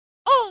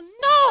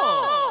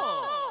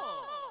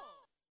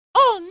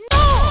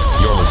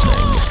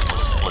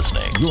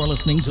You're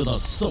listening to the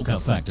Soca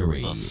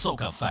Factory. The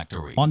Soca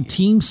Factory. On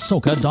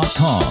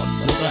TeamSoca.com.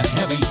 With a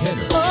heavy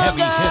hitter,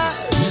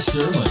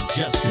 Mr.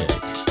 Mejustik.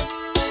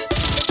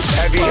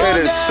 Heavy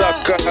hitter,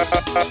 sucker.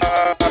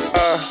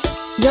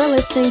 You're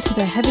listening to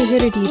the heavy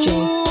hitter DJ,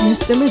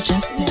 Mr.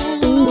 Mejustik.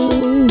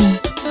 Ooh,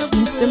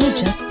 Mr.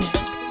 Mejustik.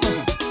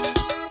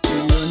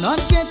 You're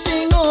not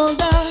getting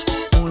older,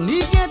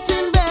 only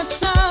getting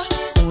better,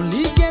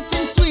 only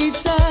getting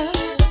sweeter.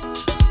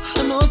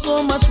 I know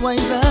so much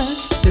wiser.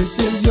 This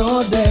is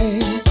your day.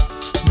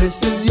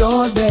 This is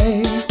your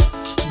day.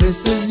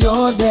 This is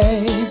your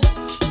day.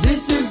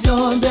 This is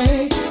your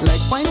day. Like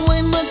fine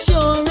wine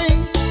maturing,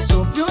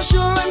 so pure,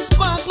 sure and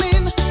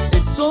sparkling.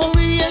 It's so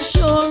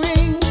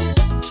reassuring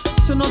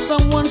to know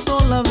someone so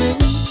loving.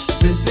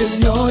 This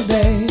is your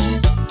day.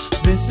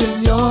 This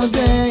is your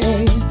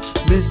day.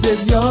 This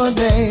is your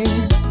day.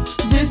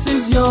 This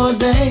is your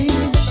day.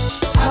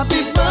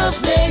 Happy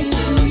birthday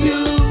to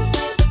you.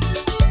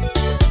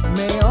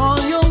 May all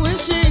your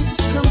wishes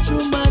come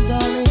true, my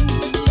darling.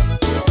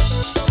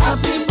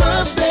 Happy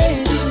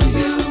birthday to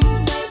you.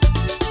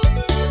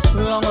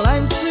 Long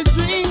life, sweet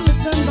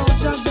dreams, and all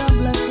Jaja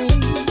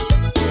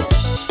blessings.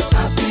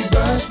 Happy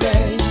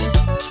birthday.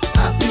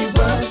 Happy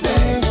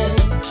birthday.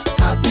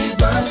 Happy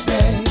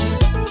birthday.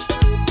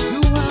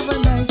 You have a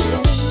nice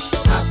day.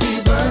 Happy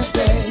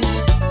birthday.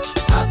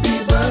 Happy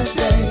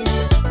birthday.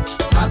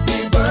 Happy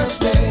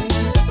birthday.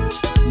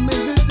 May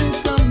good things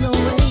come your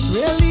way. It's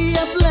really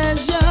a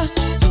pleasure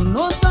to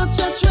know such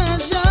a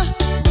treasure.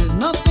 There's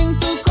nothing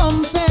to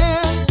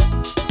compare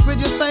with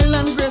your style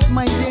and grace,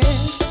 my dear.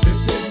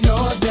 This is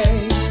your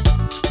day.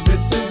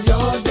 This is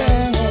your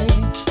day.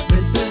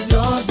 This is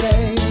your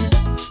day.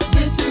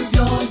 This is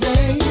your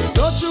day.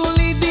 You're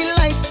truly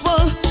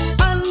delightful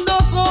and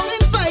also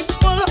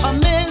insightful,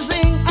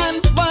 amazing and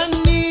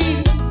funny.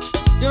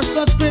 You're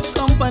such great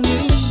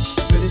company.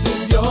 This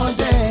is your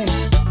day.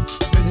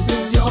 This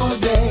is your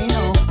day.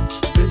 No,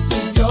 this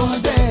is your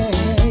day.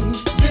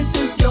 This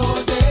is your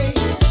day.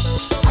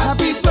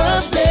 Happy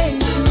birthday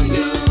to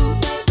you.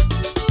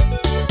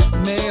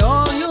 May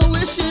all your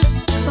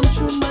wishes come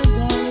true, my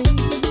darling.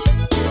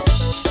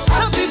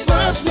 Happy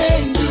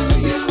birthday to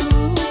you.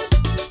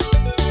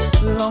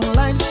 Long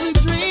life, sweet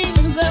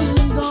dreams,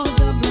 and all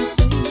the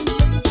blessings.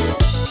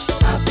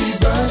 Happy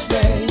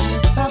birthday.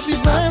 Happy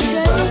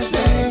birthday.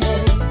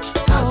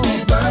 Happy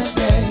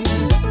birthday.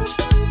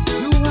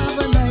 You have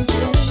a nice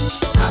day.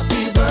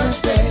 Happy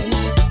birthday.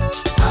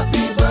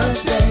 Happy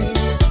birthday.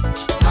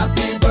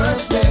 Happy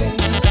birthday.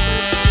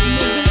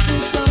 May good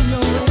things come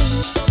your way.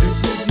 This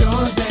is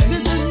your day.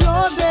 This is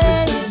your day.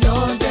 This is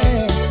your day.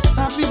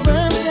 Happy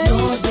birthday. This is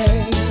your day.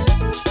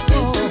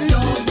 This is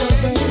your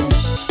day.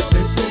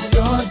 This is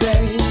your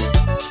day.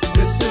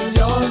 This is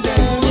your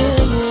day.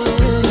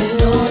 This is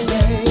your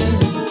day.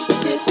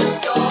 This is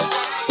your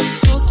day.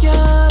 Soca,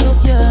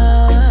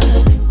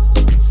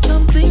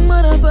 something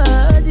but a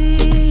body.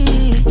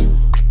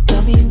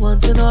 Got me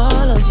wanting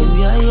all of you,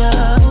 yeah,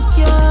 yeah.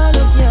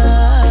 Soca,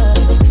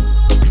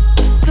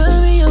 tell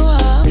me you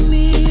want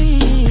me.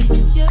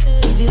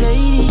 Pretty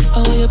lady,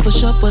 how you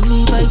push up on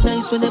me, vibe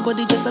nice when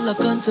everybody just a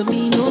look onto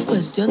me. No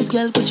questions,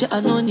 girl, put your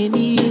hand on your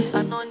knees.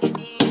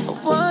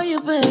 Why you,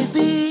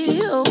 baby?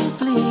 Oh,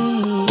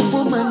 please.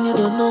 Woman, you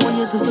don't know what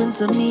you're doing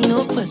to me.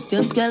 No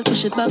questions, girl,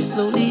 push it back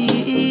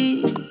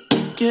slowly.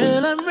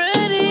 Girl, I'm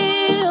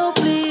ready. Oh,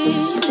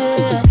 please,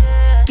 yeah.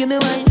 Give me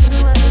wine,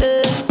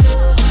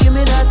 give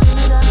me that,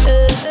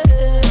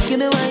 give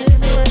me wine,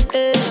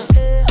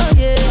 oh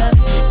yeah,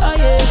 oh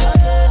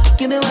yeah.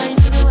 Give me wine,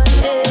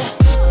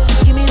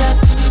 give me that,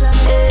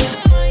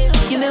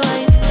 give me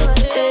wine,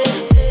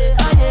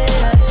 oh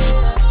yeah.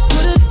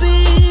 Could it be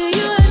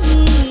you and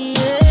me,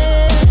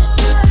 yeah?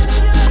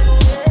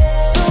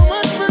 So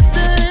much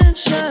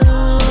potential,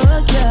 oh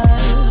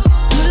girl.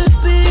 Could it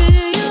be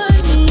you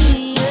and me,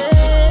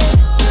 yeah?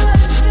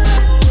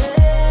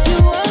 You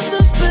are so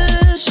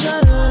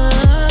special,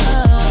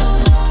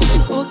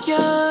 oh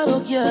girl,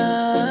 oh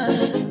girl.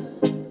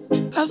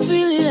 I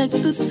feel the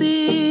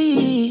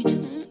ecstasy,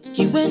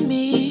 you and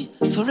me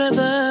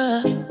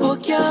forever, oh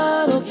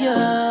girl, oh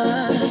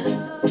girl.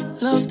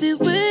 Love the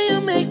way you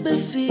make me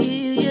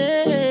feel,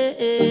 yeah.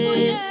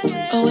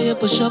 Oh, you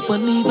push up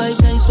on me, vibe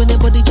nice when your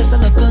body just a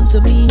look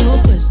onto me. No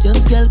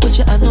questions, girl, put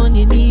your hand on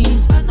your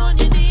knees.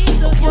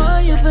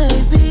 Why you,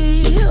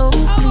 baby? Oh,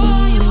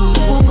 please.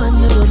 Woman,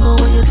 you don't know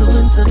what you're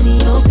doing to me.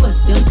 No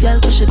questions, girl,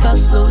 push it back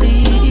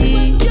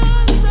slowly.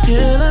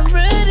 Girl, I'm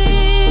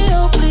ready.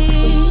 Oh,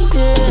 please,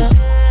 yeah.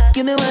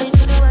 Give me wine,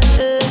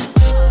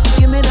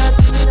 give me that,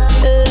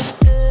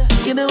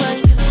 give me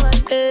wine,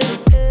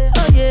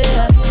 oh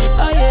yeah,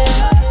 oh yeah.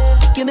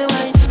 Give me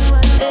wine,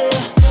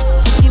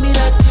 give me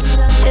that,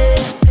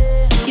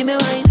 give me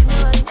wine,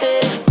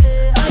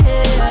 oh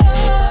yeah.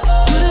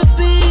 Could it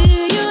be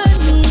you and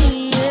me,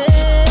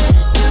 yeah?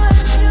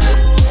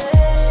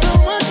 So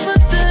much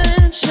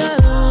potential,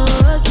 oh,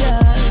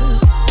 girl.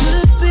 Could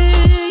it be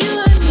you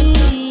and me,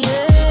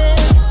 yeah?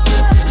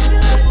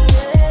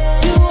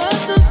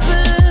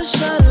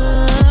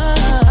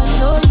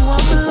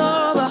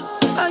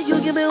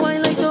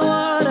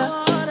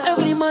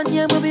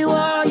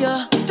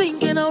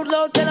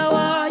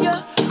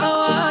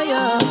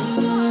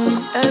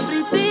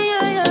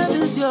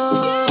 is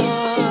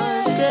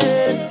yours,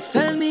 girl.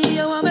 Tell me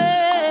you want me.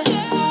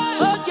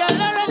 Oh,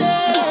 girl,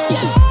 already.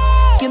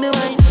 Give me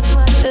wine,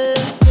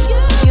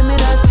 give me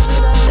that,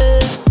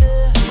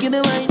 give me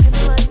wine,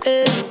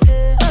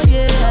 oh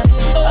yeah,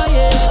 oh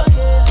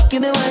yeah.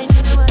 Give me wine,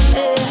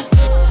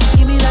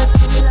 give me that,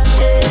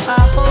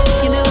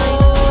 give me wine,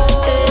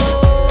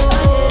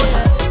 oh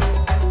yeah.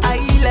 I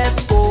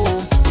left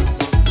home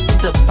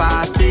to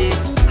party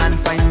and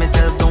find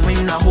myself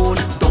doing a hole.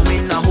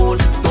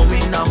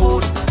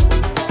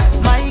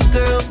 My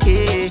girl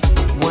K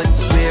would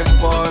swear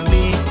for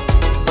me,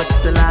 but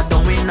still I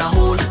don't win a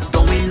hole.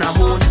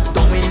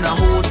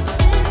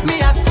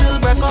 Me axle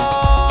break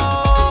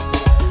off,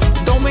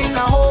 don't win a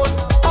hole.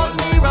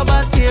 Only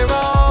rubber tear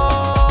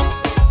off,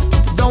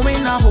 don't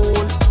win a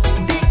hole.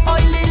 The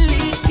oil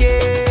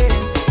leaking,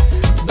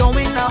 don't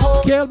win a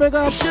hole. Gail big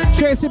up,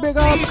 Tracy big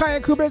up,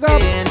 Kayaku big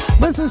up.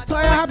 Mrs.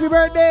 Toya, happy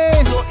birthday.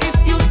 So if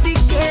you see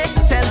Kate,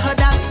 tell her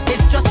that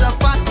it's just a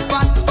fat.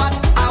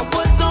 I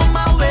was on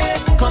my way,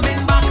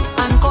 coming back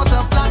and caught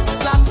a flat.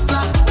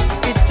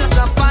 It's just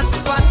a fat.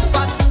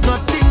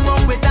 Nothing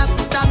wrong with that.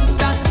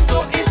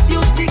 So if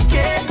you see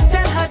Kate,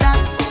 tell her that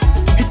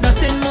it's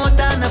nothing more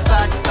than a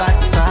fat.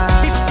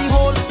 It's the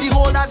hole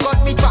that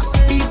got me trapped.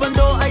 Even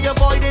though I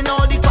avoiding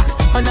all the cracks.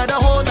 Another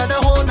hole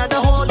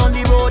on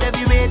the road.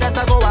 Everywhere that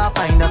I go, I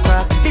find a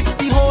crack. It's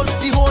the hole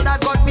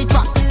that got me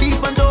trapped.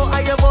 Even though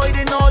I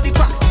avoiding all the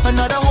cracks.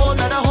 Another hole.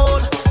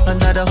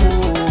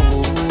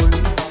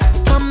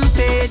 Come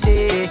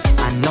payday,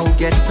 I now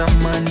get some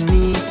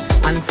money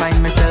and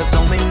find myself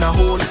down in a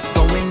hole.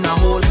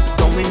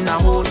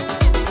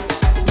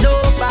 No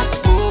back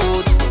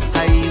roads,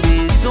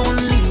 highways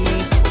only,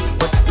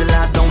 but still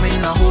I down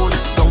in a hole.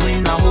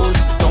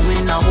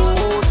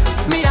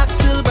 Me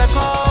axle break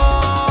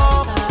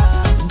off,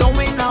 down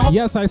in a hole.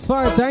 Yes, I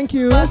saw it. Thank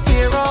you.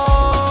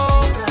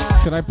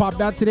 Should I pop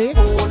that today?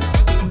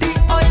 The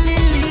oil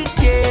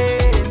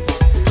leaking,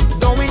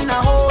 down in a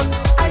hole.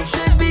 I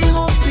should be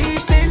home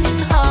sleeping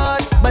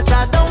hard, but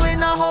I don't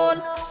in a hole.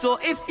 So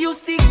if you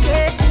see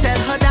Kate, tell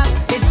her that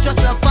it's just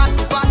a fat.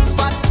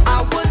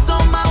 I was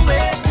on my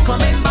way,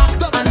 coming back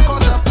and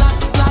caught a flat.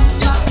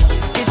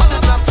 It's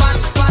just a fat.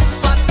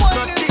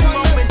 Nothing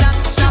wrong with that.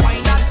 So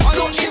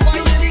if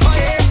you see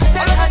Kate,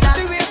 tell her that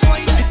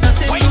it's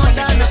nothing more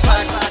than a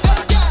fat.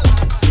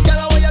 Girl,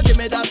 I want you give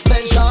me that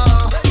pleasure.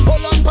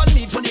 Hold on for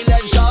me for the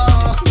leisure.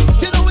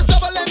 You know it's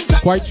double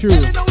time. Quite true.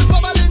 You know it's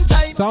bubbling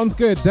time. Sounds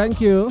good.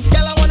 Thank you.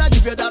 Girl, I wanna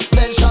give you that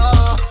pleasure.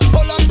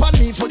 Hold on for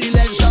me for the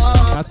leisure.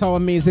 That's how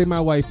amazing my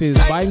wife is.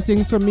 Buying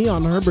things for me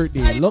on her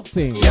birthday. Look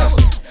things.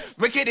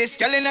 Wickedest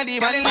girl in the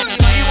band. She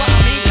want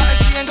me cause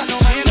she ain't got no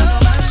man.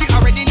 She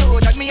already know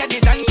that me a the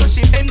dance, so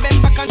she bend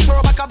back and throw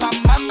back a bam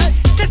bam.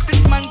 Just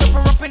this man go her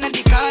up in the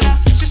corner.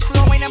 She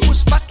slow and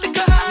push back like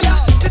a harder.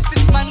 Just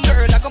this man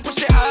girl, I gon'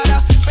 push it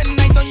harder. When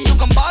I done, you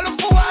can ball up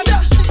for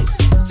water.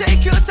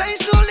 Take your time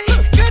slowly,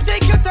 girl.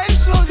 Take your time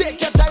slowly.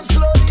 Take your time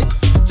slowly.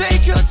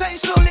 Take your time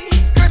slowly,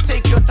 girl.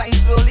 Take your time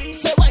slowly.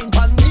 Say wine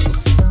pon me.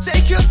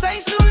 Take your time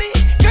slowly,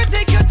 girl.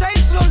 Take your time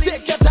slowly.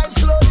 Take your time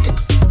slowly.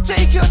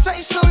 Take your time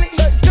slowly.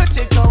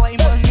 Take a wine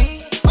on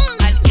me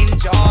and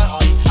enjoy.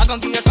 I'm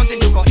gonna give you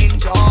something you gon'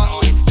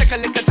 enjoy. Take a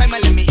little time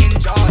and let me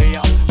enjoy.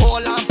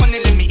 Hold on funny,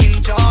 let me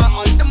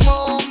enjoy the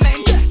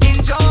moment.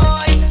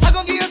 Enjoy. I'm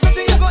gonna give you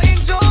something you gon'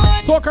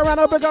 enjoy. Soca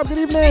around, big up, good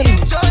evening.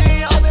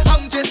 Enjoy.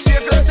 I'm just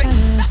here, girl.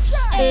 That's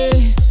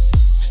right.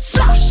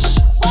 Splash.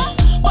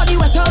 Body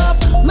wet up.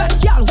 Wet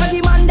girl, where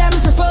the man them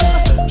prefer.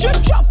 Drip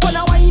drop on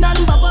a wine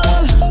and bubble.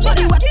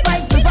 Body wet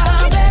like river,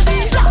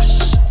 baby.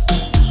 Splash.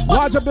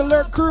 Watch up the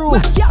Lurk crew.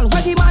 Wet girl,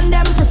 where the man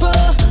them prefer.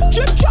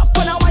 Drip drop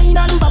on a wine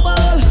and bubble.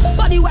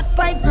 Body wet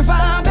like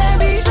river,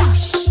 baby.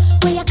 Splash.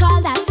 What you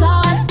call that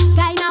sauce?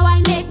 Kinda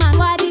wine make man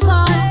body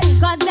pause.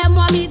 Cause them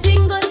want me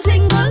single.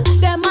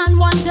 Them man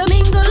want to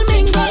mingle.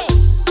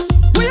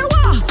 Where you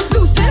are?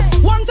 Lose this.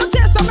 Want to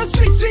taste some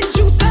sweet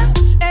juice.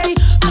 Hey,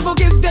 I go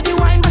give you the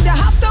wine, but you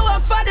have to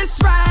work for this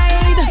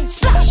ride.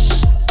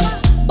 Splash.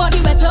 Body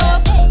wet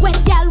up. Wet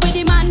gal with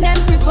the man them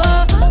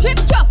prefer. Drip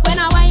drop when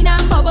I wine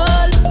and bubble.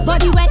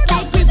 Body wet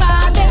like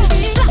river,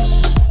 baby.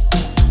 Splash.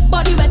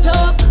 Body wet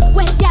up.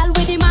 Wet gal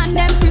with the man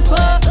them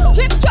prefer.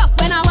 Drip drop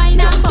when I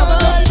wine and bubble.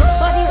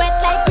 Body wet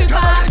like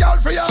river.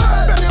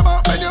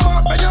 Bend your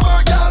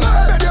back, girl.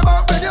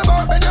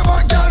 Bend your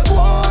back, girl.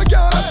 Whoa,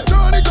 girl.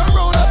 Turn it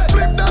around,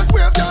 flip that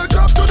waist, girl.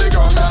 Drop to the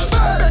ground, girl.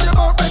 Bend your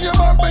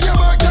back,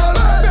 girl.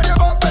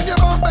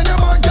 Bend your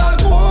back, girl.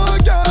 Whoa,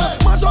 girl.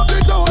 Mash up the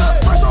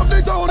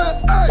town,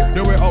 hey.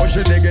 The way how she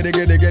diggy,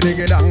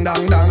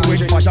 dang.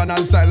 With fashion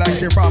and style like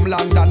she from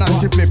London. And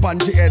she flip on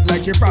she head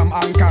like she from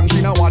Hong Kong.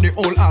 She now want the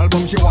whole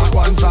album, she want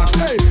one song.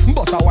 Hey,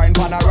 bust a wine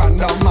pan a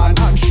random man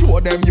and show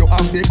them you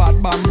have the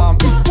bad bam bam.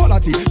 It's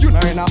quality, you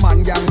know in a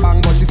man gang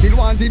bang, but she still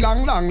want it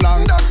long.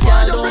 That's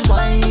why Y'all don't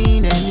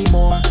whine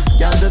anymore.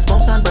 Y'all just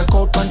bounce and break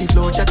out on the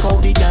floor. Check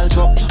out the girl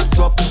drop.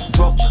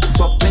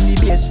 When the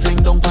bass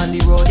fling down on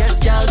the road.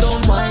 Yes, y'all don't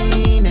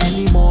whine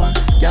anymore.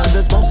 Y'all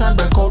just bounce and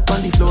break out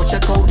on the floor.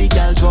 Check out the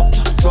girl drop.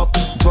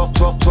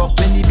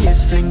 When the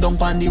bass fling down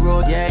on the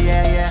road.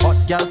 Yeah. Hot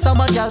girl,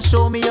 summer girl,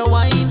 show me your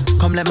wine.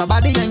 Come let my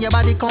body and your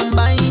body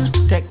combine.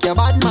 Take your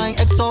bad mind,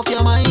 X off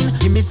your mind.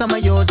 Give me some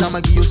of yours, I'ma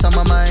give you some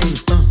of mine.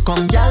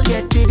 Come girl,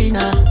 get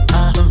divina.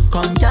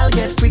 Come girl,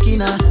 get freaky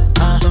now.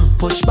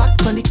 Push back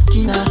on the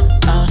kina.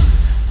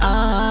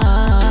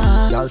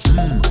 Girl,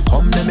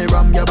 come let me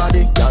ram your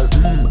body. Girl,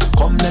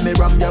 come let me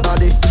ram your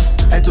body.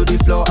 Head to the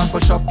floor and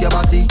push up your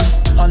body.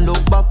 And look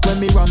back when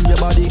me ram your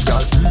body.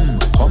 Girl,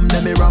 come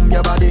let me ram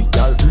your body.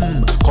 Girl,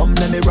 come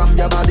let me ram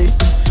your body.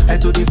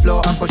 Head to the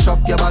floor and push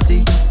up your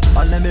body.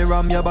 And let me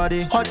ram your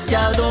body. Hot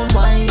girl, don't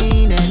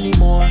whine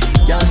anymore.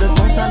 Girl, just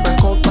bounce and break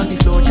out on the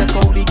floor. Check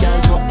out the girl,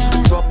 drop,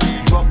 drop,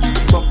 drop,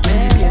 drop. When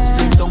the bass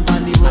fling down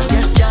on the road.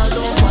 Yes, girl,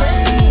 don't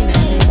whine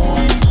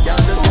anymore.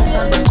 Girl, just bounce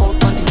and break out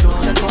on the floor.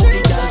 Check out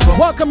the girl, drop.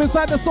 Welcome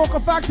inside the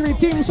Soca Factory,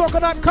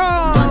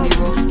 TeamSoca.com.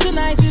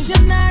 Tonight is your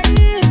night.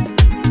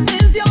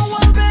 Is your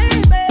world,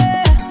 baby.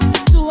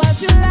 Do what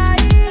you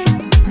like.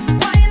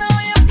 Why now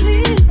you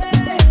please me?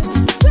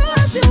 Do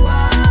what you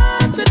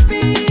want with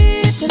me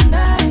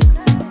tonight.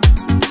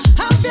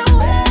 Have your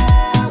way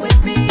with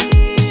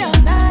me all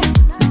night.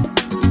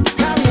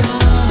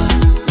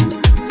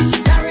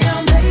 Carry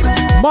on,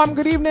 baby. Mom,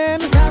 good evening.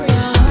 Carry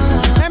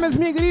on. Ms.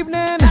 Me, good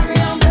evening. Carry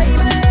on, baby.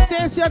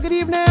 Stacia, good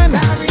evening.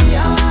 Carry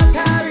on,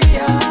 carry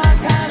on,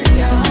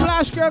 carry on.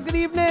 Flash Girl, good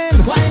evening.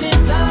 Wind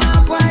it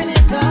up, wind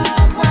it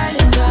up, wind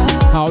it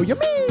up. How you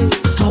mean?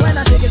 When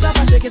I shake it up,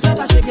 I shake it up,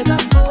 I shake it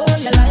up. Oh,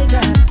 you like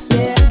that,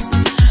 yeah.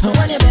 And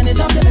when you bend it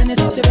up, you bend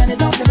it up, you bend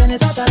it up, you bend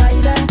it up, I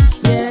like that,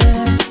 yeah.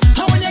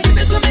 And when you give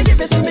it to me,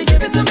 give it to me,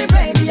 give it to me,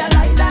 baby, I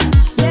like that,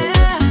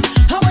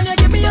 yeah. And when you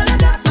give me all of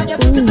that, and you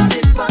put it on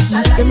this spot,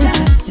 I like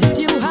that.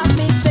 You have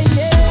me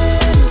singing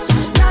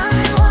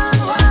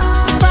 911,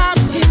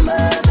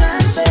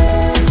 emergency.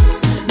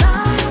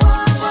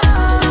 911,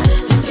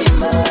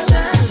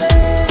 emergency.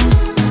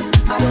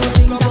 I don't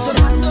think that's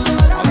a man.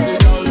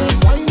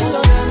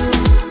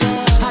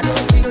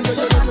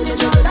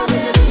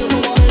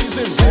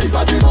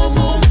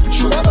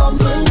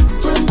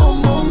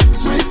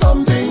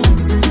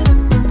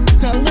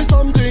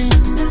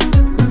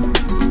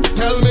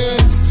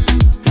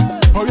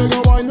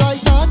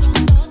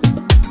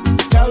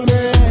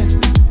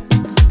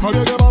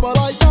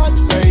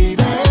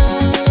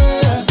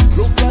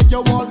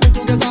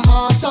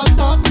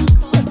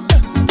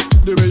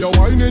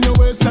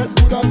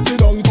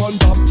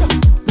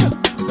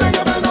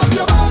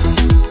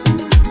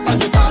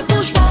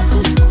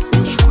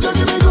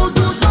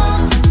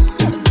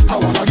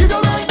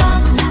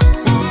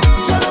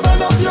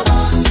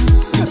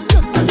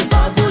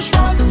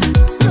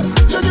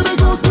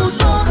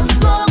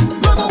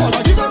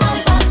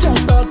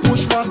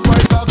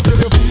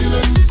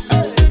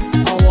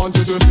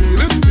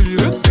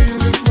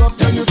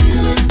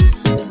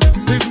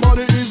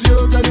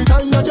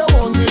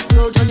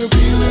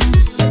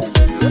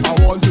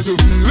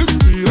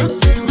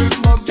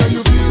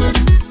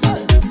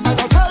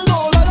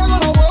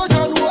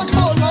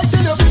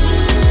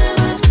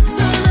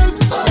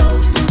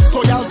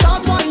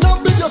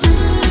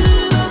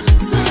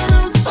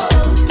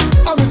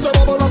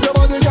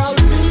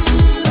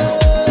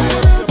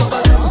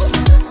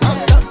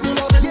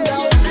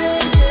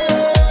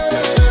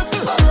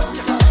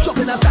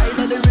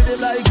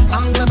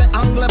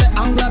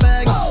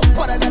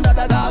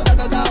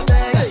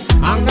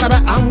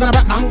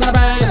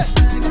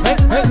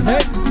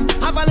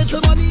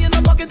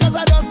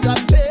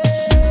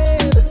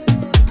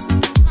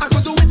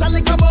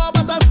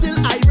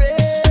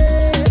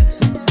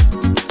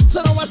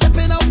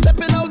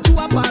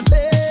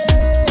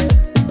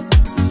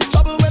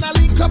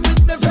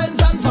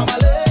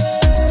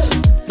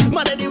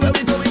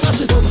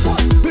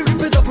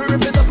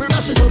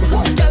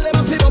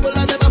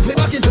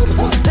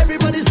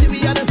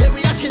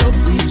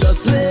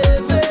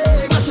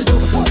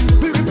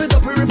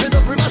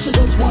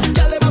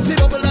 Girl,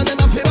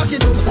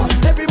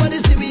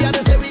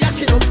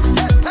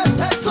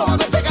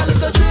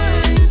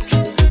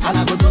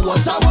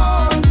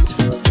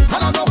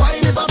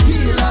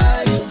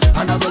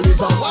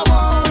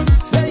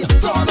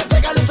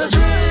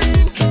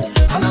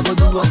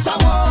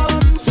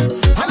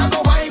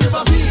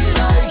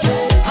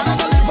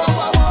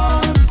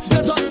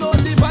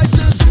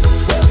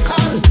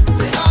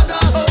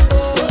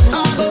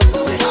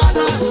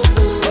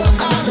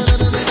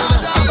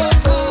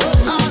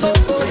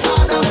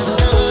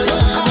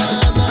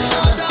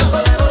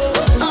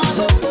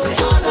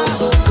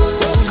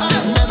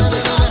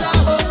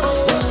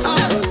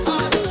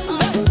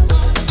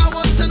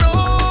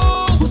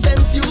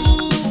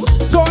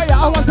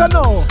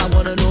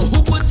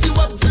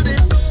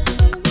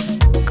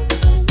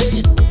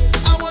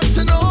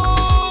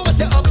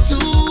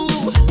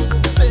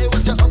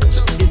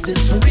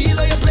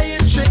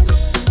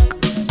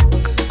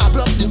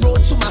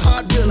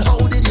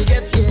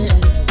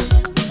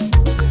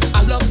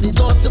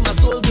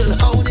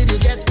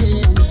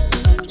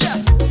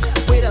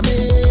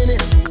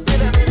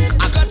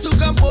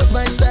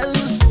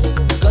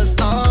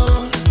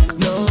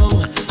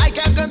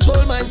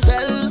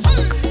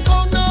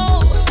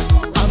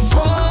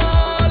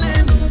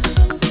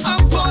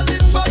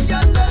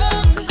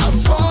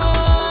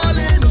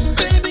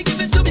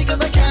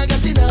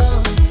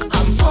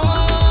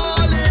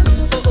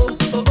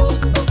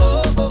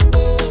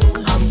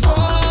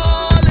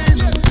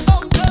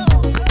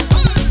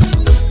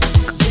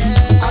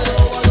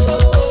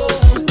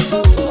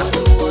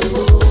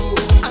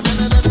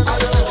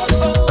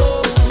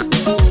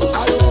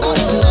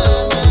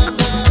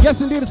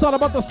 all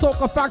about the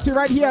Soca Factory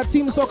right here at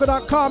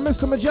teamsoca.com.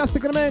 Mr.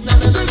 Mejustik in the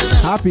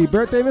mix. Happy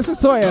birthday,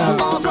 Mrs. Toya.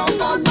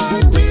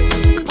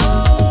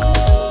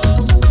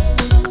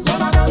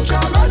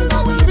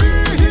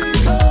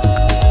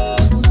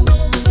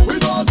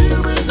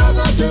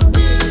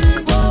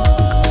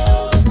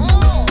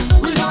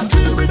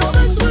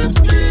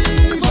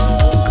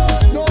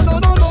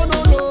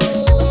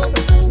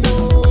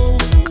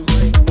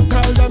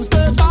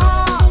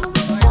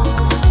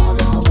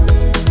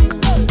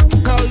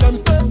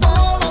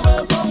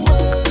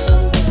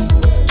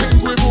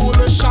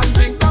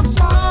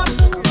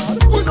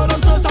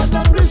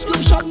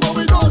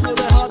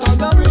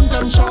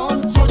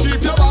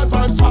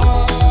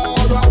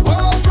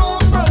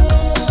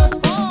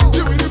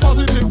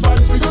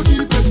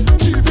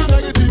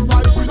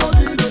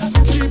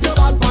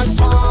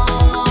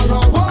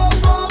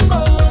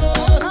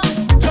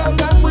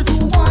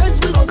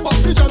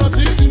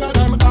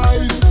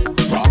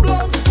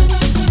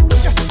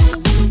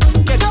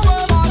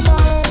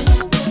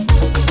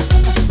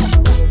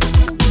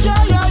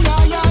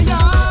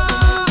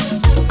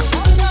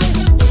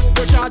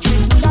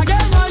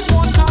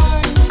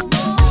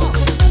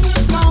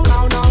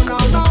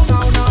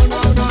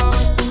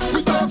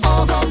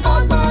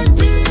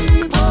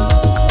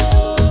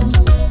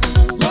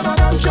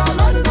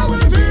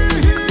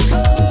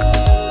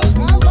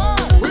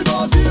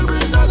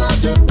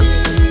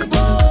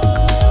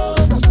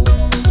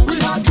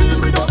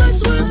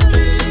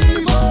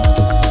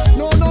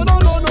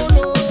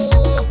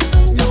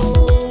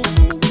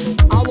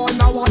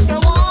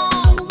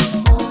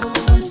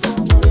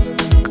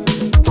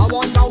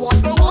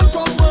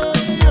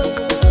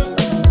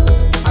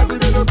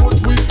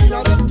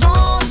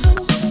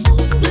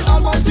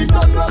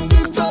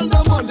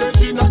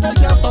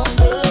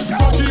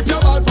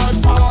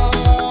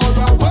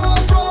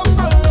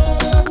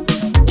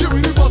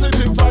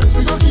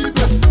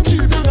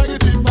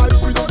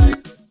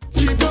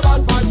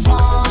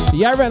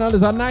 Yeah, Reynolds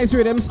is a nice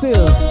rhythm still.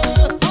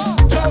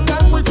 Tell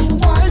them we too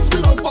wise,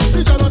 we don't fuck the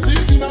jealousy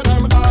in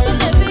them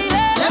eyes.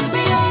 Let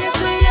me hear you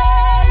say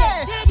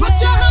yeah. Put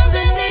your hands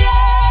in the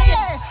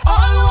air.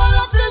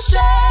 All of the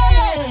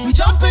share. We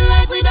jumping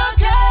like we don't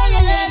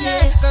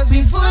care. Cause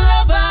we full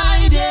of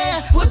vibe,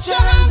 yeah. Put your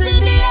hands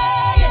in the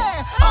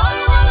air. All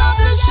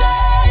of the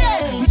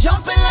share. We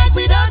jumping like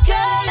we don't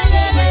care.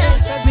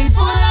 Cause we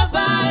full of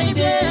vibe,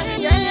 yeah.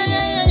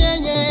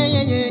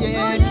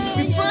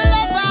 We full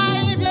of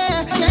vibe,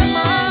 yeah.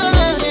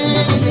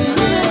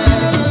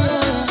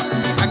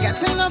 I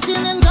got enough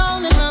feeling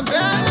down in my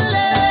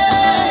belly.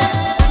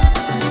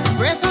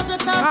 Brace up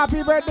yourself.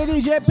 Happy birthday,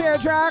 DJ Pear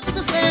Track. To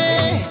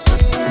say,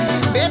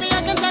 baby,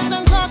 I can text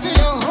and talk to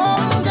you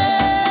whole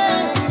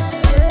day.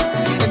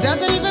 It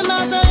doesn't even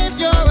matter if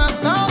you're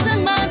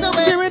 1,000 miles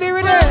away. Get ready,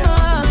 ready. I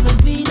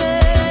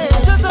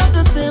just have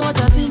to say what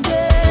I think. I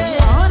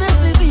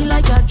honestly feel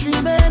like I'm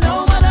dreaming.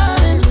 Oh my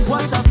darling,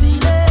 what I'm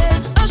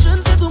feeling. I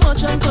shouldn't say too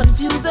much, I'm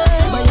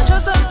confusing. But you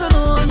just have to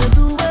know how you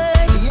do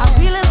it. I'm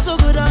feeling so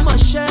good, I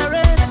must share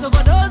it. So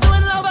for those who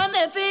in love and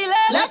they feel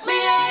it, let me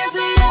hear you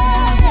say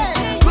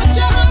yeah. Put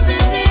your hands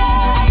in the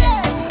air.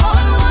 All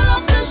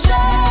of the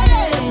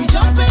share. We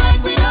jumping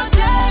like we don't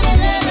care.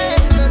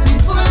 Cause we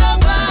full of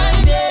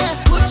vibe, yeah.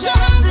 Put your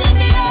hands in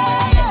the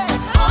air.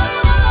 All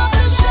of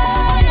the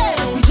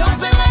share. We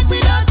jumping like we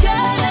don't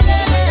care.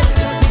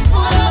 Cause we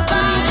full of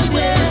vibe,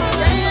 yeah.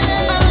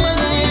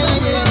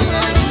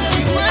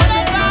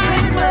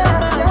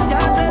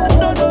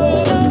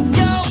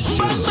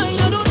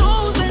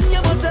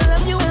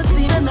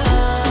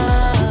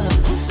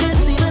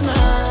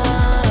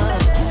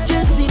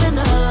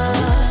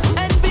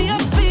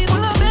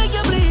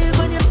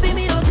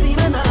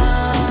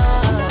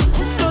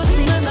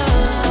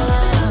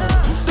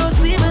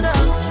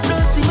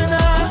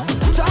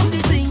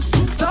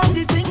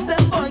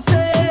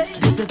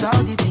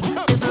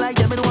 It's like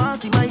them and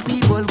want see my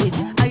people win.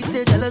 I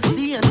say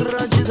jealousy and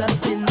grudges are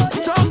sin.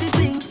 Talk the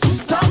things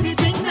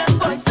them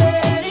boys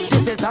say. They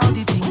say talk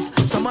the things.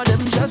 Some of them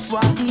just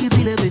want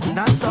easy living.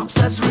 Not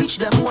success reach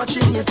them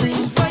watching your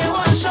things. So you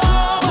want show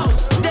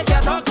out, they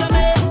can't talk to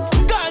me.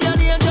 Guardian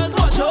angels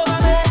watch over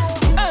me.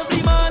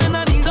 Every morning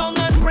I kneel down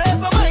and pray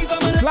for my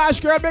family. Flash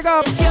girl, big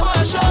up. You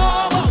want show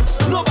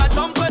out, no bad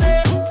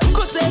company.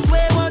 Could take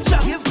away what you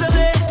give to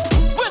me.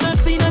 When I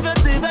see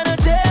negative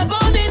energy, go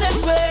the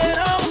next way.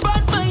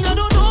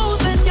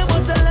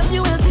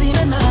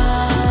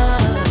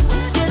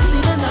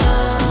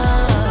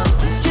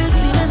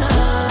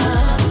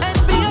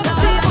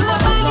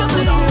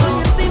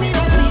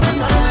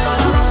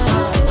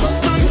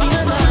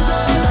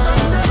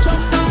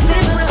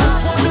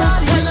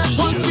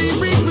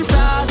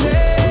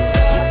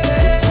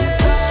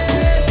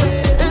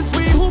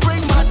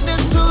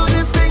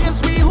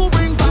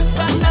 Bring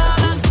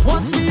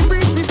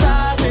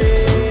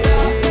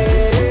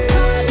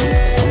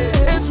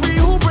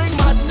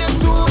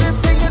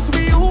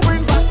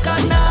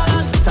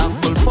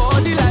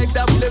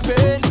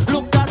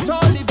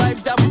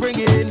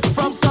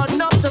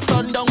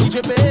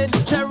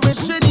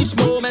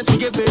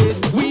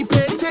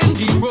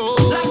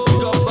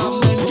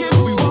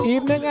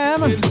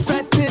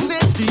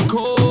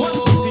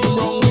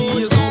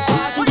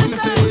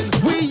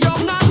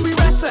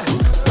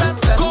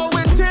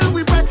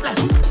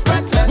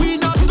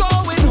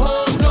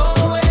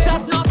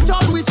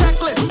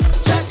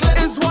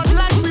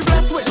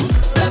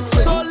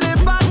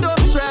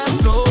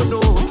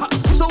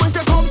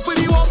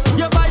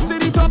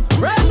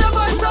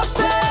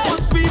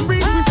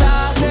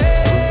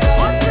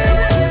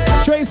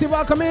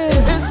y'all come in.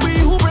 It's we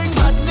who bring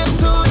madness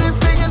to this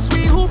thing. It's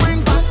we who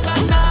bring back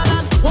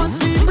and once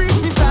we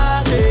reach, we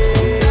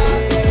started.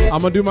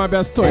 I'm gonna do my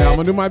best, Toya. I'm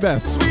gonna do my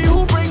best. It's we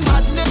who bring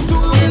madness to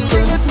this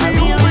thing. It's we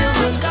who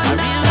bring back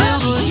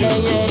and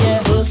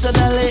yeah.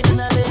 Personally,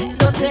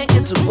 don't take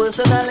it too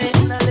personally.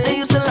 They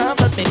used to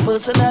laugh at me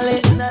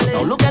personally.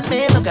 Now look at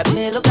me.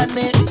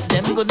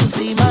 Them couldn't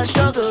see my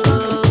struggle.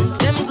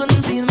 Them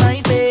couldn't feel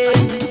my pain.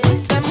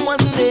 Them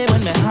wasn't there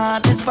when my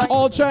heart did fight.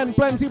 All trend,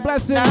 plenty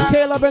blessings,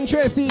 Caleb and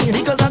Tracy.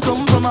 Because I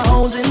come from a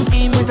housing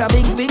scheme with a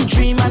big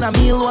dream, and a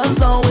meal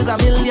was always a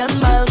million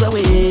miles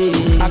away.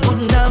 I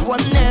couldn't have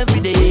one every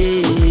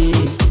day.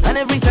 And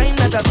every time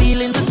that I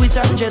feel into quit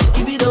and just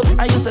give it up,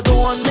 I used to go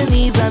on my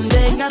knees and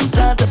beg and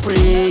start to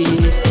pray.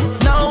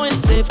 Now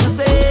it's safe to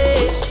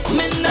say,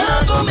 me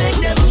not go make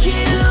them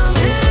kill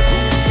me.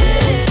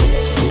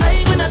 I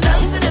ain't gonna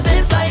dance in the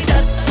face like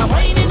that. I'm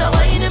whining my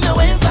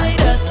waist like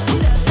that.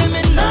 Say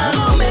me not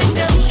go make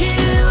them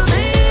kill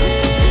me.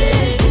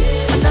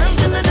 I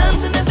dance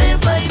in the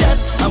face like that.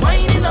 I'm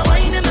whining my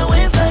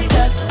waist like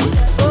that.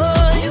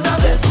 Oh, it's a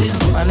blessing,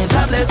 and it's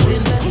a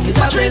blessing. It's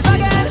a blessing,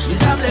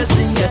 it's a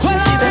blessing. Yes,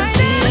 it's the best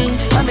thing.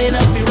 I may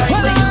not be right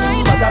for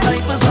you, but I'm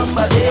right for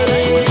somebody.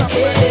 It's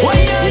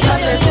a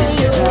blessing,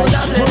 it's a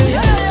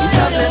blessing, it's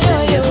a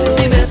blessing. Yes, it's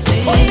the best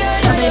thing.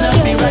 I may not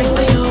be right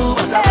for you,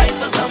 but I'm right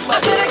for somebody.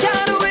 I said I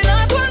can't do it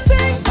not one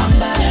thing.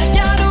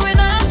 Can't do it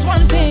not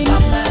one thing.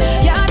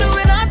 Can't do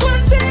it not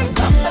one thing.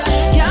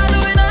 Can't do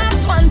it not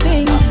one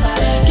thing.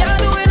 Can't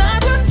do it not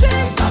one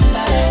thing.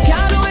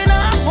 Can't do it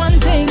not one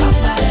thing.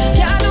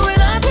 Can't do it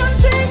not one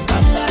thing.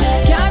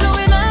 Can't do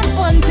it not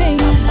one thing.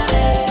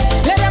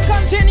 Let them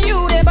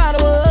continue their bad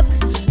work.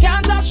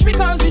 Can't touch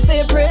because we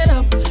stay prayed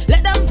up.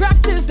 Let them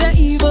practice their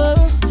evil.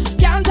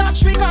 Can't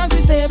touch because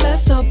we stay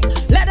blessed up.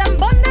 Let them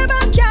burn their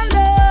back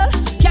candle.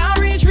 Can't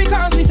reach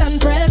because we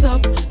send prayers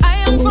up. I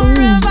am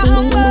forever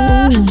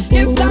humble.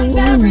 Give thanks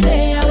every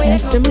day I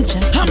wake up.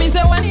 I mean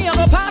say when you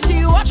go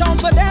party, watch out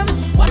for them.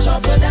 Watch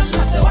out for them.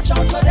 I say watch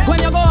out for them. When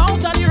you go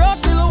out on the road,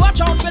 still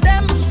watch out for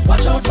them.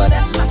 Watch out for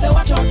them. I say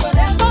watch out for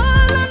them.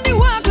 All on the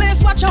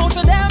workplace, watch out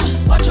for them.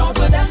 Watch out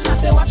for them. I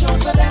say watch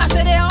out for them. I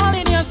say they all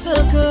in your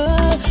circle.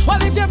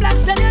 Well, if you're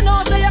blessed, then you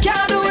know, so you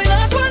can't do it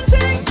not one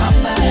thing.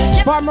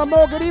 Farmer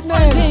Mo, good evening.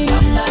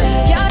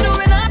 Can't do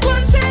it not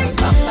one thing.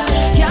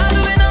 Can't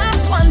do it not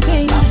one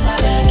thing.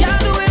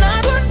 Can't do it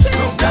not one thing.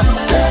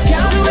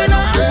 Can't do it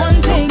not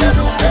one thing.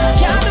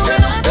 Can't do it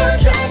not one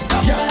thing.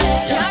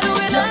 Can't do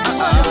it not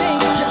one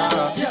thing.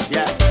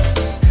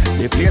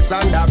 The place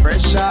under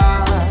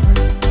pressure.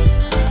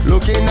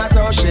 Looking at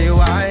how she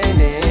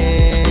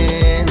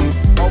whining.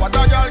 Oh, what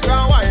a girl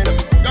can whine.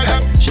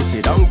 She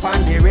sit down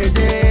on the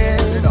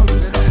rhythm,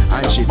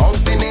 and she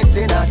bouncing it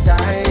in a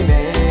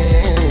timing.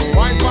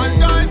 One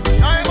time,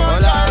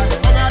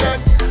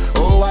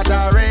 oh, what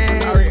a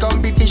race.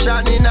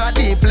 Competition in a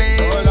deep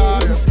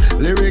place.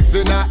 Lyrics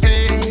in a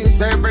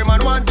ace. Every man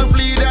want to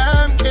plead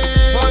them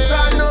case. But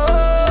I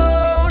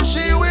know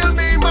she will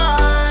be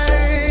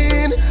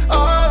mine,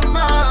 all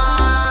mine.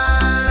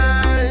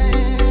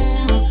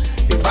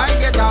 If I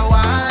get a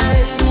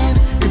wine,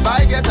 if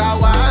I get a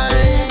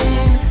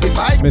wine, if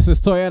I Mrs.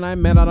 Toya and I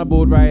met on a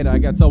boat ride. I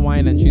get a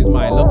wine and she's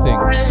my little thing.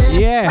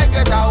 Yeah. If I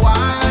get a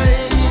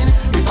wine,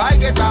 if I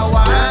get a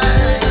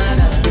wine,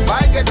 if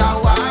I get a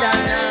wine,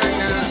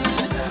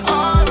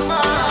 all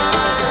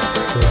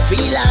mine.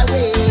 Feel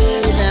away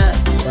now,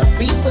 what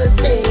people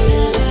say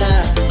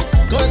now.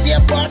 Cause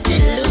your body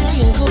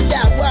looking good, I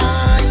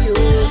want you.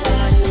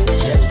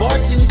 Just for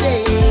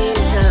today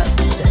now,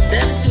 just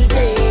them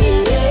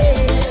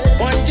today.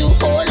 Want to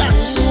hold on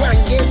you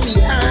and get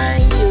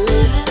behind you.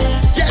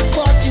 Just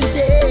for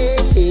today.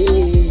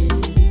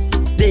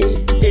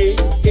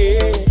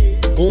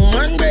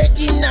 Woman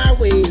breaking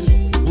away.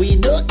 We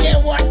don't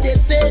care what they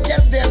say,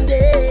 just them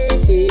day.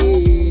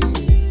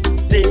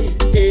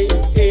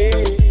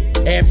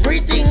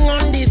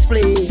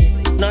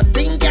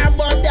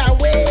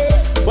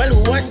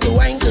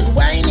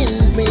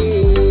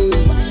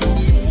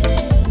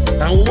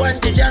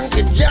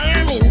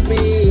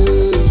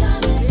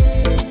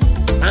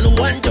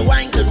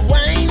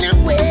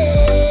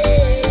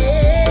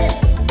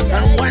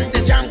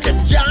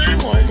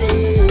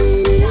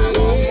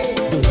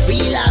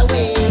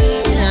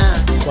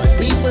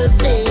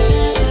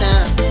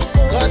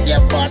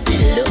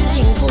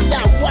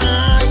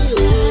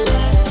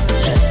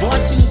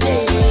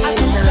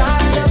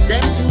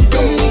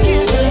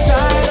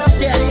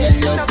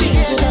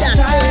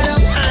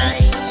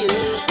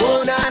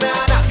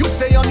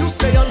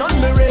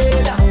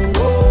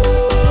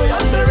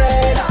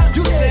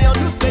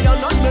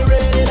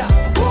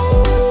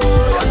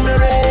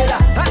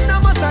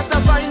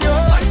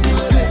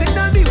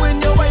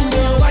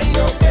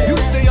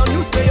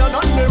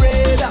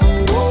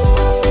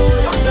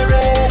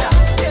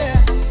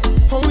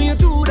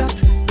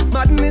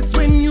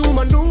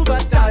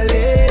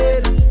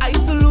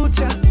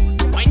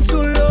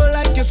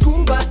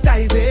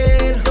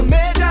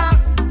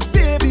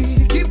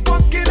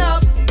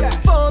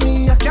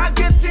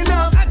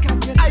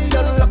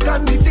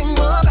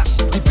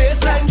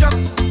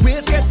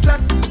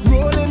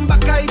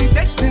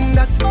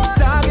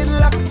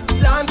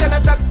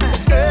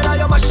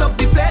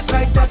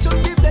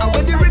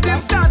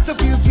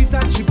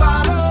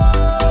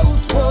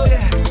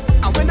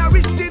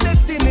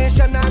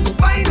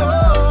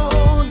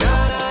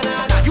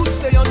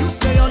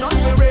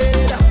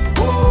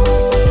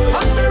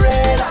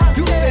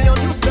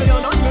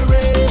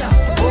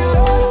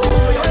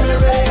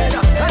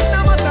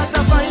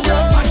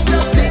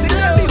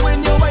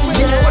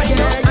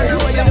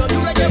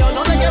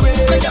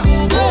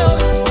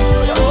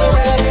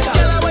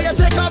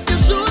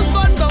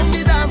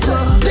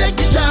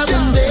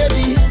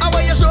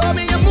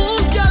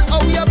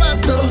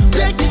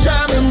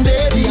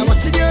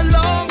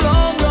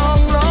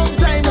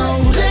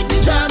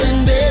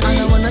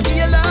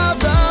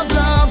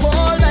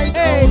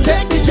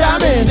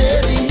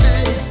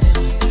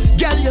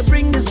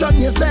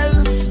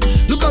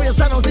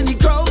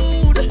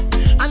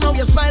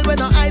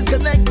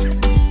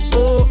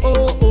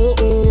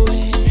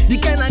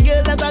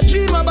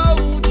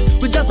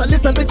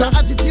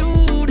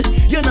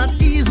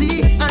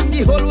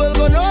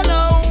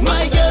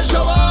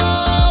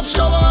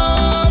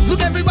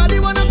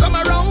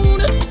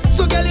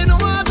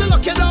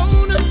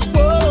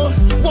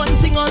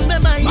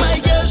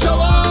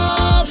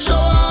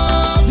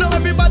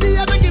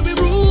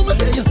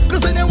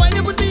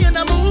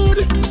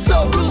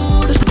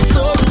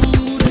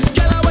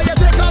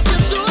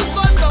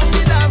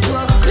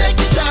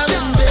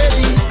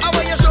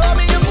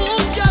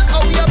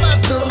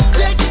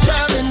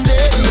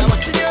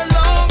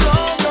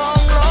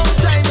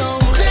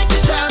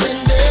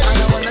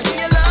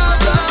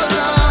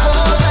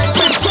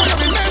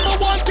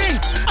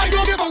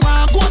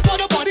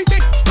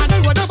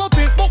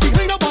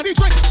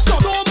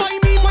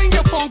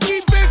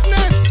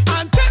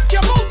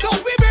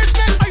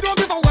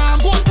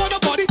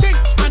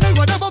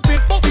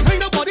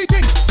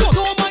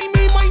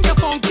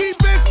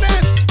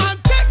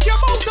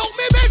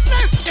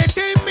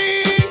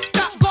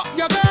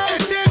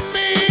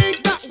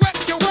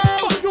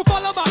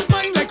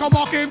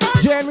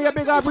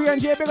 Aubrey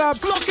and J, big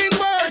ups. Looking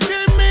worse. It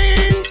ain't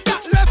mean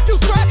that left you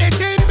stressed. It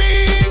ain't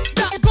mean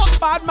that got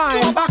bad mind.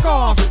 So back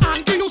off.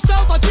 And give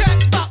yourself a check.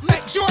 But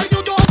make sure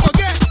you don't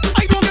forget.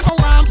 I don't give a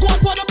damn. Go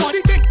up on the body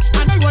thing.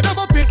 And I would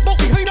never bit,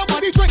 but behind the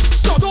body drink.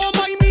 So don't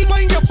mind me,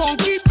 mind your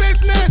funky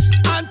business.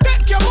 And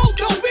take your mouth,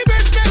 don't be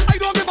business. I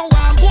don't give a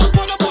damn. Go up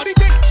on the body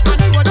thing.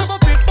 And I would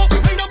never bit, but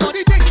behind the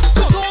body thing.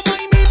 So don't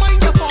mind me, mind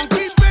your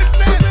funky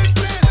business.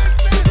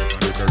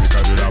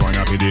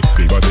 Big body girl,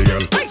 big body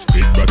girl,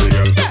 big body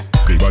girl,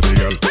 big body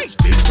girl,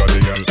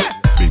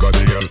 big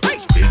body girl,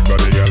 big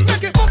body girl.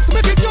 Make it box,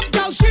 make it jump,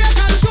 girl, shake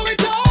and show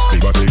it off.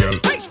 Big body girl,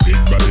 big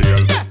body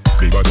girl,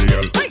 big body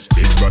girl,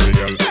 big body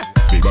girl,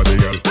 big body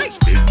girl,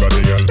 big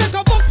body girl. Take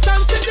a box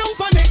and sit down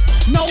on it.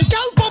 Now,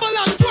 girl, bubble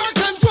and twerk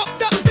and drop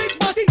that big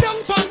body down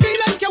on me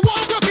like you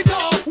want to rock it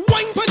off.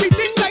 Wine for the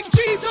thing like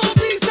cheese on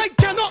peace. I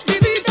cannot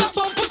believe that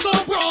bumper so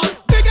broad.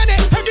 Big and it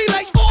heavy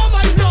like oh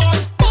my lord.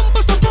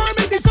 Bumper so firm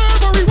it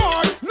deserve a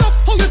reward. Love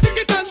how you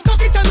take it and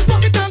tuck it and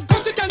rock it and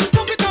cut it and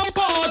stop it and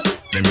pause.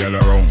 Them yell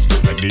around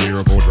like the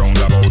airport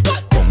roundabout.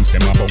 Bounce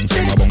them a bounce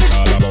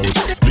all about.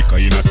 Liquor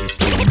in a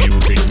system,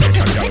 music, nice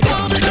and gal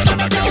down with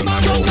another gal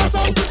man round us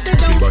out.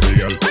 Big body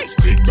girl,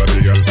 big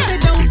body girl,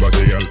 big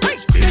body girl,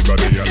 big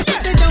body girl,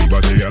 big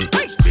body girl,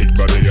 big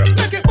body girl.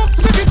 Make it box,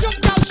 make it jump,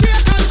 girl, shake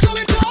and show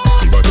it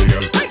off. Big body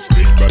girl,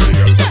 big body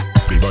girl,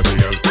 big body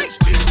girl, big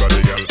body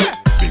girl,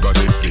 big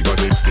body, big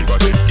body, big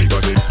body, big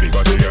body, big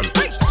body girl,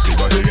 big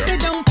body girl.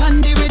 Sit down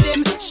on the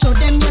rhythm, show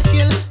them your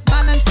skill.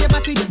 Balance your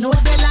body, you know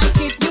they like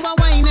it. You a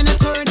wine and a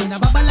turn, and a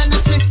bubble and a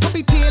twist.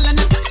 Puppy tail and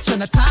a touch,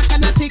 and a talk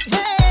and a tick.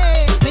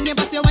 Hey, when you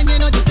bust your one, you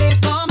know the place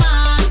go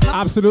mad.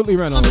 Absolutely,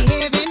 Reynolds.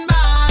 Behaving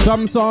bad.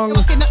 Some songs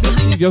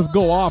you just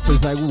go off.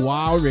 It's like,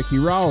 wow, Ricky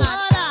Rowe.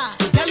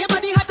 Girl, your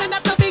body hot and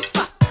that's a big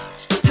fact.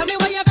 Tell me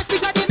why you vex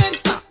because the men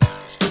stop.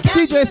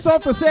 DJ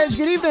Sofa Sage,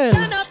 good evening.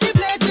 Turn up the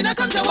place, you know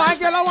come to my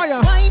girl, how are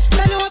you? Wine,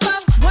 bend over,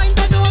 wine,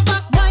 bend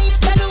over, wine,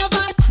 bend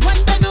over,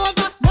 wine, bend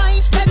over,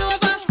 wine, bend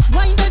over,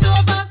 wine, bend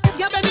over.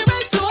 You bend it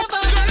right over.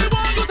 Girl, I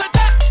want you to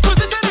take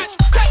position and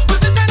bang,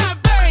 position and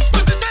bang,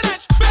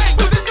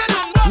 position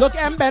and look,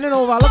 I'm bending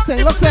over. Look,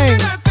 thing, look, thing.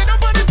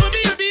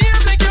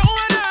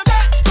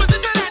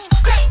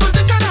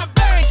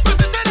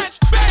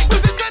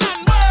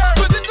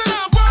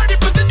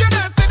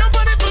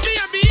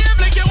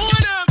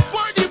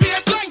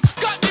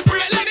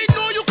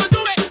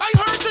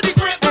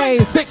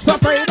 Six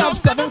afraid of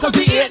seven cause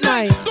he 8,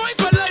 9. Going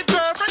for life,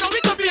 girlfriend, we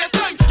can be a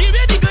slang. Give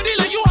you the goodie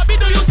like you happy,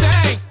 do you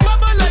sing?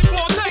 Bubble like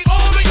water,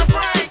 all when you're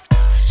frank.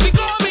 She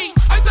call me,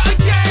 I said I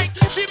can't.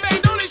 She made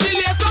only she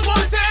lays some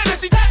water and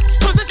she take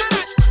position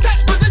and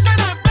bang, position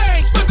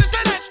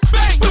and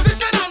word,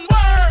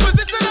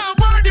 position and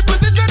word, the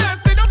position and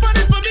sit up on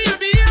it for me and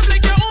behave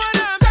like you own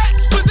them.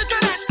 Take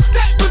position and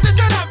bang,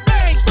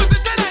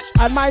 position and.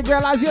 And my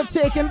girl, as you're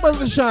taking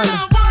position,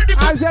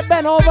 as you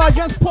bend over,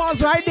 just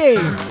pause right there.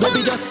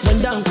 Baby, just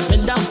bend down,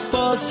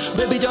 pause.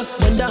 Baby, just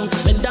bend down,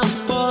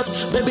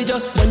 pause. Baby,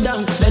 just bend down,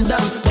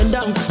 pause.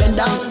 Baby,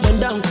 just bend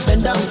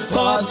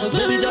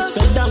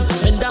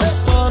down,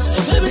 pause.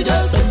 Baby,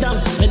 just bend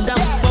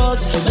down,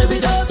 pause. Baby,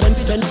 just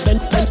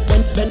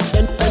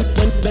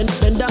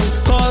bend down,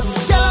 pause.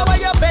 Girl, why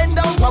you bend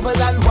down, bubble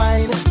and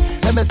wine?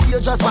 Let me see you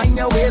just wind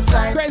your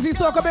waistline. Crazy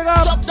Soca, big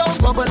up. Drop down,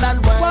 bubble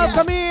and wine.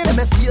 Welcome in. Let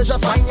me see you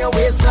just wind your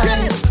waistline.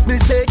 Yes. Me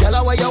say, girl,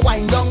 how you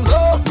wind down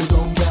low?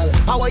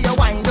 How you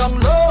wind down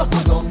low?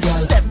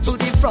 Step to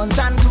the front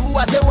and do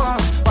as you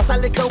want. Pass a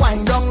little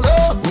wind down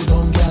low.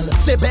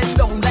 Say bend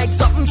down like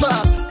something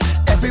drop.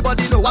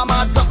 Everybody know I'm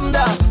on something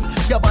that.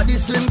 Your body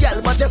slim,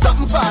 girl, but you're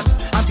something fat.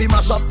 And we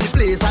mash up the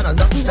place and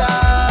nothing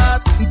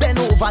that. Bend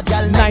over,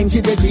 girl,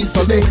 90 degrees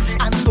for me.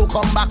 And don't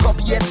come back up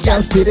yet,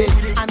 girl, steady.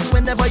 And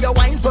whenever you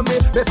whine for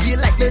me, me feel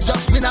like me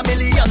just win $1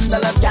 million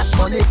cash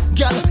money.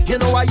 Girl, you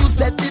know why you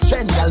set the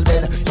trend, girl,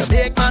 Ben. You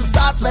make man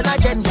start spend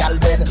again, girl,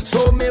 Ben.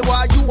 So me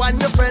why you and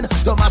your friend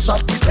to mash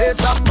up the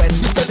place and when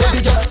you say,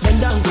 baby, just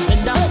bend down,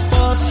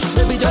 pause.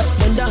 Baby, just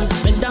bend down,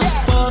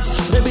 pause.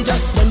 Baby,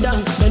 just bend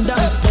down, pause.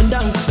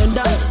 Baby,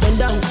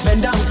 just bend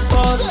down,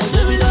 pause.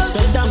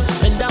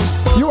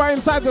 You are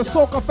inside the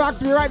Soca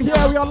Factory right here.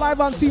 We are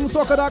live on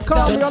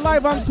TeamSoca.com. We are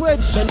live on Twitch.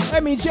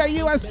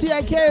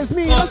 Mejustik is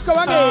me. Let's go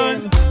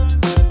again.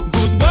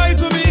 Goodbye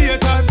to me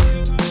haters.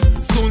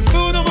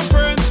 Soon, my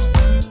friends.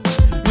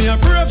 Me a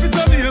pray for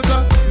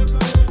Jamaica.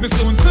 Me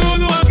soon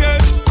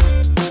again.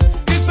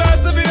 It's hard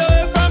to be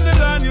away from the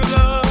land you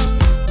love.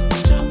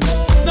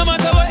 No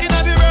matter what in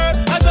the world,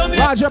 I tell me.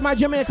 Roger, my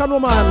Jamaican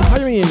woman. How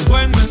you mean?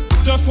 When me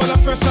just while I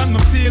fresh and me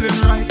feeling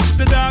right.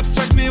 The dogs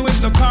check me with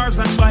the cars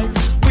and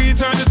bikes. We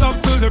turn it up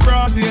till the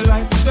broad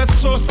daylight. Let's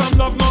show some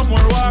love, no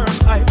more war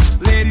and hype.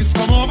 Ladies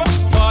come over,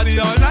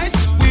 party all night.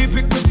 We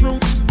pick the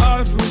fruits,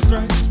 all fruits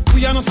right.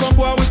 We are no some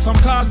boy with some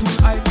cartoon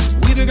hype.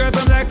 We the girls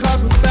and like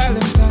cause we style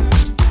and type.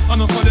 I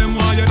know for them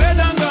why you're dead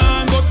and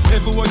gone, but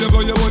everywhere you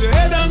go, you hold your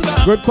head and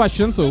gone. Good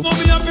question, so.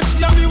 Mommy happy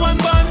see me one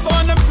band, so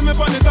when them see me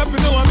on the top, you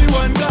know I'm me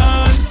one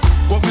gone.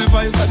 But me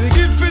vice I they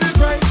give for the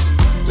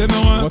price.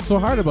 What's so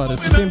hard about it?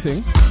 It's the same thing.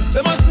 It's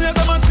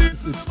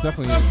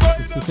definitely it's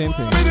the same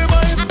thing.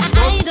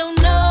 I don't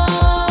know.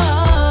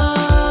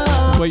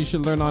 That's what you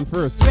should learn on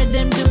first.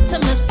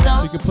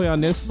 You can play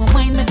on this.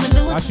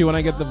 Actually, when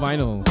I get the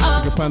vinyl, you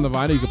can play on the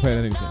vinyl. You can play on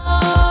anything.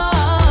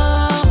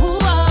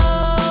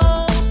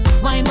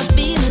 Why am I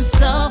feeling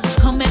so?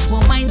 Come back,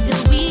 we'll wine till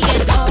we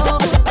get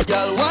old.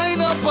 Girl,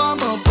 wine up on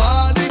my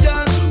body,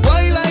 girl.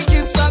 Why like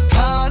it's a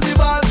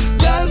carnival?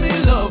 Girl, me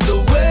love the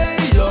way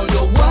you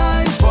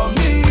wine for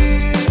me.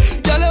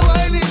 Girl, your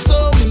wine is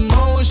so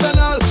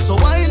emotional. So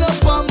wine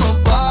up on my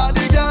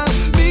body, girl.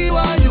 Me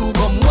while you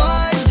come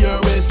wine your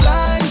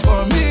waistline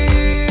for me.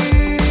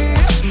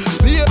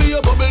 Baby, you're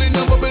bubbling,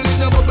 you're bubbling,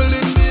 you're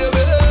bubbling, baby.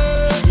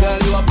 Girl,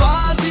 you a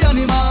party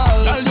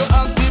animal. Girl, you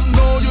active,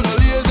 no, you no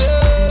lazy.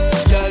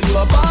 Girl, you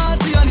a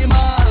party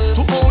animal.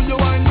 To own your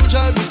wine, you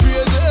drive me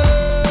crazy.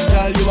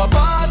 Girl, you a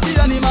party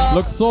animal.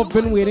 Look, so I've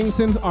been waiting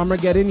since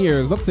Armageddon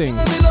years. Look, thing.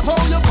 Me love how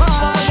you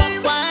party.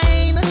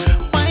 Wine,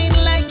 wine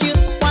like you,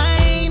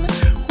 wine,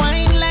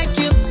 wine like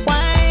you,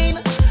 wine.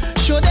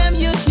 Show them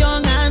you're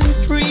young and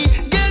free.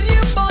 Girl,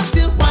 you want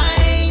to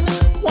wine,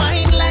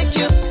 wine like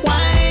you,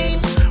 wine,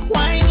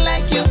 wine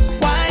like you,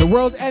 wine. The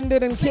world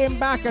ended and came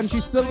back, and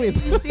she's still with.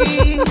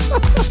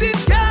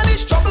 This girl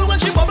is trouble when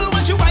she bubble,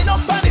 when she wind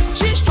up on it.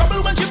 She's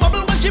trouble when she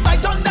bubble, when she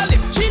bite on the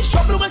lip. She's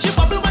trouble when she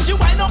bubble, when she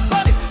wind up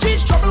on it.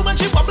 She's trouble when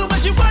she bubble,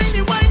 when she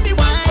whiny, whiny,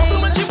 whiny.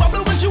 Trouble when she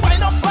bubble, when she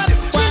wind up on it.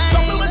 She's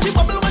trouble when she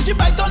bubble, when she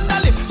bite on the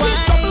lip.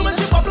 She's trouble when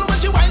she bubble, when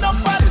she wind up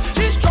on it.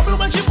 She's trouble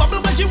when she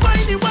bubble, when she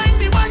whiny,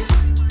 whiny, whiny.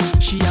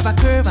 She have a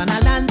curve and a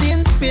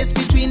landing, space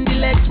between the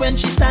legs when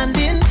she's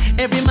standing.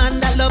 Every man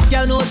that love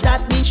girl knows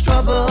that means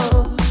trouble.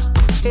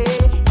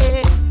 Hey,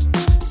 hey.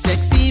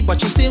 Sexy,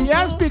 but she simple.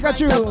 Yes,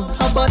 Pikachu.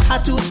 Her butt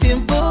had two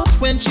dimples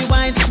when she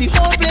whine. The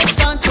whole place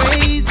gone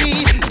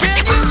crazy.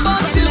 Girl, you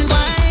want to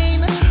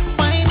whine,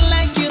 whine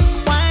like you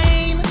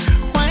whine,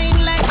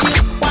 whine like you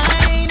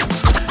whine.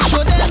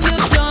 Show them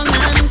you're young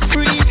and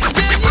free.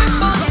 Girl, you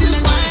want to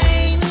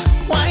whine,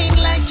 whine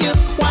like you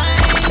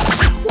whine,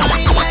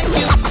 whine like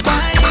you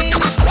whine.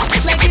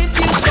 Like if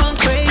you gone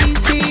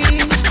crazy.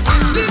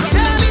 This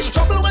girl is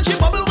trouble when she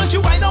bubble, when she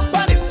wind up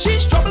on it.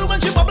 She's trouble when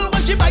she bubble,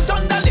 when she bite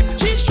on the lip.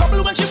 She's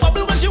trouble when she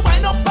bubble, when she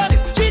wind up on it.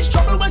 She's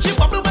trouble when she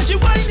bubble, when she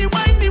whiny,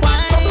 whiny,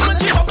 whiny. Trouble when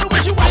she bubble,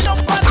 when she wind up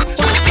on it.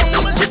 She's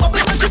trouble when she bubble,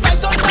 when she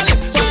bite on the lip.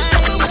 She's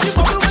trouble when she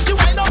bubble, when she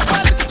wind up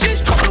on it.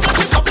 She's trouble when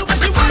she bubble, when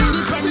she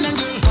whiny. President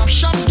girl, top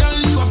shot girl,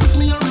 you a put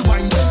me on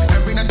rewind.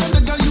 Every night of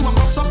the girl, you a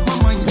bust up my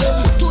mind.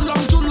 Too long,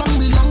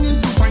 me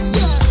longing to find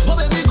you. Oh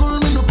baby girl,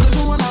 me no play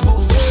for one above.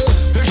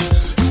 Hey,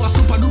 you a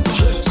super duper,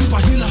 super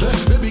healer.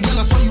 Baby girl,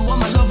 that's why you are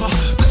my lover.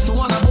 Bless the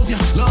one above you,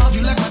 love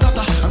you like my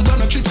daughter. I'm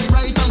gonna treat you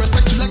right and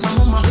respect you like my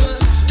mama.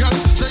 Girl,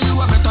 say you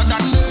are better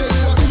than me. Say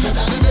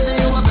baby,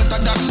 you are better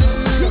than me.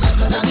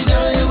 Baby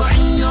girl, you are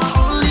in your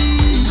own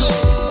league.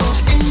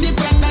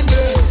 Independent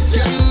girl,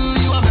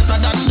 you are better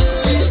than me.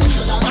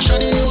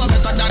 Mashadi, you are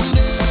better than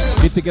me.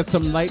 Need to get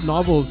some light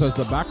novels as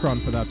the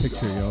background for that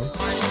picture, yo.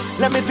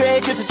 Let me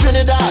take you to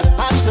Trinidad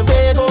and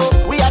Tobago.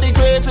 We are the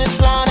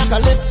greatest land of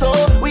calypso.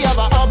 We have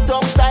a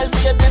uptown style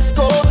for your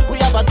disco. We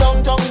have a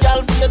downtown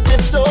gal for your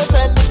tiptoes.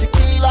 And the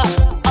tequila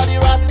or the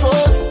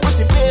rascals. With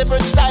your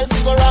favorite style for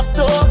your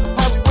rapto.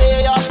 And we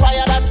way up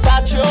fire that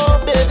statue.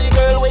 Baby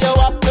girl, where you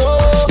up to?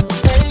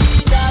 Hey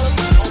gal,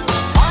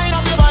 wind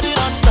up your body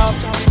non-stop.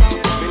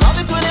 We love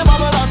it when you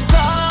bubble on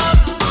top.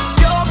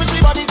 Your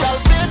pretty body gal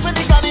fit for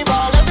the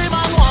carnival. Every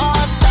man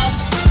want that.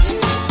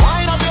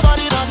 Wind up your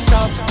body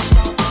non-stop.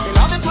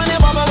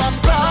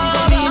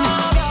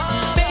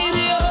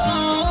 Baby,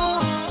 oh,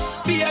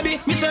 baby,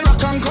 me say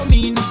rock and come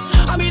in.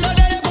 I mean, no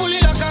let it pull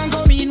it rock and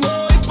come in.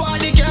 Oh, if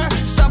party care,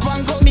 stop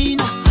and come in.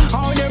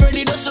 Oh, they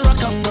ready to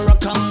rock and come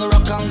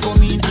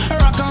in,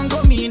 rock and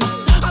come in.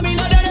 I mean,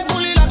 no let it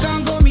pull it rock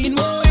and come in.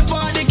 Oh, if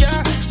party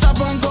care, stop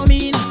and come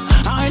in.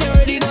 Oh, they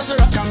ready to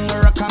rock and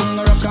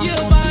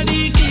your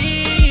body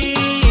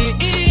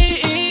clean,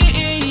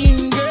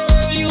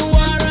 girl, you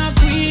are a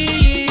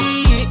queen.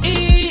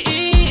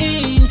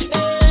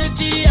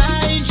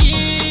 T-I-G,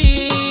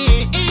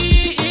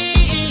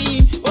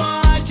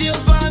 want you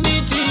for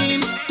me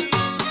team,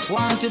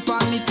 want you for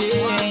me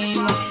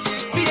team.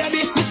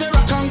 Baby, me say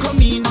rock and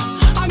come in.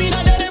 I mean,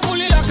 I let it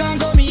pull it rock and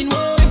come in.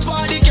 Oh, if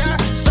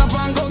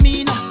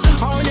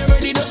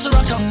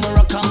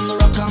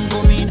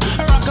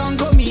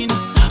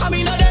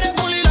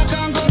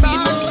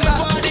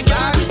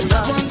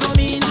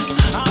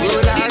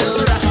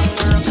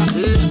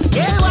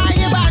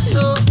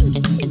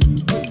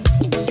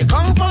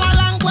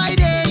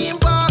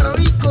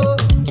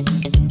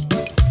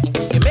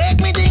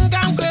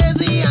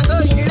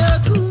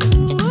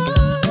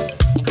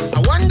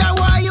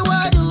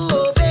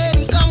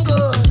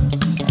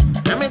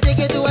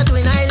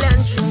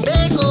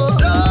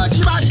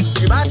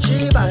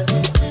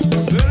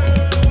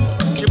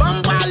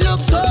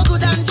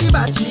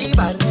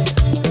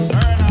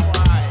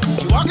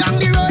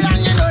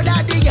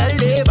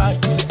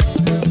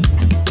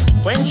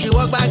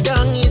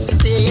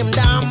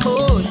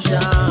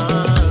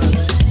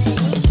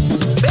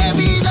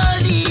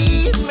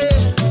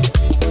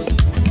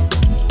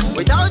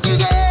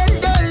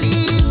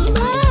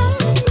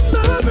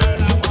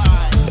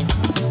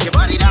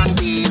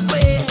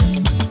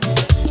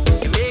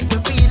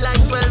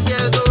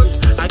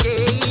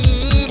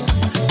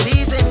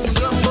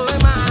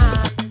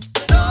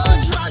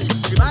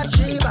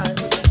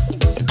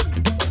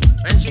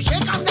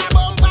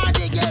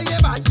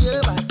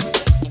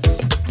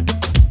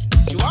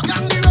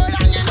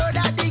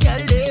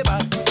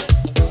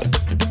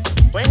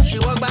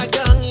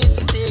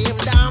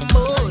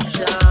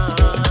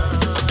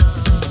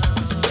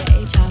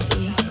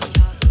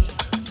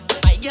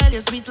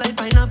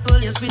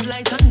sweet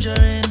like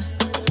tangerine.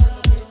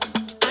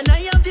 And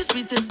I have the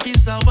sweetest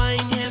piece of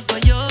wine here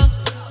for you.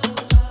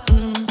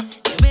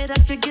 The way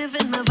that you're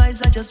giving me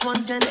vibes, I just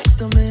want you next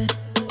to me.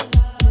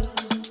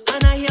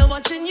 And I hear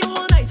watching you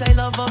all night, I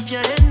love off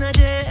your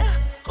energy.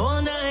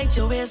 All night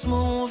your waist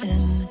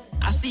moving,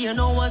 I see you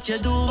know what you're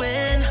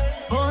doing.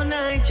 All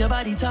night your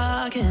body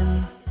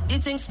talking, you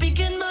think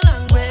speaking my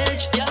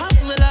language. You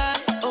have me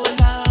like, oh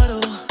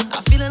Lord, oh.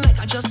 I'm feeling like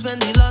I just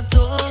went the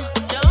lotto.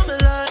 You have me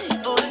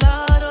like, oh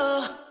Lord,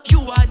 oh. You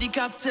are the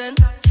captain,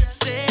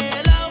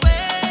 sail away.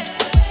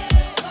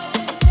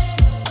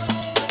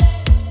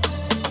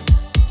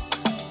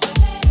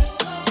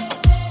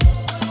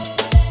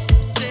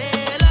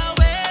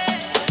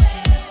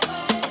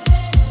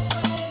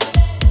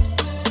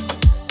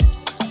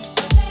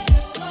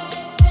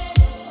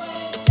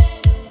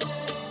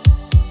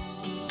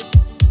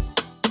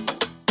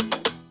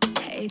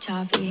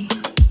 Choppy.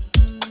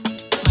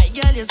 My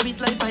girl, you're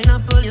sweet like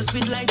pineapple, you're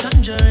sweet like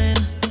tangerine.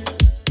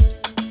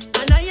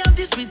 And I have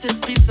the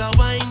sweetest piece of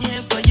wine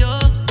here for you.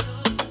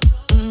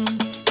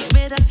 The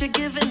way that you're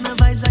giving me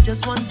vibes, I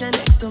just want you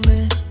next to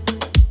me.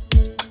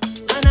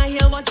 And I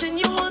hear watching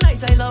you all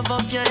night, I love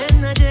off your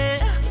energy.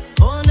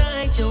 All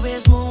night your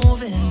waist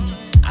moving,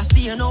 I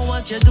see you know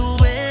what you're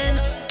doing.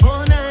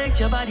 All night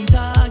your body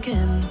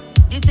talking,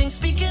 you think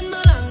speaking my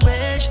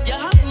language. You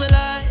have me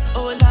like,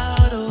 oh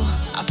Lord, oh.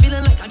 I'm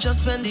feeling like I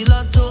just went the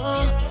lotto.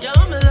 You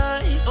have me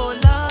like, oh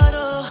Lord,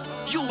 oh.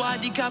 You are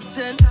the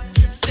captain,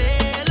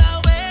 sail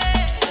away.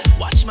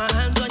 Watch my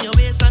hands on your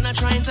waist and I'm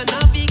trying to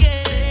navigate.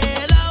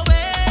 Sail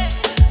away,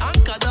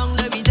 anchor down,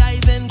 let me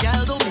dive in,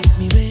 girl, don't make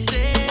me wait.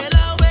 Sail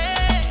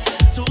away,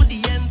 to the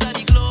ends of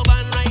the globe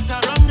and right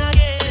or wrong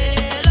again.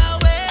 Sail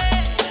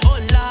away, oh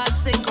Lord,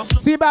 sink or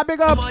float. See you,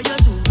 big up. What you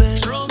doing?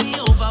 Throw me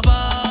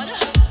overboard,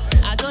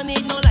 I don't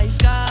need no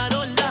lifeguard,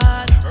 oh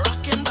Lord.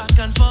 Rocking back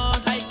and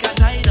forth like a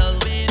tidal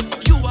wave.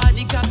 You are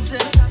the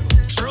captain,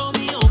 throw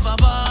me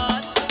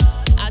overboard.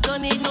 I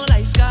don't need no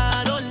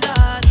lifeguard, oh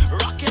Lord.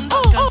 Rocking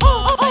back and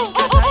forth like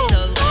a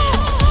tidal wave.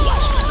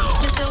 Watch me now,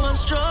 this is one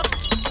stroke.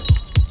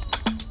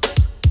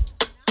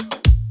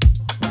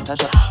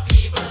 That's right.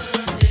 Happy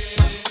birthday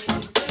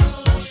to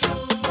you.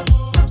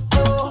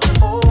 Oh,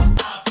 oh.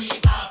 Happy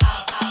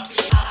birthday to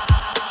you.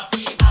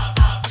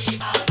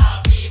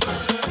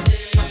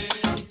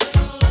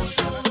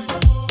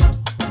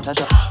 That's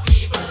right.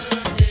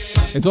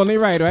 It's only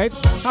right?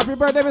 Happy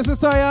birthday, Mrs.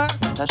 Toya.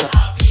 That's right.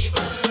 Happy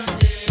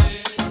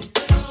birthday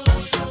to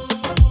you.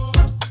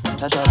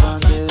 That's right.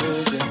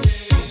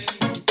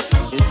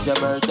 It's your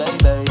birthday,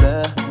 baby.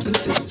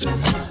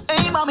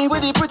 Hey, mommy,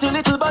 with the pretty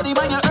little body,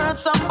 when you hurt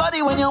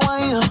somebody when you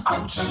whine.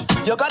 Ouch.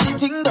 You got the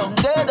thing down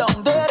there,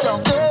 down there,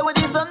 down there, where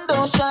the sun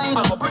don't shine.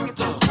 I'ma bring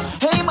it up.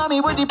 Hey, mommy,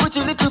 with the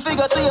pretty little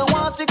figure, say you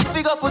want 6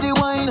 figure for the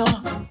wine.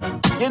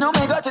 You know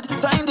me got it,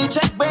 sign the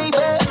check, baby,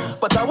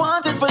 but I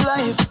want it for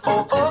life.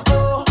 Oh, oh,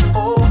 oh,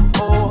 oh,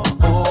 oh,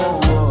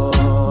 oh,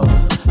 oh.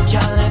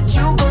 Can't let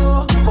you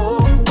go.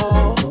 Oh,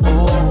 oh,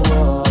 oh,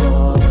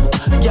 oh.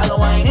 Girl,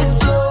 wine it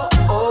slow.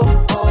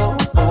 Oh, oh,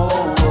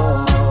 oh,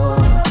 oh.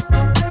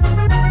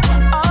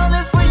 All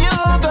this for you,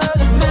 girl.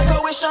 Make a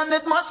wish and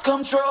it must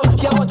come true.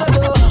 Yeah, what I do?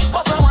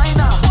 Bust a wine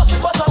now.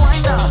 Bust a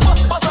wine now.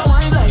 Bust a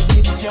wine like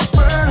it's your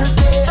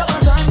birthday.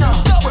 Double time now.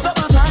 Double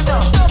time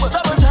now. Double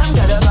time.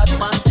 Get a bad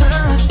man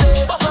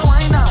Thursday. Bust a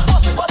wine now.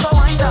 Bust a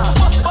wine now.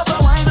 Bust a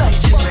wine like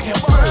it's your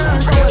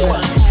birthday.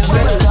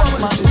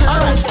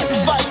 Alright,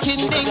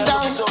 Viking ding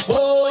dong.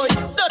 Boy,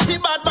 dirty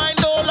bad mind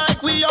don't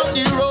like we on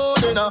the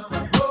road, you know.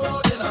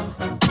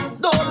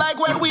 Don't like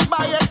when we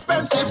buy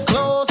expensive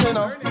clothes, you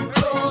know.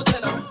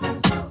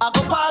 I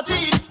go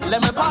party,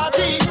 let me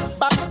party.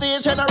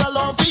 Backstage general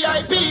on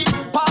VIP.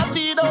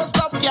 Party don't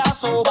stop, gas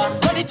sober.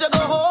 Ready to go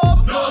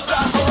home? No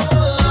stop,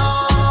 hold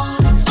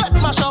on. Fed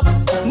mash up,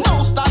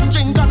 no stop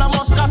drink and I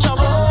must catch up.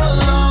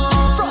 Hold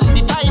on. From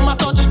the time I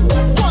touch,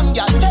 1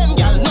 gal, 10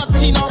 gal,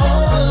 not enough.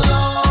 Hold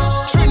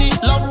on. Trini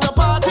love the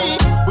party.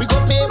 We go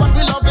pay but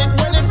we love it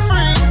when it's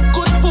free.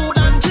 Good food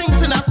and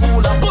drinks in a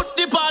cooler. Put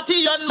the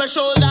party on my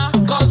shoulder,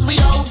 cause we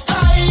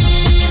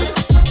outside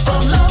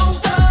from long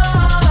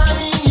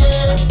time,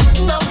 yeah.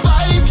 No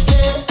vibes,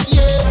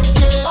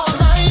 yeah. All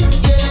night,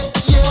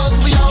 yeah. Cause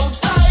we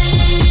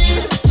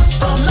outside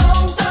from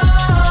long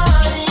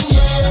time,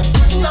 yeah.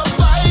 No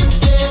vibes,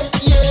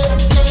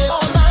 yeah.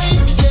 All night,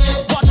 yeah.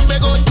 Watch me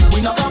good, we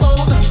knock a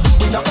bottle,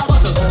 we knock a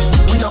bottle,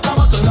 we knock a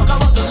bottle, knock a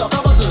bottle, knock a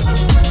bottle.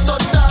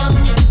 Touch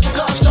dance,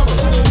 cause trouble.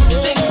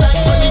 Things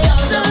nice when you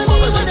dance. Tell me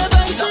what the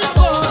vibes is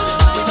for.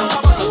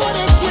 What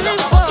they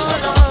killing for.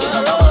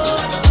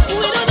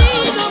 We don't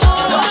need no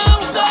more.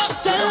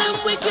 Tell them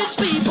wicked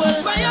people.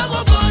 Fire go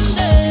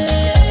Bundy.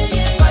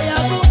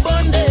 Fire go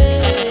Bundy.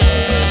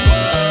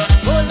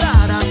 Oh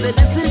Lord, I said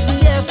this is the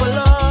year for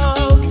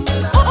love.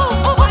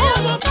 Fire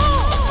go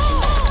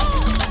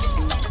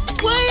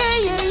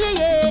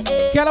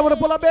Can I want to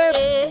pull up, babe?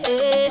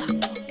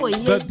 Oh The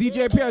yeah.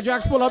 DJ Pierre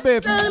Jacks pull up,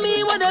 babe. Tell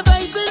me what the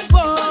vibes is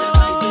for.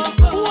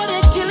 What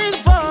they killing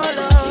for.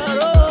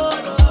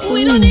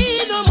 We don't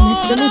need no more.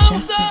 Mr.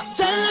 Mejustik.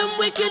 Tell them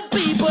wicked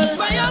people.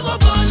 Fire go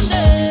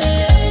Bundy.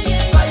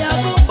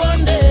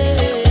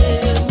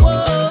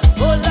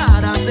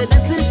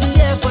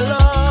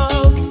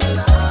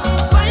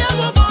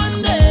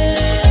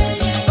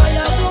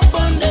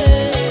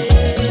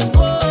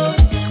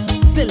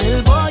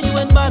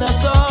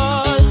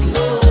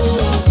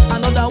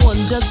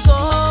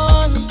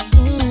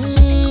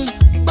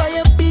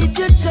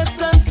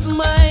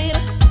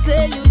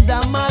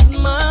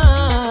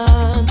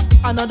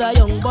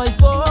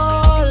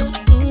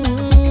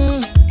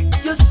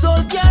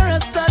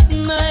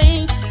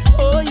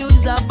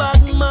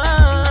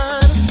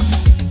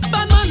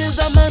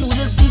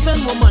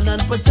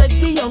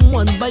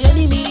 ones by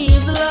any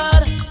means,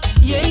 Lord.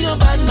 You ain't no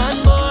bad man,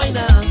 boy,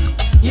 nah.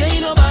 You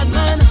ain't no bad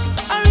man.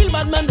 A real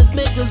bad man just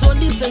make his own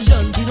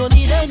decisions. He don't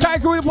need any.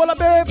 Can't go with pull up,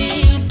 babe.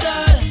 He's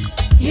God.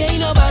 You ain't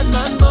no bad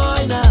man,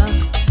 boy, nah.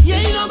 You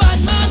ain't no bad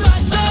man,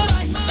 right now.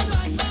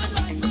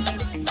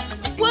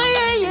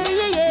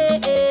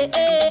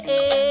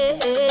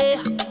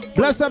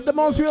 Bless up the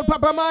most real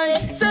Papa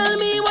Mike. Tell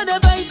me what the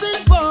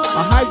vibing for.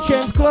 A hype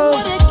chain's close.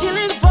 What they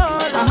killing for.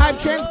 A hype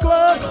chain's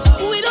close.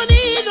 We don't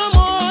need no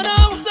more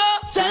now. So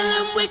tell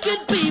them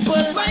wicked people.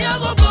 Fire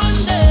go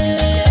bunde.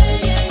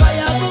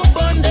 Fire go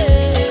bunde.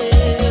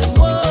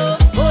 Whoa.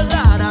 Oh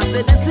Lord, I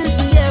said this is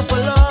the year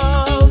for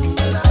love.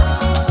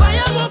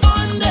 Fire go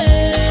bunde.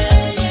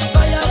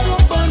 Fire go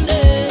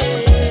bunde.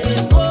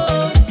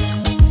 Whoa.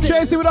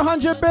 Tracy with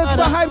 100 bits.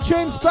 The hype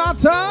chain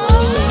starter.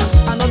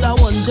 Another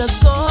one just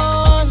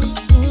gone.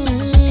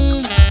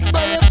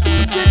 By a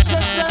beat your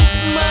chest and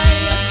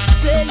smile.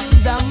 Say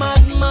you's a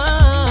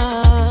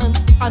madman.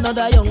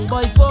 Another young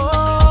boy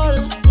fall.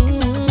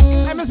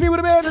 MSB with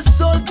a bit. The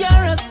soul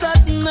can't rest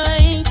at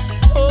night.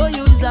 Oh,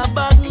 you's a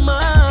bad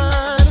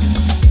man.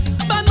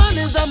 Bad man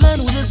is a man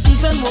who just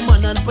defend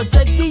woman and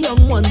protect the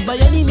young ones by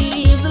any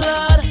means,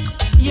 Lord.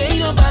 You ain't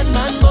no bad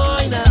man,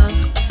 boy, nah.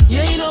 You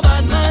ain't no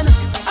bad man.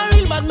 A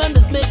real bad man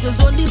just make his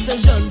own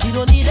decisions. He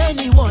don't need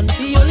anyone.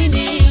 He only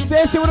needs.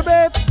 Stacy with a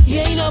bit. You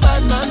ain't no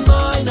bad man,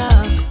 boy,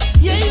 nah.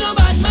 You ain't no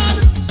bad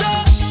man. So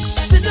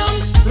sit down,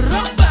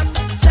 rock back.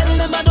 Tell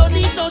them I don't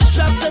need no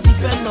strap to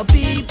defend my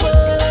people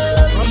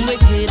from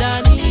wicked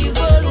and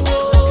evil.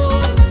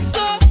 Whoa.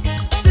 So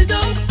sit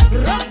down,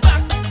 rock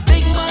back.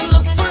 Big man,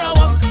 look for a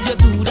walk. You're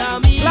too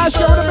damn evil. Flash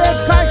over the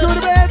bits. Kai through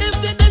the bits. If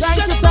they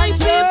distress my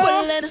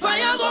people, then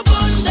fire go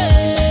bunde.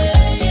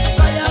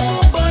 Fire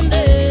go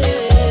bunde.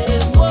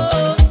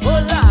 Whoa. Oh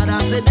Lord, I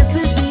said this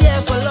is the year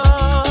for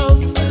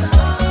love.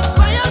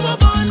 Fire go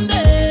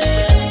bunde.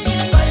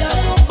 Fire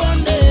go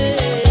bunde.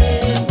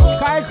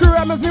 Kai crew,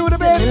 MSB with a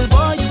bit. Little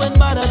boy, you ain't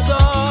bad at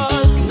all.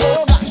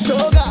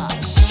 Sugar,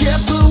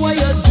 careful what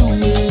you're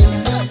doing.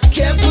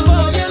 Careful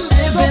what you're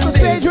living,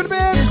 Stage with a babe.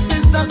 bit. This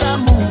is not a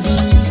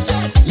movie.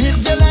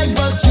 Live your life,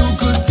 but you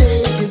could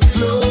take it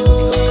slow.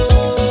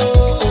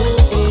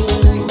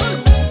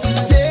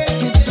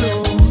 Take it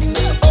slow.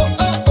 Oh,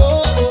 oh,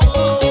 oh, oh,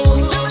 oh.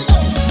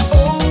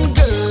 Oh,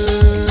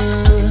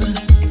 girl.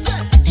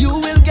 You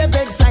will get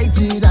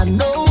excited, I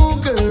know,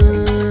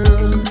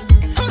 girl.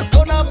 It's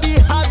gonna be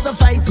hard to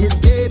fight it,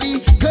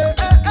 baby. Girl,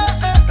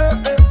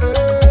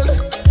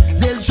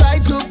 they'll try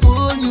to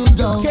pull you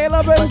down.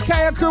 Caleb and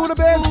Kaya crew with a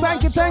bit.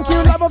 Thank you, thank you.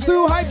 Level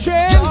 2 hype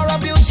chain. You're a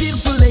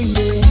beautiful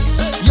lady.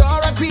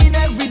 You're a queen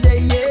every day,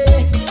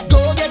 yeah.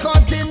 Don't get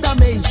caught in the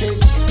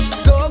matrix.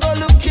 Don't go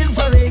looking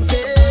for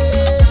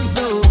ratings,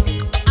 no.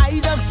 I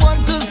just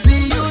want to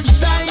see you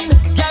shine.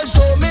 Girl,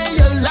 show me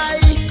your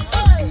light.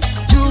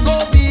 You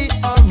gon' be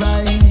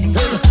alright.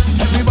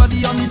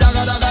 Everybody on me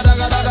daga daga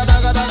daga daga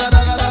daga daga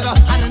daga daga.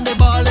 And then they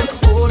ballin',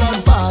 hold on,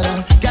 father.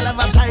 Girl have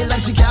a child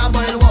like she can't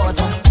boil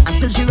water. And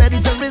still she ready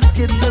to risk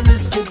it,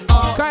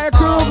 oh. Kaya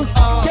crew.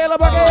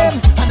 Caleb again.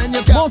 And then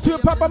you can Most real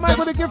Papa Mike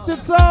with a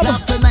gifted sub.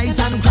 laugh tonight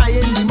and cry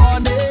in the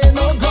morning.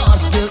 Oh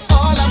gosh, girl,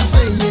 all I'm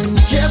saying,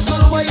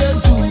 careful what you're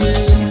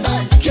doing.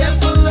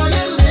 Careful how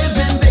you're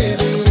living,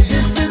 baby.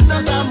 This is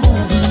not a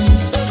movie.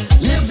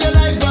 Live your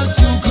life, but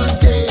you could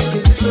take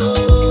it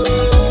slow.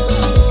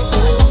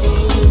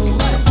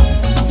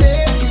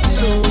 Take it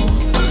slow.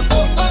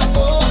 Oh, oh,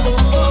 oh,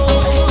 oh,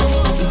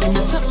 oh. You give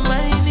me something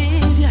I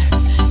need, yeah.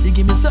 You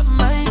give me something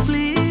I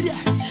bleed,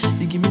 yeah.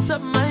 You give me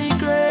something I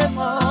crave,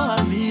 oh,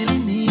 I really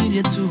need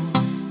you too.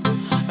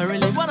 I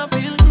really wanna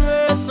feel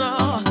great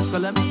now. So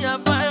let me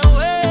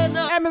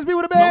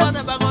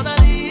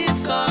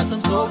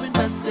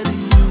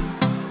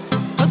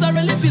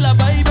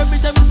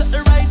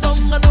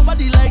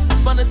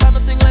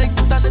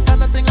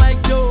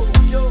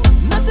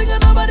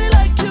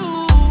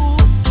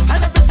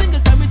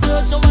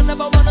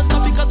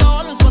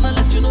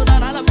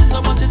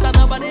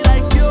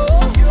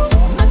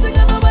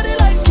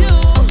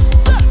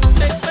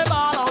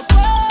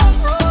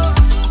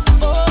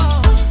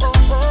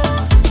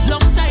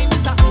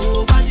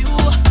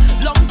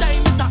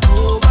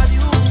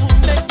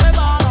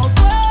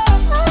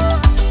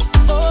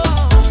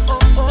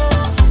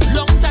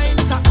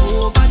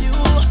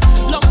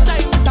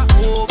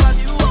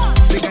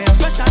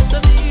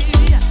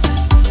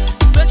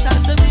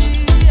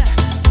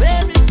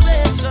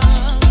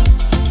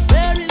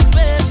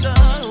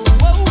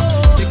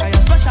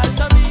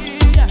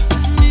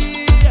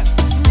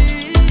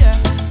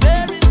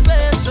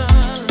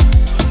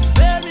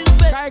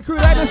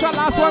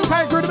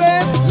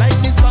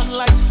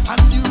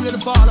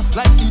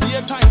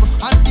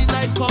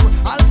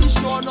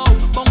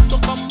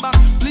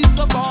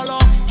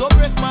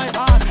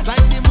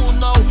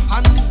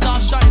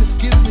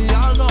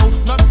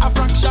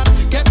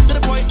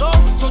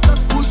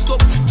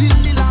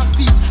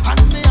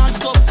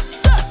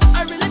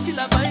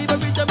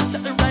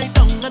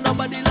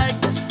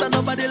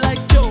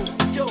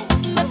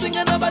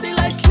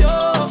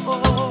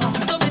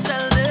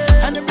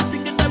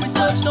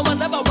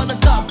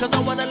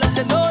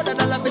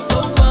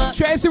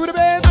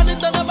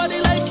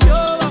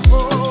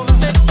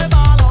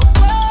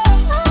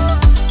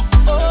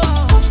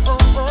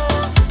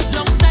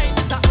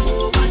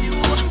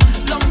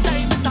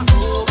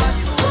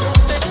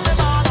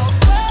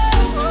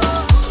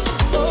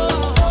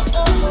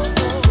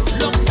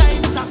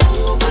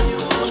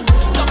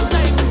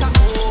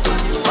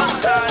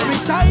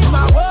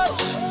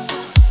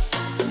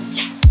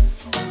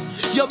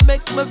You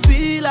make me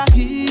feel a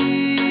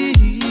heat.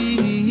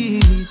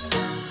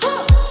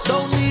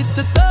 Don't need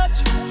to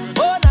touch.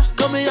 Oh, now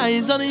got my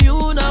eyes on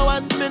you now,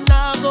 and me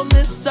now go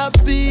miss a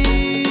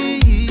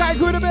beat. Guy,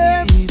 good a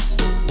bit.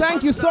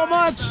 Thank you so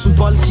much.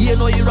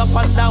 Volcano, you're up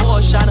under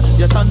ocean.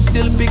 Your tongue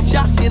still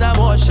picture in a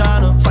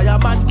motion.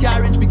 Fireman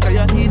can't reach because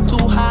your heat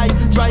too high.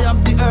 Dry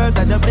up the earth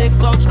and you make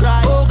clouds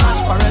cry. Oh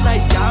gosh,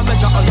 Fahrenheit can't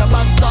measure how your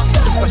back's up.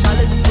 The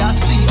specialist can't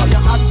see how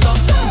your hands up.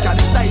 You can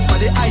decide for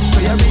the heights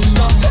where you reach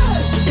up.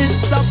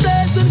 It's a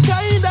pleasant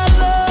kind of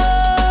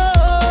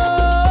love,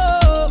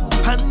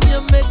 and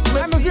you make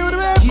me feel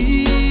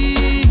heat.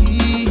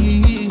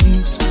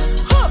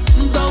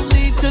 Don't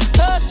need to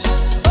touch.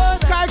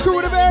 Sky Crew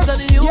with a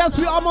bit. Yes,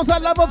 we almost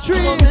at level 3.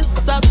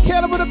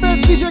 Caleb with a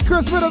bit. DJ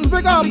Chris Rhythms,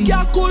 big up. We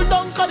can't cool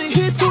down cause the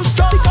heat too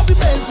strong. Because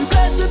we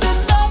blazing in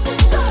love.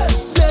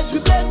 Blaze, we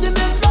blazing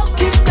in love.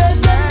 Keep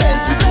blazing.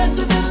 Blaze, we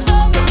blazing in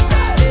love.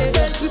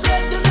 Blaze, we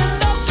blazing in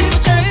love. Keep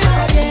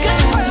blazing.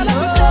 Catch fire, let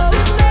me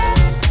blazing there.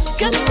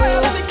 Catch fire,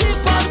 let me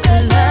keep on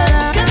blazing.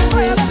 Catch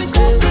fire, let me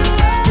blazing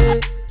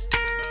there.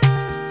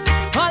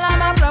 All of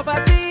my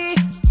property,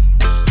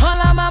 all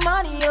of my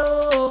money,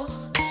 oh,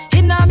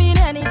 it not mean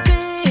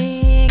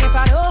anything if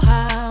I don't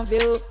have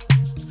you.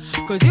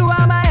 Cause you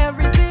are my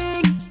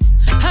everything,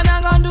 and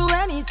I'm gonna do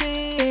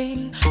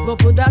anything. Go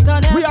put that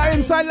on everything. We are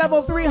inside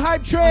level 3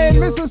 hype train.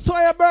 Mrs.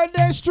 Toya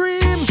birthday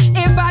stream.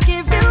 If I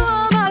give you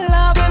all my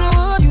love, and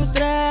would you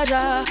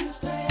treasure?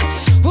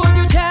 Would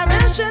you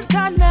cherish it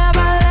and never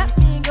let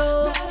me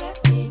go?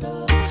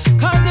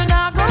 Cause you're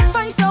not gonna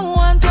find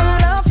someone to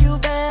love you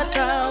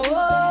better.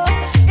 Oh,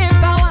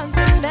 if I want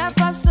to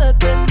never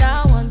certain, I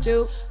want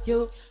you.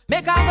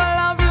 Make I go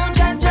love you,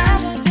 Jaja.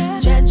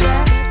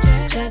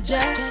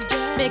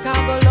 Make I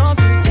go love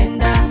you,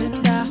 tender.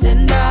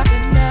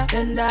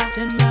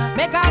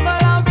 Make I go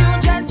love you,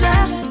 Jaja.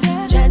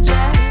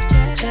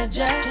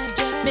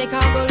 Make I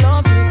go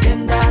love you,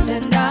 tender.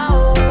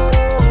 Oh,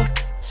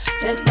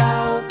 tender.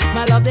 Oh,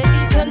 my love the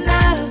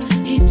eternally.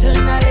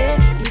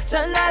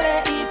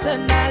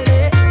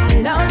 I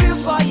love you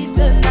for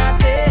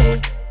eternity.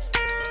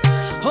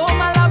 Oh,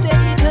 my love the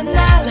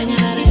eternally.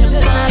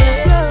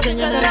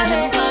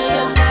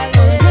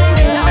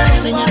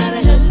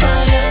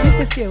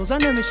 Mr. Skills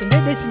on a mission,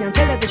 they see on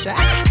television.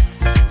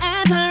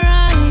 As I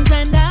rise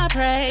and I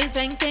pray,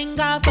 thanking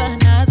God for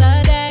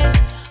another day.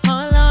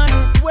 Oh Lord,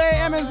 Way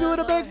MSB with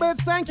the big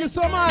bits. Thank you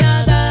so much.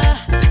 as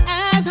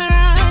I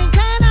rise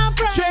and I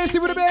pray, Tracy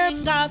with the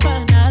bits. thanking God for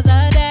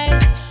another day.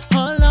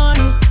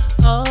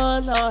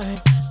 Oh Lord,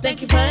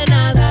 thank you for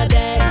another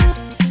day.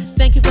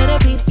 Thank you for the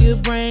peace you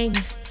bring.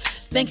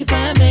 Thank you for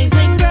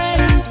amazing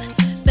grace.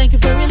 Thank you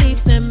for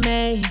releasing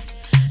me.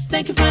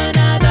 Thank you for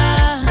another.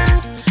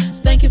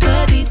 Thank you for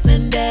a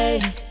decent day.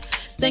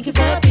 Thank you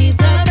for a piece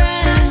of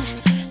bread.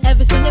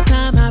 Every single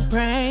time I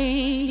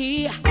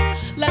pray,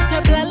 let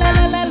your blah la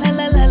la la la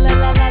la la la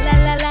la la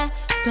la la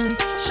sun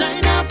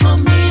shine up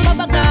on me.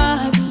 Baba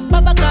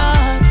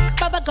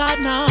God,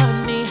 now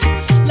on me.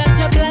 Let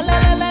your blah la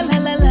la la la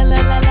la la la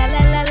la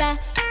la la la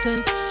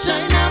sun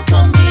shine up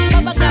on me.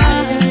 Baba God,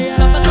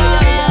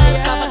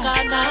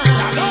 now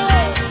on me.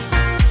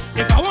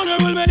 If I wanna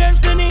rule my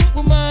destiny,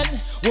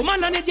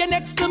 woman, I need you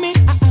next to me.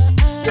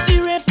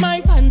 You erase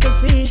my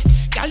fantasy.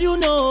 Girl, you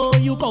know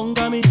you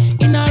conquer me.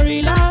 In a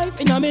real life,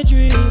 in a me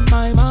dream,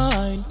 my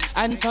mind,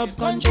 and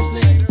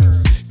subconsciously.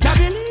 Can't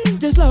believe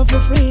this love for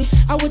free.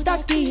 I would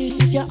not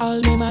give you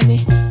all my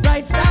money.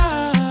 Bright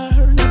star,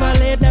 never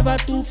late, never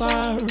too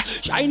far.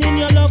 Shine in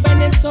your love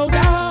when it's so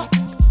dark.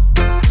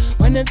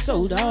 When it's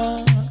so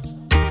dark.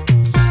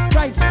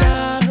 Bright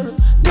star,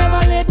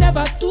 never late,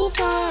 never too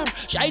far.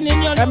 Shine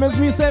in your love.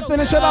 MSB said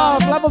finish it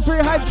off. Level 3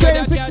 hype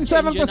train,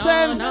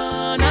 67%.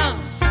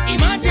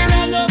 Imagine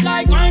a love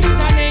like mine with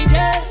an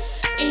angel.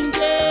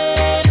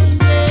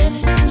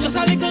 Just a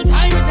little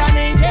time with an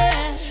angel.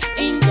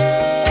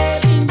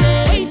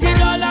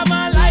 Waited all of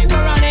my life for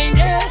an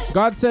angel.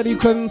 God said he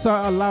couldn't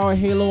allow a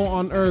halo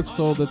on earth,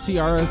 so the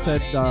tiara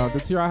said the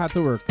tiara had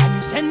to work. And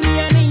you send me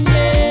an angel.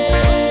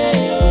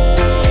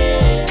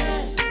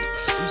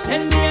 You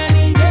send me an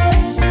angel.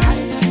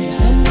 You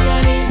send me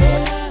an angel.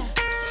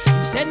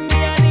 You send me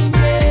an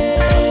angel.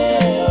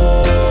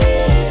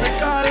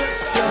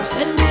 You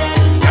send me an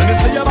angel. Can you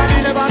say your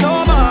body never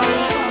normal?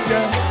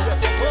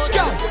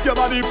 Yeah, your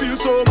body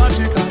feels so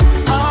magical.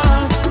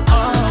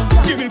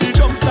 Give me the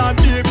jump start,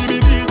 baby, me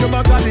need your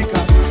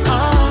mechanical.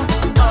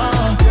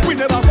 We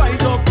never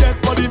fight up yet,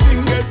 but the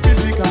thing get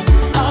physical.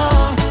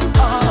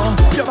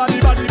 Your body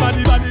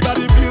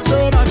feels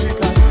so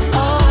magical.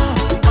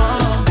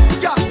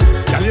 Yeah,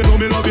 girl, you know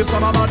me love you so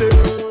my body.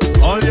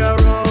 All year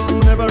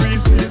round, every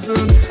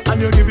season,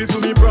 and you give it to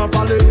me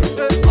properly.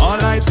 All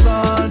night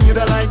sun, you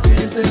the like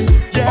teasing.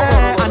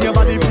 Yeah, and your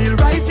body feel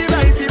righty,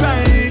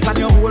 and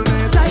you hold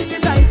me tighty. You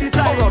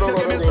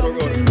give me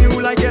something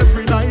new like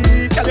every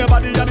night. Girl, your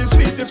body are the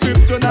sweetest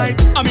kryptonite.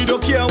 I mean,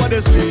 don't care what they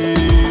say.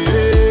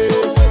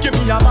 Give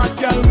me a bad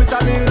girl with a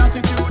little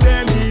attitude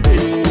any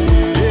day.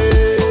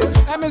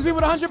 MSB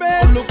with 100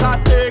 bits. Look at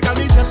me, girl,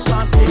 me just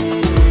want to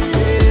stay.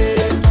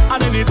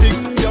 And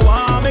anything you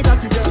want.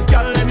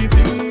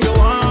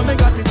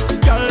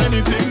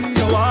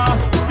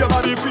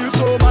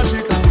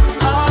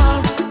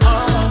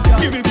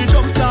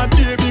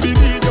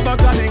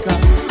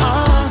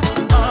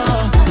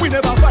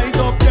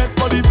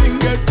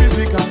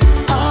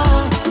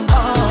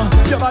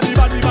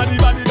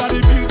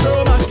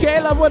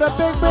 with a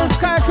big bits.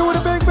 Kayaku with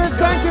a big bits.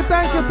 Thank you,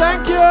 thank you,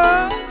 thank you.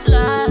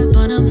 Slap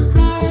on him.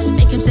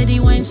 Make him say the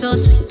wine so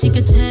sweet, he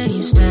could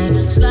taste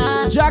it.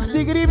 Slap. Jax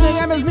D, good evening.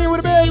 MS me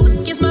with a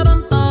bits. Kiss my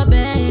bumper,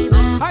 baby.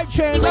 Hi,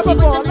 chain, number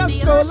 4. Let's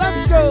go,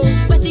 let's go.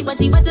 Wetty,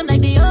 wetty, wet him like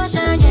the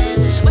ocean, yeah.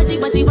 Wetty,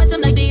 wetty, wet him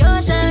like the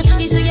ocean.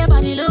 He say your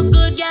body look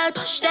good, girl.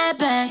 Push that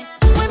back.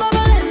 We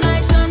bubbling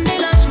like Sunday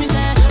lunch, me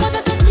say. Was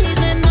it the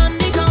seasoning on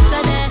the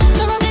counter there?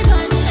 Stir up the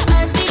pot,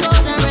 add the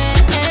golden red.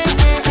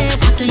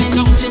 Acting and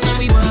counting and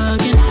we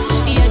working.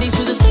 Yeah, this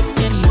was a stick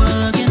and he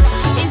working.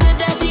 He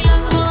said that he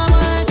love how I'm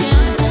working.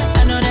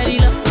 I know that he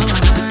love how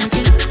I'm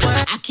working.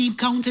 I keep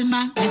counting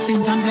my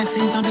blessings on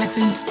blessings on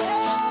blessings.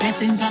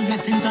 Blessings on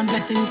blessings on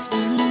blessings.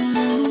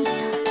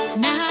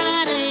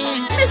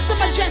 Mr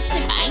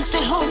Mejustik, I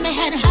still hold my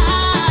head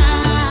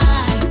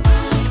high,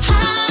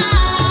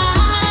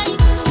 high,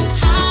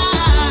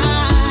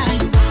 high,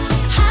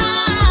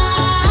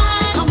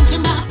 high.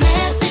 Counting my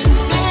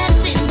blessings,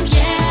 blessings,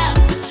 yeah.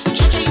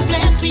 Judge, you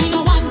bless me,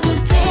 no one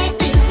could take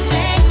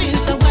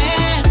this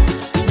away.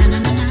 Na na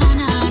na na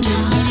na. Give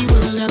me the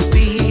world of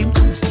fame,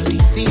 I'm still the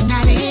same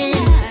that is.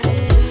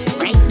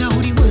 Right now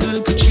the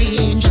world could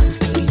change, I'm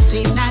still the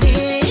same that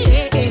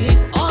is.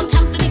 All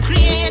thanks to the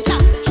Creator.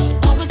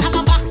 Always have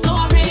my back, so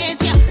I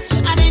rate ya.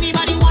 And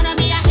anybody wanna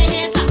be a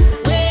hater,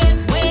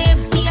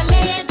 wave, see you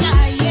later,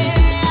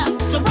 yeah.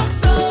 So rock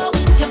so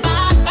with your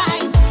bad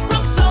vibes,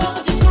 rock so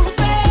with your screw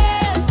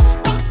face,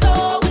 rock so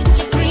with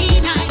your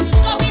green eyes.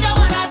 Go we don't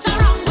want that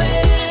wrong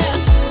way.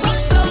 Rock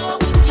so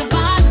with your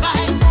bad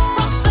vibes,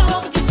 rock so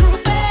with your screw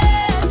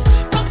face,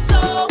 rock so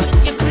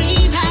with your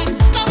green eyes.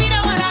 Go we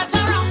don't want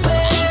that wrong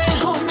way. I still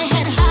hold my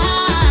head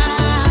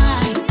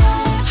high,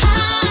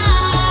 high,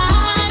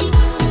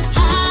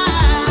 high,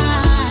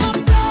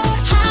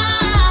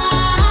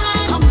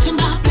 high. Counting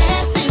my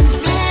blessings,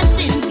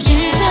 blessings,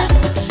 Jesus.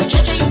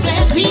 Judge, you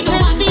bless me, no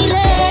one could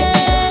take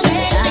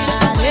this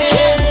away.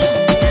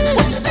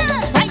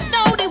 Right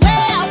now the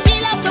way I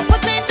feel, have to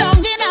put it down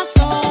in a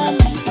song.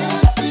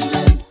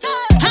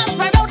 Hands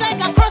spread out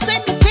like a cross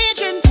in the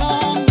stage in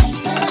tongue.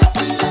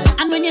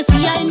 And when you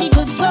see I in the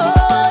good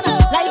zone,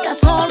 like a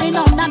soaring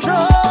on that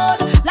road,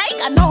 like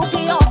I know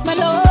pay off my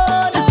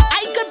load,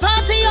 I could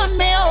party on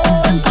my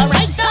own. Cause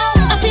right now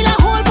I feel a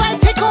whole vibe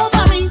take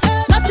over me.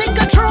 Nothing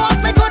can throw off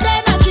my good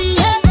energy,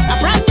 yeah. A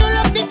brand new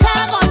look the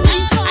tag on me,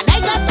 and I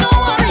got no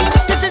worries.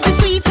 This is the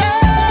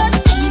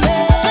sweetest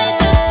feeling.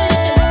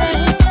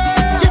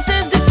 This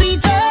is the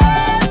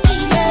sweetest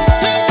feeling.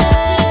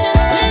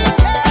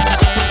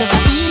 Cause I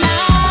feel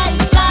like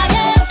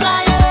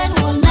flying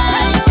all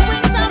night.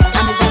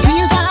 And it's a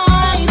real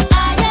vibe,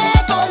 I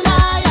ain't gonna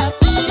lie, I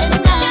feel it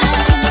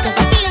nice. Cause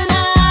I feel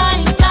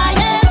like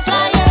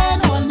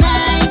flying all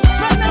night.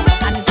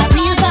 And it's a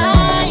real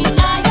vibe,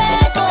 I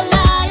ain't gonna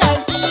lie, I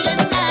feel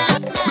it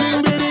nice. Bling,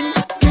 bling,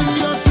 give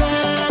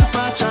yourself a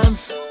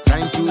chance.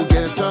 Time to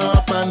get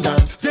up and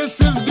dance. This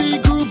is the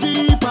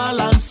groovy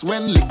balance.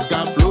 When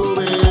liquor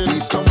flowing, we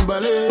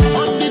stumbling.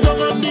 On the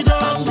ground,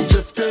 and we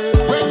drifting.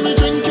 When we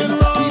drinking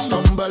rum, we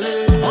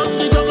stumbling. On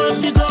the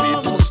ground, see,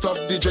 don't stop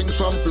the drinks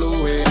from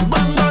flowing.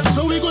 Bang, bang,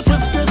 so we go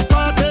twist this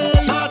party.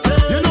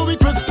 You know we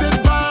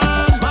twisted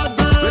bad.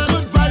 With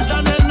good vibes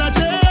and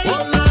energy.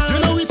 You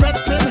know we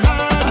fetting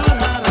hard.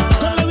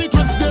 Tell we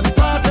twist this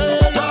party.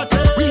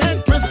 We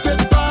head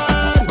twisted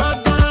bad.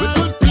 With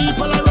good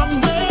people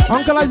around way.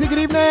 Uncle Isaac, good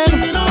evening.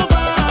 Lean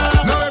over.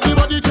 Now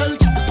everybody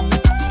tilt.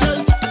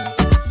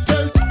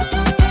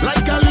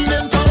 Like a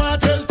leaning tower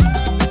tilt.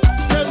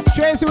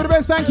 Tracy with the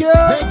best, thank you.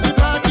 Make the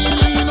party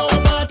lean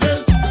over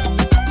tilt.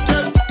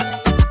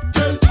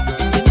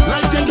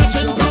 Like a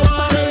kitchen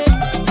power tilt.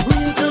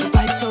 Real good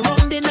vibes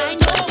surrounding, I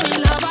know we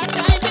love our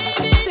time,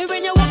 baby. Say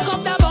when you walk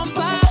up the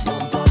bumper,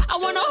 I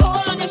wanna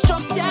hold on your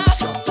structure.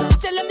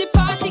 Tell them the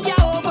party get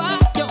over,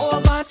 you're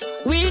overs.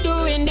 We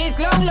doing this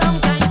long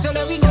time, so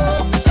let we go.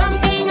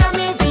 Something got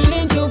me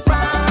feeling to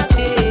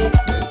party.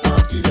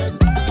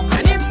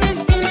 And if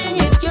this feeling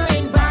hit you,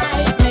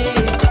 invite me.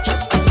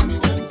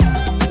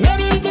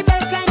 Maybe it's the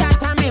best line that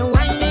time me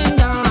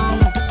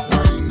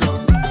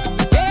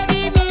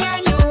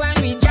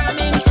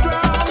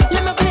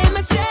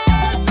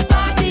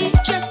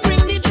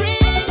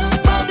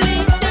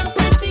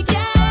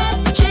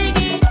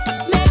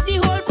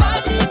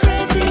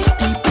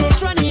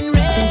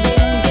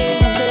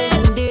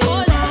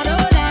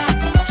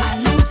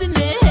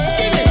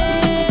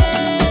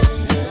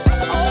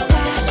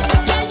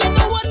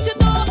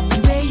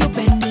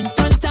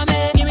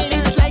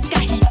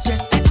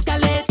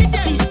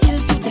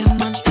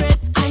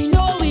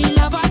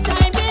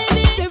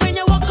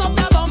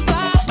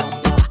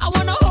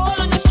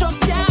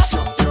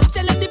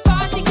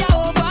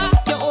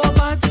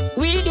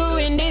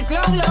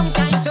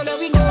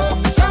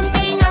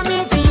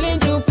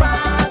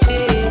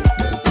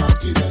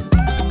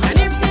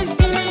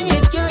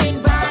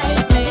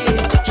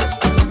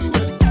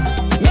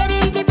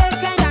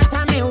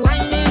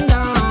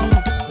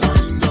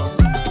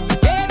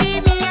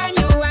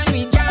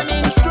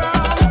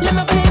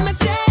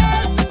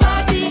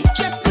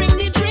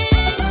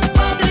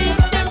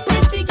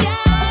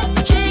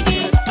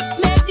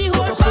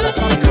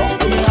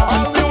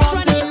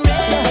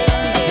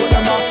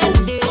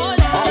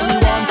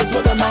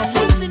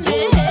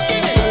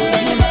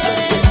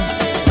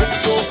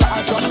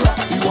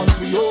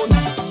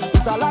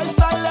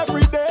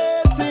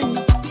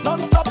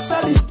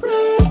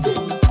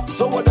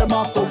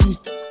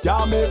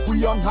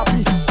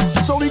unhappy.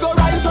 So we go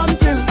rise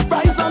until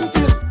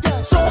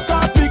soca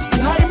peak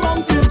behind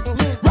mountain.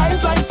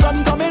 Rise like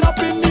sun coming up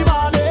in the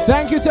morning.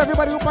 Thank you to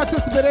everybody who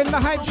participated in the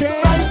hype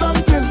train. Rise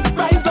until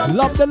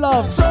love the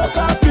love.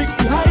 Soca peak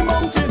behind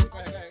mountain.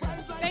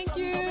 Thank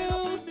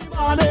you.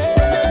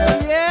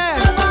 Yeah.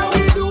 Whenever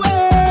we do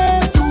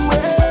it.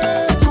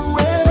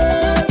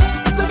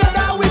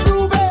 Together we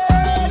groove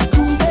it.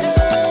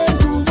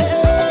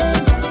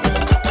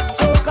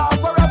 Soca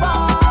forever,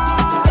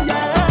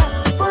 yeah.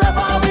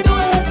 Forever we do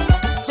it.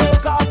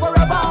 Soca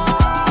forever,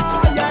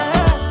 yeah.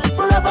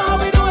 Forever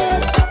we do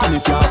it. And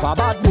if you have a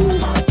bad day,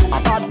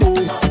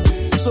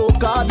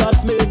 soca does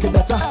make it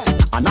better.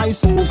 And I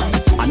say,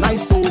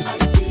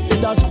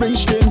 it does bring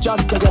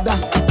strangers together.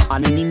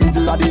 And in the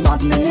middle of the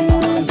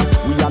madness,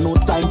 we have no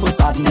time for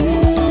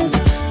sadness.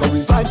 But we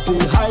vibe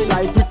still high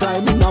like we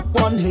climbing up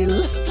one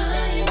hill.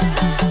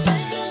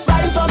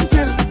 Rise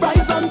until,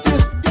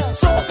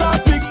 soca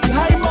peak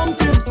behind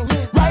mountain.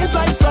 Rise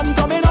like sun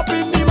coming up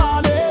in the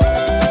morning.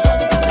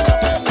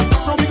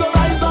 So we go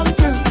rise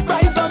until,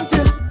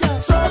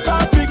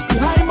 soca peak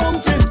behind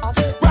mountain.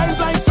 Rise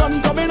like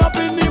sun coming up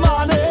in the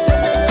morning.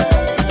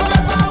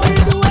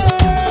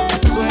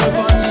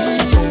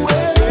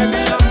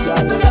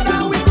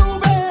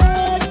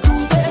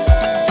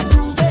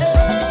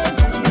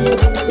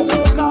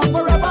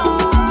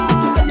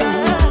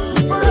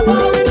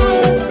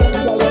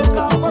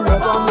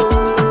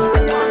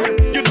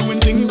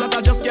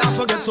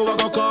 So I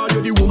go call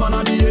you the woman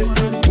of the year,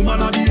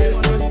 woman of the year,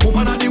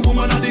 woman of the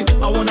woman of the.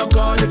 I wanna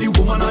call you the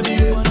woman of the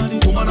year,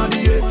 woman of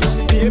the year.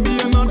 Baby,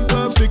 you're not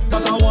perfect,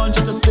 but I want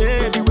you to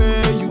stay the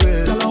way you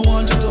is. Girl, I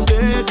want you to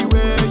stay the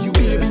way you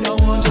is. Baby, I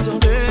want you to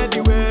stay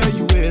the way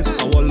you is.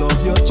 I will love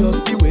you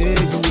just the way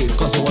you is.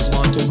 Cause you was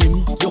born to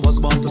win, you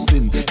was born to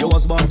sin. You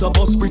was born to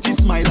bust pretty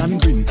smile and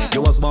grin.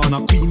 You was born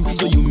a queen,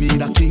 so you made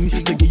a king.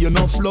 To give you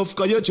enough love,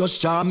 cause you're just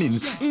charming.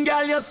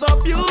 Girl, you're so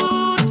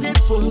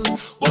beautiful.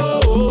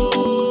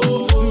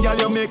 Whoa. Girl,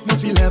 you make me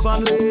feel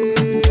heavenly.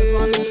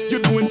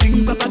 You're doing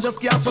things that I just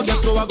can't forget.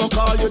 So I go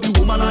call you the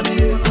woman of the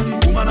year,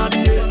 woman of the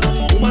year,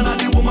 woman of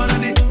the woman of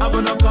the. I'm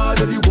gonna call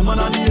you the woman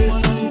of the year,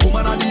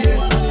 woman of the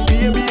year.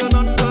 Baby, you're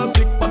not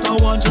perfect, but I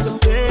want you to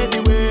stay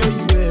the way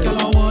you is.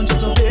 Girl, I want you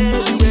to stay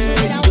the way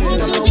you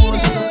is. I want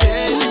you to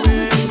stay the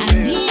way you is. I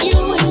need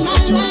you in my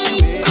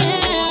life,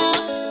 yeah.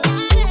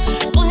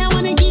 Boy, I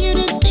wanna give you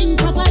this thing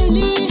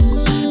properly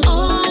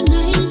all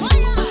night.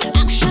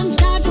 Action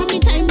start from the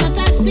time that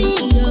I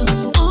see you.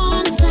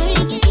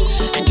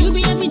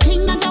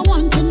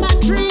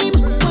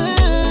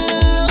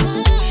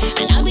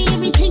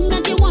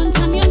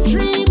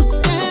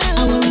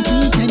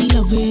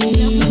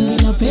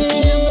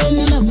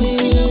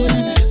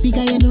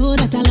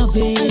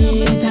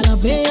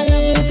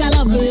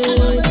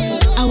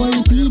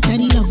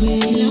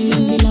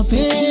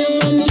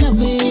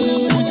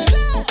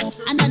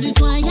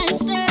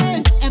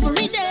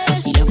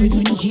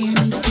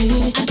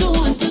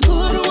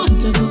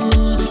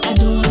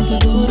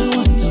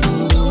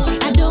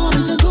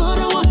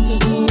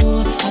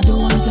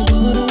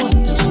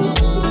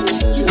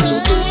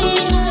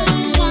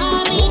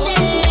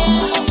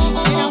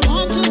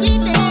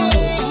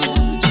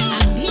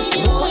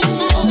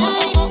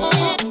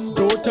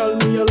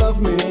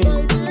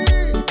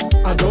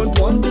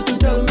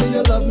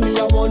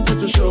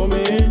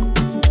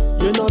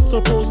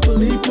 Supposed to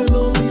leave me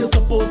lonely, you're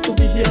supposed to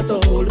be here to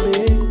hold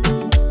me.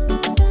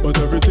 But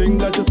everything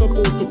that you're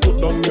supposed to put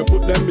down, you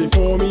put them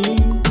before me.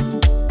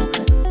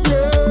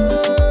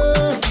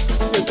 Yeah,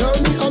 you tell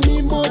me I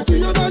mean more to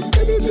you than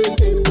anything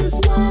in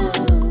this world.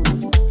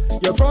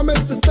 You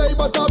promise to stay,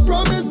 but I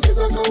promise is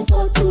a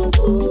comfort to a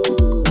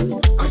fool.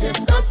 I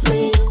guess that's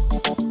me.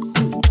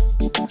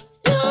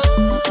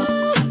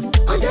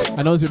 Yeah, I guess.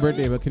 I know it's your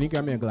birthday, but can you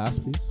grab me a glass,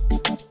 please?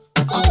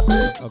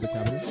 Of the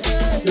cabinet.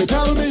 You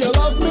tell me you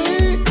love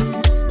me,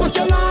 but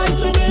you lie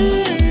to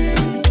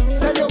me.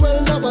 Said you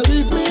will never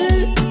leave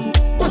me,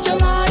 but you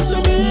lie to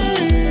me.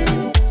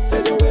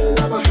 Said you will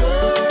never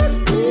hurt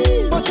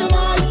me, but you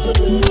lie to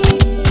me.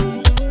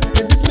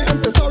 You diss me and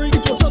say sorry,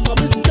 it was just a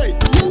mistake.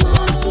 You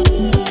lie to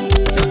me,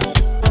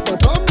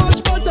 but how much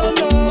better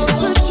now?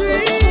 The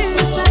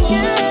cheese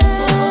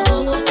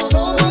again,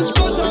 so much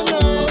better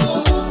now.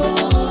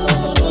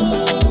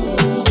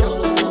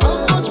 How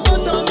much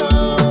better now?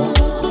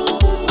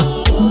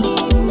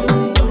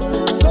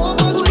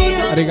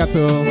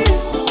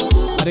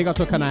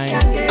 Arigato kanai.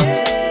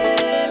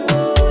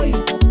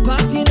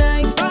 Party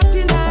nice,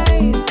 party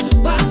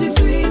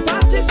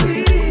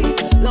sweet,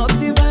 love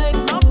the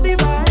vibes,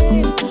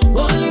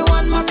 only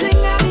one more thing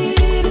I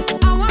need.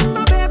 I want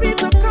my baby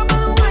to come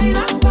and wind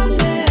up on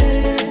me.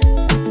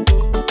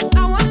 I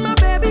want my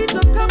baby to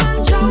come and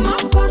jump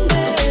up on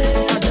me.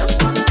 I just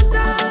wanna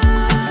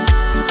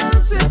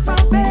dance with my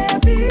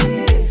baby.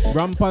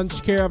 Rum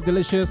Punch, care of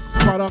delicious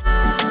products.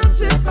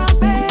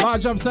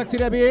 Large jump, sexy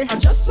Debbie. I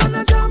just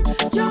wanna jump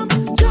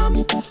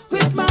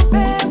with my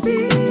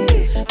baby.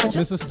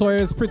 Mrs.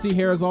 Toya's pretty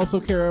hair is also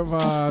care of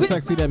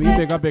sexy Debbie.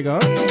 Big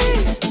up.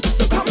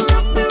 So come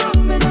rock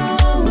me now.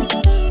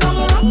 Come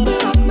rock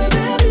me,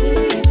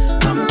 baby.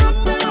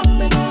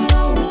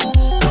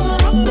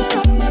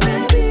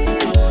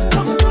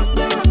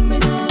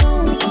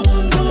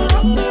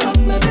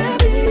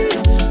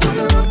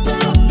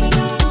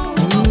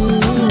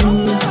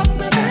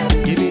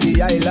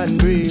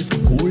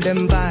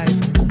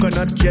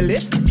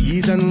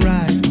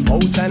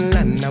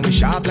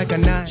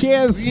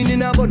 is. Green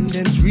in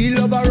abundance,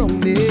 real love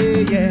around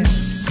me, yeah.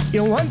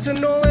 You want to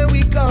know where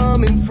we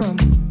coming from?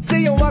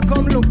 Say you want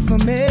come look for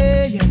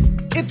me, yeah.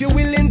 If you're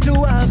willing to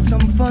have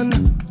some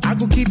fun, I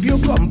go keep you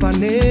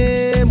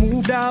company.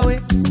 Move that way,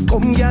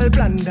 come girl,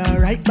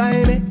 blunder right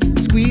by me.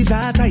 Squeeze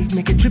that tight,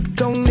 make it trip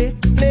down there.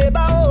 Neighbor,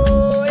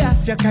 oh,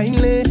 yes, you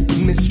kindly.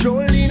 Miss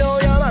Jolie, know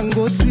your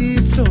mango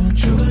sweet, so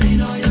Jolie,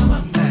 know your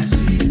mango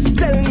sweet.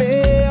 Tell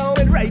me how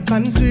it ripe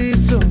and sweet,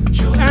 so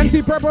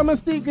Auntie Purple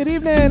Mystique, good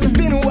evening. It's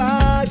been a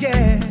while,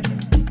 yeah.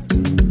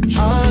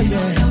 Oh,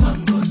 yeah.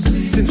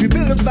 Since we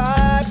built a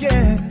vibe,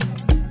 yeah.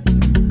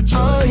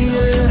 Oh,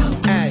 yeah.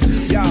 Hey,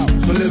 yo,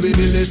 so let me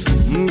build it.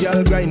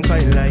 Y'all grind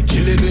fine like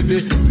chili,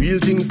 baby. Real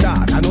things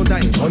start, I no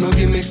time for no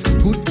gimmicks.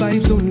 Good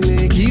vibes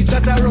only, keep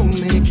that around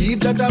me, keep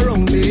that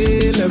around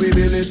me. Let me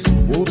build it.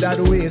 Move that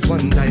waist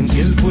one time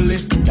skillfully.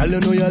 Y'all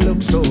know you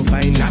look so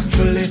fine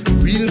naturally.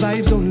 Real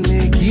vibes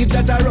only, keep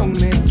that around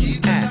me.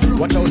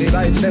 Watch how the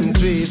vibes them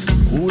sweet,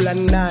 cool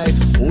and nice.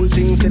 Whole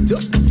thing set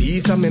up,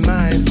 peace on my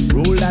mind.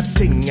 Roll that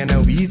thing and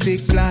now we take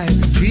flight.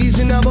 Trees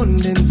in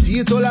abundance, see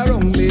it all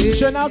around me.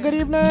 Chanel, good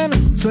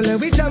evening. So let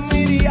we jam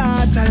with the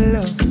heart and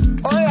love.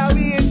 All our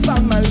we is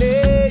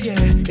family,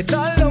 yeah. It's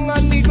all long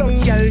on the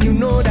ground, girl. You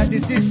know that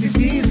this is the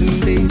season,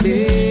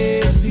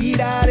 baby. See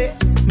that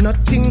it?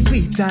 Nothing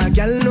sweeter,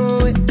 girl,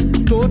 know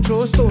it. Don't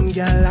throw stone,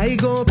 girl, I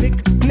go pick.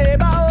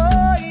 Neighbor,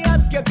 oh,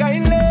 ask you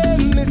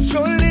kindly, Miss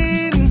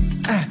Jolene.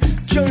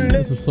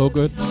 This is so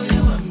good. Tell me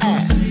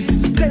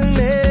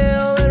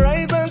how it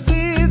ripe and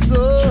sweet,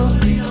 so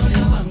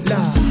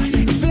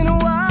it's been a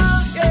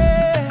while,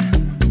 yeah.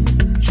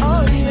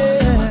 Oh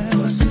yeah.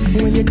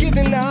 When you're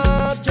giving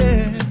out,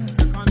 yeah.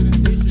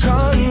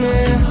 Call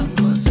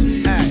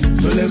me.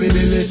 So let me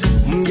build it.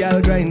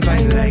 Girl grind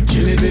fine like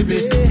chili,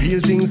 baby.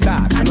 Real things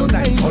start, I no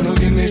time for no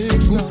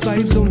gimmicks. Good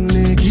vibes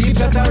only, keep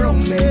that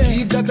around me,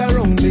 keep that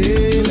around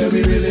me. Let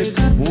me build it.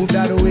 Move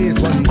that waist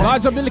one time.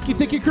 Large up the Licky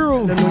Ticky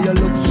crew. I know you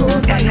look so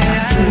fine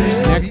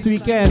naturally. Next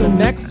weekend,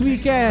 next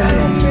weekend. I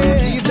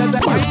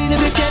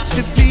never catch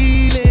the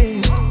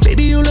feeling.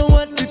 Baby, you know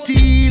what the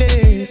deal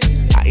is.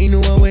 I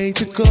know a way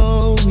to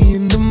go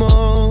in the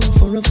mall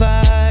for a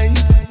vibe.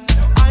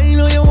 I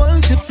know you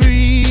want to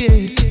free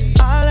it.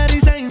 All our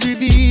designs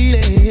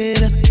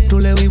revealing.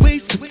 Don't let me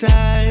waste the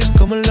time.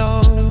 Come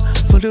along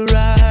for the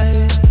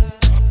ride.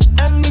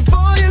 And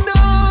before you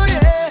know,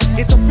 yeah,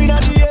 it's up in the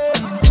air.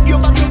 You're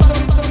back in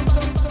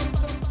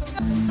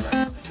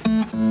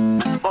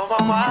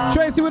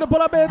Tracy with the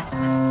pull-up bits.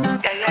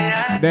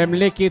 Them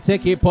licky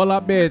ticky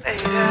pull-up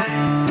bits.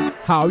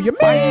 How you mean?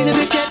 I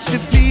never catch the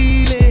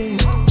feeling.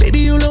 Baby,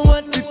 you know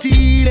what the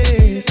deal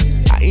is.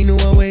 I know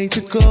a way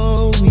to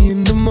go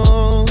in the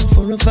mall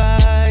for a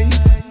vibe.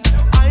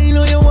 I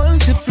know you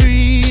want to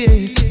free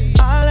it.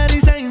 All our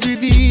designs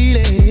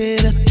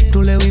revealing.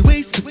 Don't let me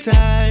waste the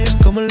time.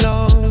 Come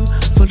along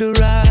for the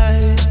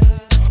ride.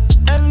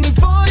 And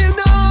before you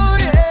know,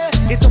 yeah,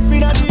 it's up in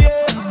the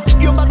air.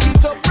 You back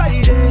it up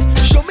right there.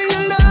 Show me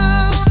your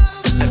love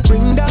and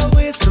bring that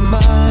waist to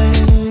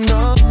mine.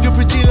 No, you're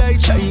pretty like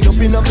shine up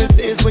in my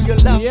face when you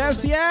laugh.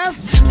 Yes,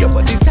 yes. Your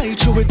body tight,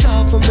 show it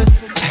off for me.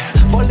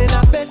 Falling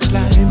our best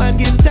life and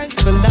give thanks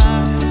for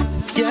life.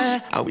 Yeah,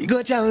 and we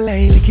go down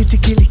like licky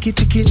ticky, licky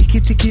ticky,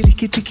 licky ticky,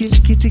 licky ticky,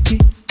 licky ticky.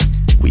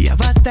 We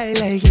have a style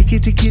like licky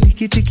ticky,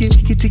 licky ticky,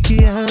 licky ticky.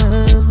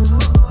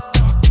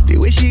 The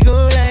way she go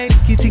like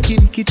licky ticky,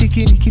 licky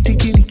ticky, licky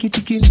ticky, licky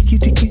ticky, licky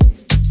ticky.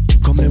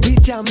 Come and we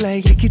jam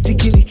like licky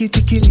ticky, licky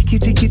ticky, licky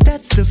ticky.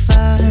 That's the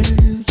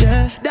vibe,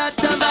 yeah. That's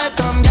the vibe,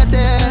 come get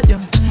it, yo.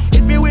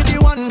 Hit me with the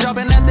one drop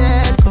and let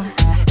it go.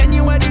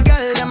 Anywhere the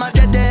girl, them a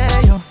dead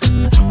there, yo.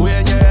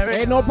 When you're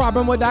ready. Ain't no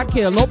problem with that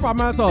kill, no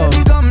problem at all.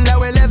 Baby, come that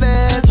we live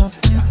it up.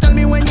 Tell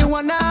me when you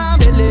wanna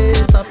build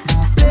it up.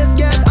 Let's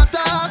get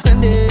hotter,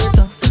 send it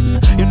up.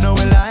 You know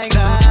we like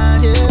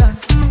that, yeah.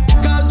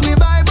 Cause we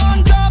vibe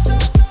on top.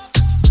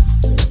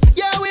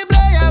 Yeah, we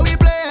play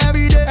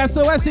every day.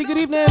 SOS, good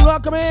evening,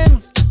 welcome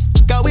in.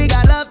 Cause we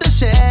got love to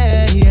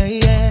share, yeah,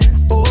 yeah.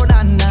 Oh,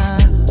 nah, nah.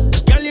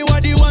 Girl, you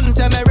are the one,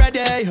 say me ready,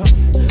 yo.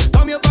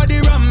 Come here for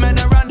the rum and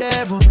a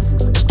rendezvous.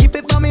 Keep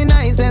it for me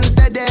nice and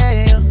steady,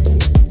 yo.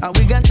 And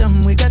we got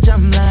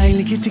jam like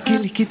licky ticky,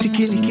 licky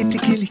ticky, licky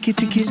ticky, licky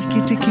ticky,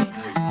 licky ticky.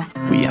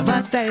 We have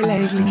a style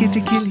like licky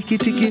ticky, licky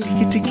ticky,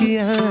 licky ticky,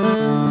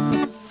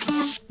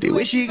 The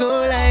way she go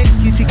like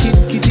licky ticky,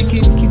 licky ticky,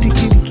 licky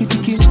ticky, licky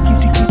ticky, licky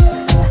ticky.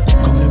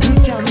 Come let me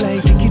jam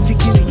like licky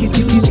ticky, licky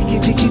ticky, licky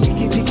ticky,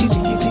 licky ticky,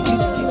 licky ticky,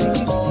 licky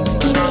ticky.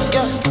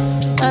 Yeah,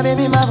 my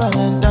baby, my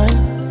Valentine.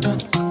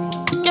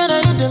 Can I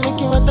hit the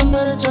Mickey with the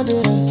temperature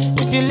days?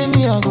 If you leave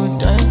me a good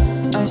time,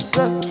 I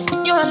swear.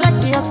 You are like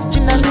the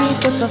oxygen I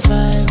need to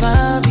survive.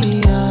 I'll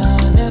be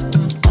honest.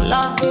 I'm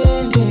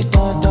loving the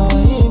thought of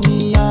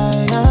me. I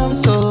am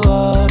so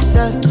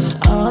obsessed.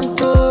 I want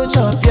to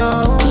chop your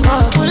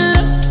heart.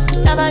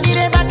 Never need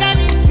a back on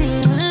the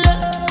street.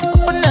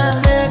 Open up,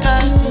 make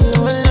us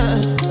feel.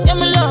 Yeah,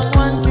 my love,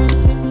 one thing.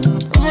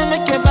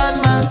 Make a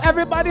bad man.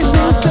 Everybody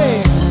sing,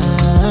 say.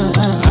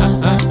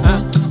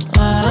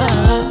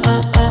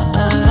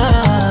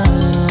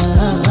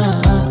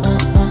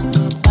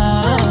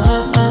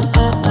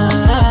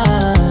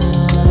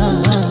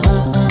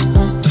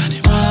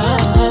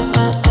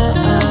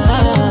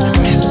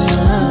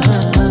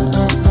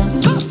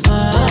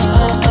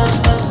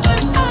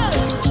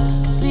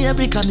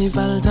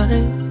 carnival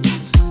time.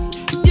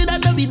 You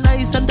don't be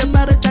nice and the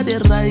temperature they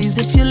rise.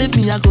 If you leave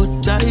me, I go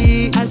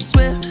die. I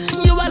swear,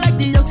 you are like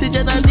the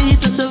oxygen I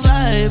need to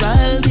survive.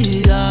 I'll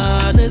be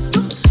honest.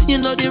 You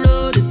know the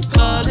road is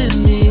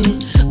calling me.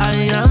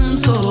 I am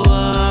so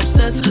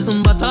obsessed,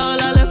 but all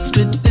I left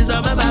with is a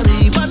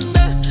memory.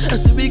 Monday,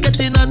 as we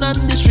getting on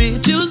the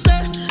street.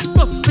 Tuesday,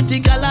 rough pretty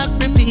girl and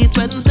repeat.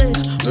 Wednesday,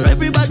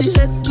 everybody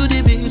head to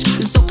the beach.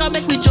 Soca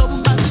make me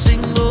jump and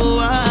sing. Oh,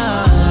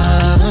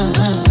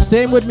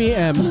 Same with me,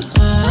 M.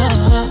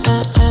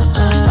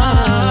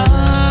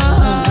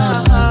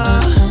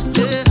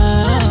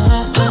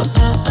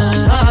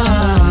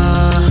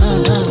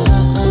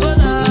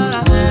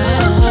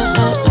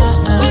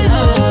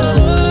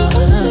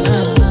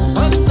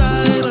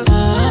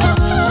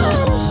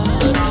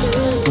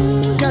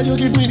 You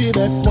give me the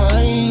best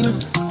wine.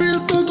 Feel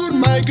so good,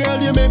 my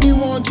girl, you make me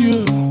want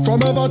you.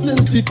 From ever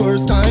since the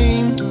first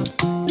time.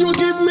 You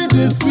give me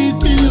this sweet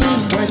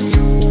feeling when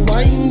you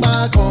wind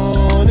back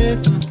on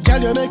it.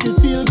 Girl, you make it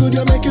feel good,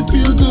 you make it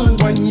feel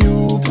good when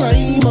you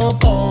climb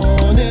up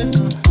on it.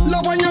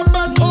 Love when you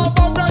bend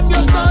over and you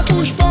start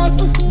push back.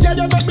 Girl,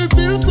 you make me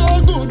feel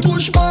so good,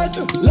 push back.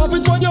 Love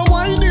it when you're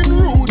whining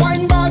rude,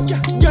 wind back.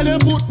 Girl, you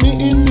put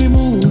me in the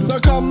mood. So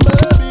come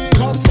baby,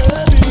 come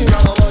baby. Girl,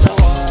 I wanna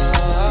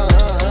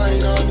wine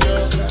on you.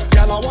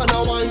 Girl, I wanna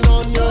wine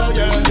on you,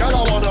 yeah. Girl,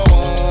 I wanna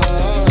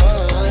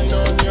wine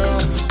on you.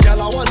 Girl,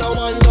 I wanna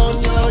wine on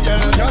you,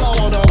 yeah. Girl, I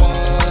wanna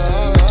wine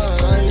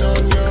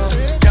on you.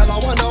 Girl, I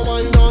wanna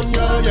wine on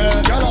you, yeah.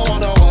 Girl, I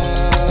wanna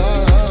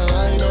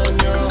wine on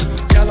you.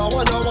 Girl, I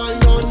wanna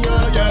wine on you,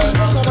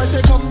 yeah. So I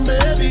say, come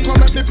baby,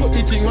 come let me put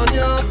the thing on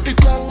you. It's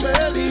wrong,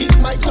 baby. It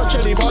might touch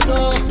any but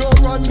no. Don't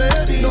run,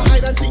 baby. No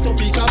hide and seek, no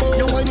peekaboo.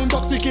 Your wine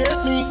intoxicate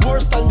me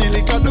worse than the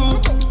liquor do.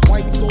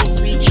 Wine so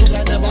sweet,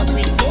 sugar never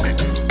sweet so.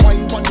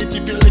 Wine on the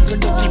tip, you little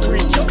dirty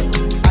freak.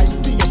 I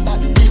see your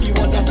back, Stevie, you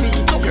wanna see it.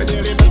 You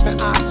nearly make me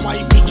ask why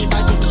piggy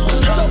back.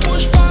 So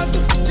push back,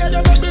 yeah,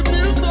 you make me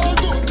feel so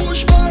good.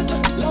 Push back,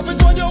 love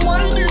it when you're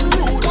whining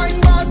rude. Wine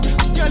back,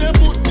 yeah, you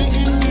put me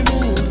in the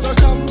mood. So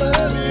come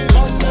baby,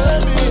 come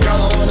baby.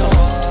 Girl, I wanna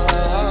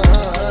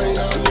wine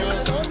on you.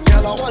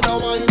 Girl, I wanna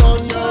wine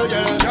on you,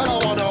 yeah. Girl, I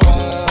wanna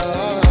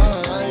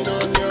wine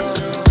on you.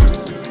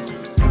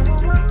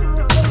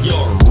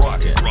 You're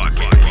rocking.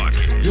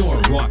 You're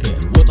rocking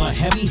with a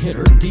heavy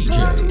hitter DJ.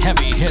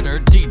 Heavy hitter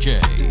DJ.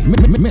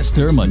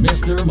 Mr.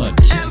 Mejustik.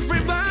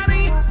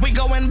 Everybody, we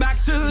going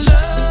back to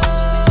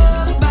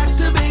love, back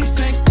to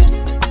basic.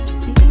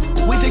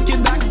 We take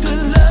it back to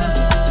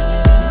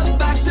love,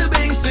 back to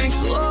basic.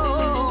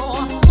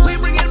 Oh, we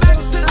bring it back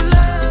to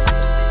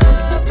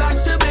love, back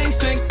to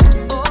basic.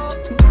 Oh,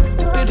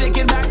 we take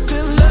it back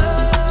to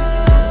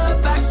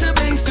love, back to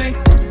basic.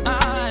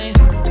 Aye.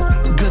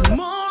 Good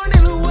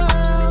morning,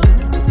 world.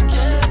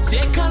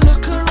 Take a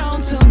look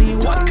around, tell me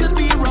what could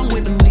be wrong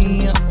with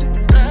me.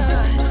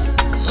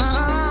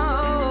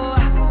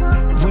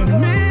 We're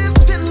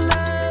missing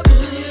love,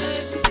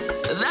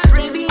 that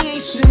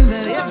radiation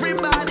that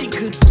everybody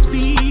could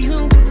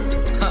feel.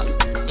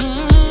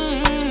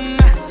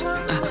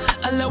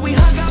 And we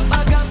hug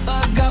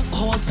up,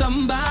 hold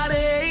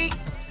somebody,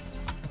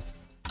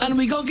 and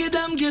we go get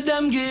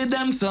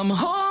them some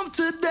home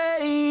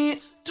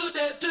today.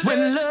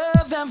 When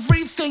love,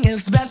 everything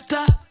is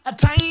better. A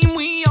time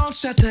we all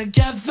share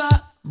together.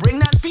 Bring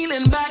that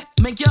feeling back,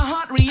 make your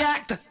heart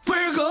react.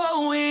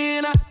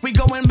 We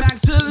going back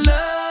to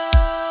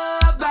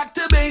love, back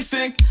to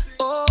basic.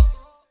 Oh,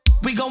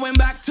 we going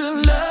back to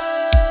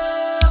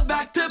love,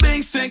 back to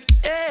basic.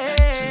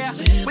 Yeah,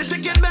 we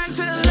take it back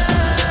to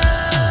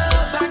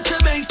love, back to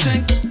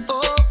basic.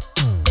 Oh,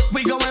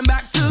 we going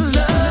back to love.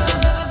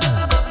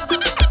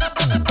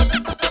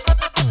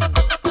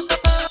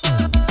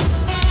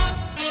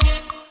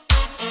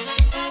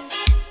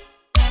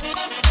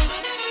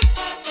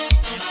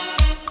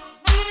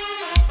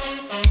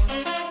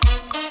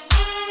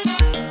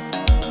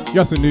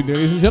 Yes, indeed,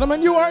 ladies and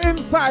gentlemen, you are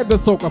inside the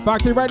Soca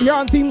Factory right here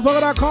on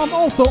TeamSoca.com.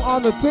 Also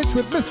on the Twitch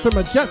with Mr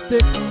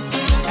Mejustik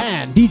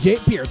and DJ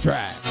Peer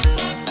Tracks.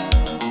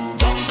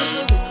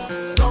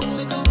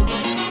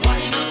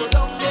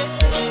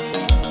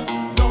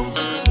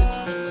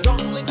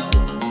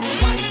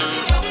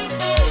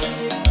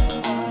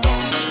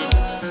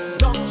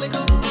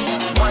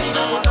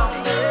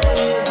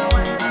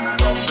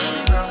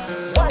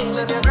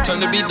 Turn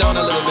the beat down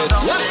a little bit.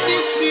 What's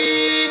this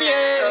scene,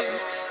 yeah?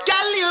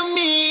 Girl, you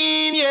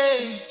mean, yeah?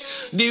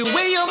 The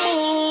way you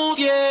move,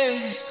 yeah.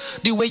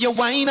 The way you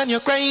whine and you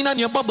grind and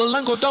you bubble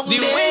and go down. The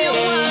way you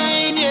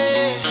whine,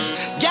 yeah.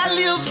 Girl,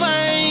 you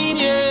fine,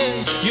 yeah.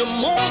 You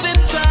move in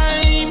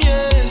time,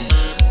 yeah.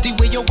 The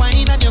way you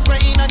whine and you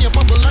grind and you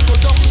bubble and go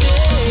down,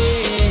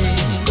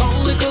 yeah. Down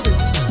little bit,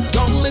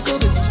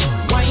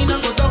 whine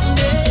and go down,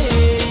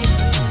 yeah.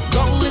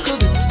 Down little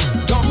bit,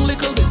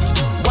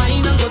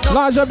 whine and go down.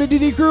 Large up the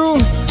DD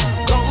crew.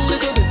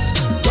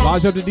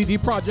 Large up the DD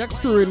Projects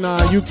crew in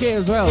UK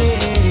as well.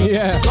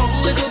 Yeah.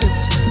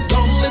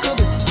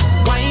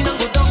 Wine and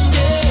go down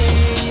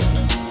there.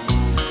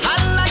 I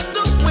like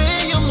the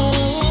way you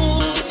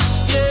move,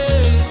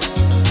 yeah.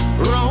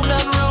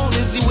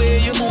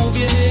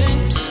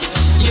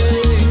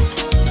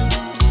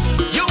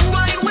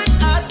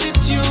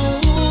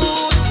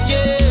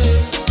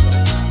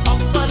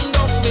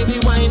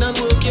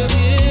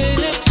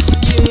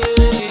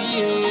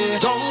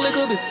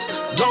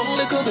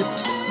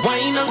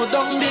 wine and go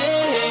down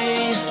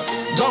there.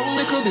 Down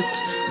little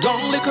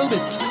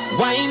bit,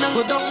 wine and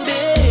go down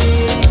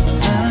there.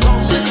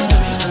 Down little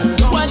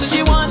bit. What does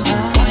she want?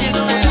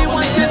 She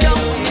wants to jump.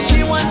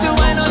 She wants to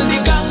wine on the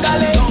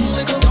gangale.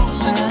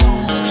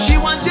 She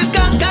wants to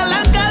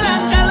gangalanka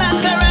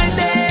right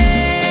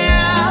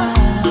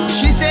there.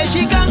 She says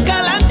she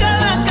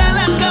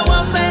gangalanka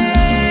one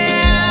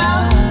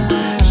there.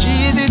 She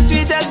is the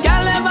sweetest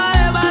girl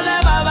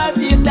ever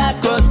seen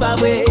that cross my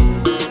way.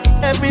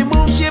 Every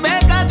move she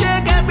make, I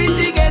take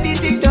everything,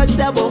 anything touch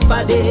the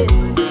bumper day.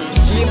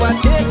 She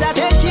want taste, I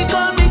take, she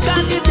call me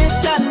candy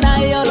bliss and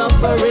I all up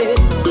for it.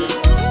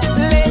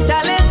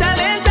 Later,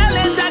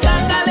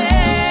 gangale.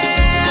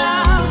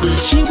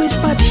 She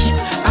whisper deep,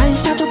 I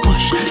start to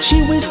push.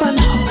 She whisper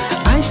loud,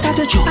 I start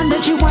to choke. And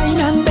then she whine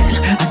and bend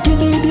and give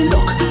me the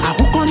look. I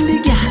hook on the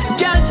girl,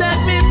 girl set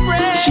me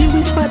free. She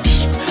whisper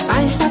deep,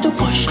 I start to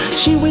push.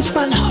 She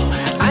whisper loud,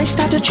 I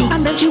start to choke.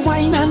 And then she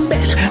whine and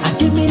bend and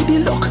give me the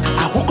look.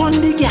 I hook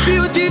on the girl,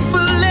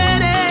 beautiful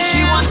lady.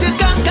 She want to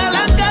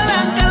gangalanka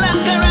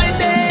right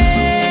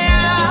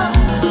there.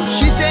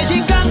 She says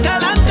she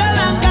gangalanka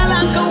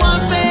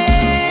one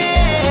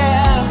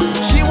pair.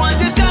 She want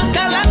to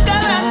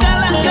gangalanka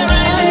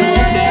right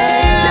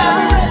there.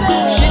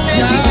 She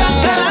says she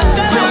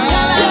gangalanka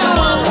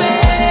one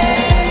pair.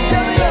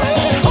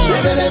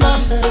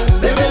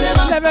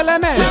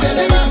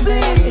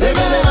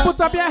 Put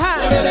up your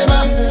hands.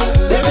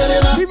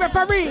 Be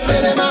referee.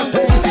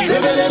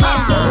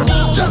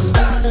 Just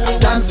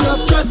dance your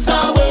stress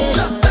away.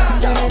 Just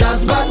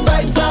dance bad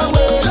vibes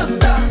away.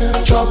 Just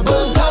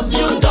troubles have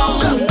you down.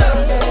 Just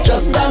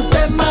dance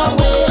them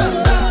away.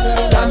 Just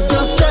dance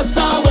your stress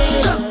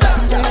away. Just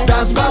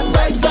dance bad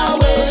vibes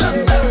away.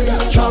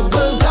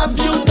 Troubles have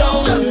you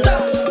down.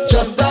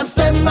 Just dance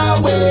them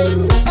away.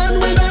 And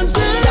we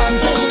dancing,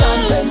 dancing.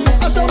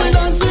 I saw we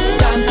dancing,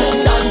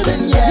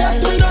 dancing. Yes,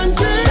 we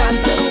dancing,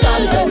 dancing.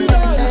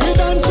 We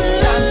dancing,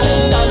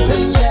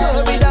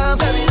 yeah. We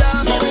dance.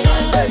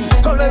 Hey,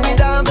 come let me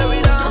dance.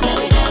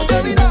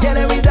 Yeah,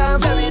 let me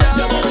dance.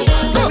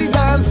 Let me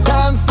dance.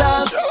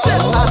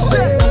 I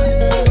say,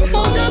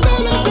 forget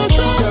all of your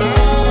trouble.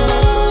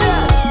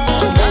 Yeah,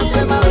 just dance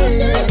in my way.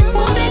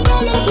 Forget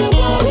all of your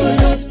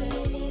worries.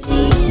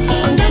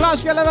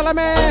 Flash que lève la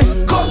main.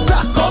 Comme ça.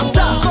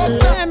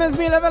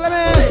 MSB lève la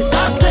main.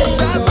 Danser.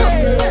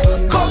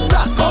 Comme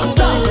ça.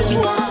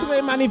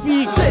 Très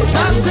magnifique.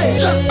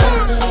 Just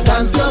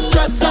dance your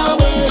stress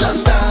away.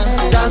 Just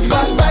dance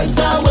bad vibes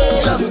away.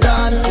 Just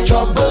dance,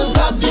 troubles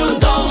have you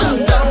down.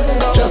 Just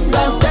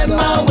dance them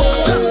away.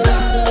 Just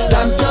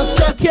dance your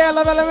stress. Qui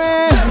lève la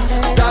main.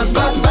 Dance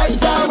bad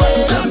vibes away.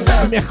 Just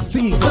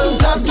merci. Troubles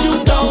have you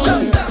down.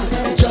 Just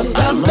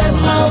dance them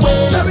away.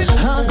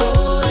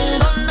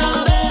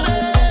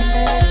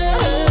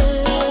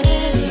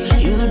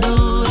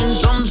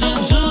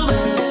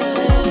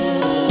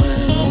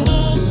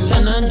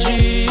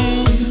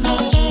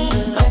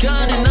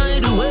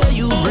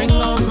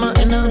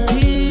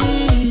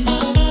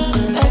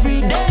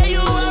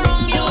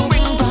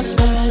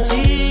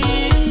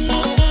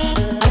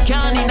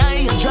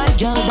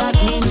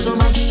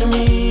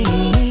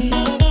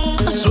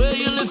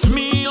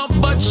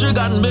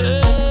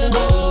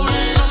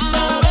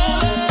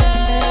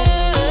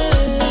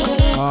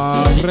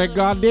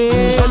 Regardez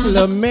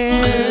le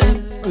main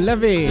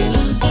levé.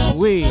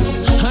 Oui.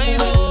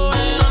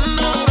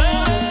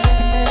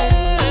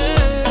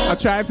 I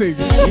try to.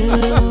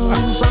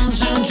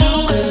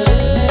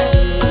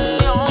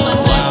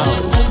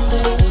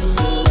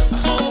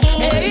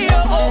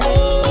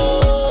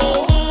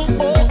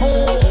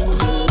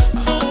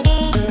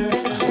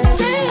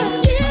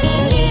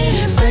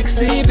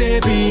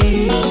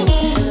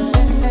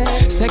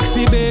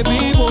 Sexy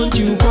baby, won't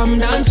you come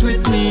dance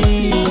with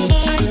me?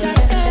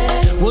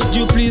 Would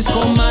you please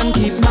come and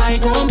keep my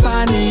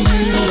company?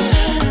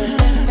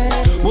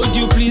 Would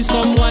you please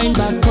come wind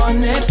back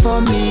on it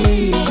for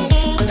me?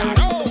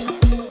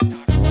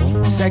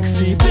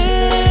 Sexy baby,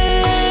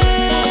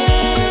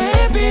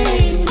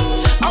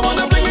 I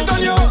wanna bring it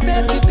on you.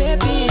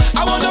 Baby,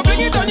 I wanna bring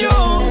it on you.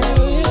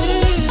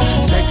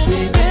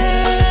 Sexy baby,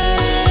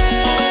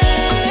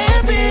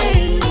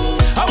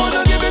 I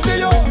wanna give it to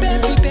you.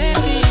 Baby,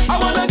 I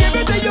wanna give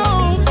it to you.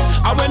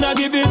 I wanna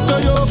give it to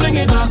you. Fling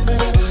it back.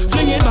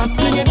 Fling it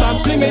back.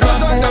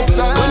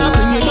 When I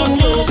fling it on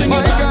you, fling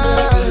it back.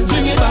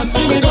 Fling it back.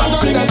 Fling it back,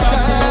 just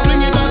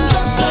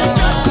like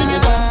that. Fling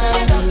it back.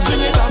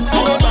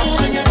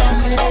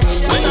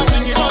 When I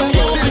fling it on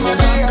you, fling it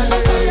back.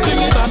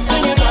 Fling it back.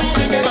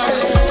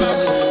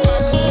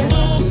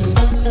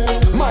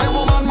 My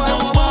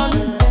woman,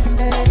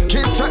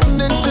 keep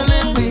threatening to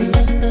leave me.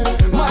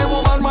 My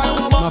woman,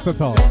 not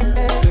at all.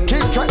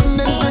 Keep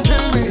threatening to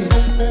kill me.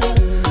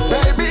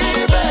 Baby,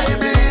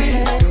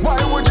 why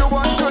would you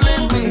want to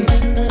leave me?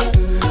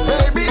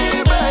 Baby,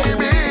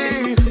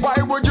 why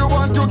would you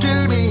want to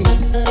kill me?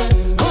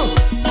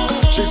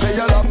 She say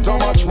you love too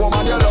much,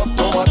 woman, you love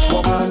too much,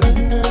 woman.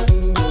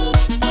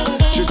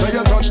 She say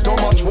you touch too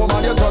much,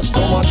 woman, you touch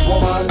too much,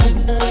 woman.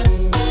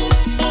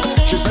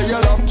 She say you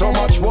love too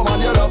much,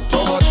 woman, you love too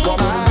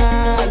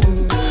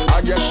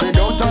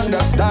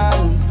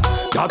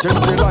What is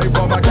the life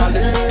of a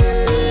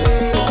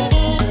gallus?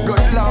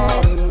 Good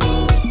Lord,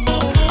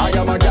 I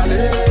am a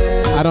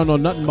gallus. I don't know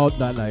nothing about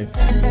that life.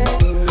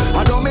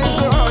 I don't mean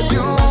to hurt you,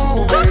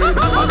 babe.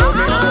 I don't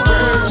mean to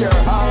break your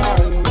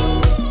heart,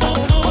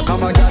 but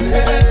I'm a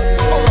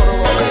gallus.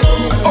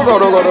 Oh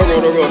God, oh God, oh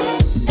God, oh God.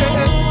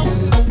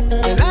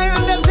 The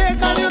lion them fake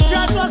and you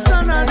can't trust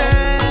none of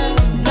them.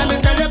 Let me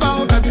tell you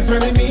about dirty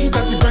friend of me,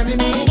 dirty friend of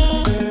me,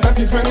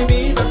 dirty friend of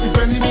me, dirty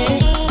friend of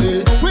me.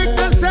 Quick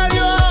to sell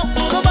you out,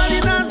 nobody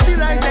nasty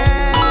like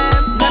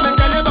them. Let me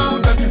tell you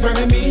about dirty friend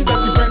of me,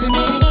 dirty friend of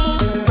me,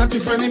 dirty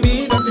friend of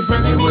me, dirty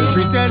friend of me. They will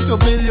pretend to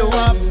build you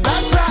up,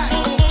 that's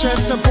right,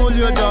 just to pull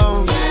you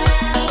down.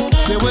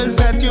 They will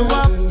set you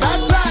up,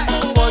 that's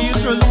right, for you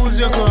to lose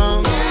your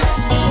ground.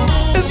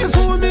 If you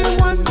fool me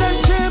once, then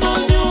shame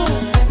on you,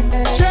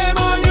 shame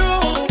on you.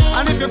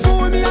 And if you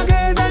fool me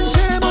again, then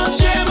shame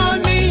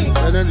on me.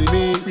 And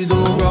enemy, we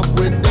don't rock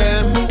with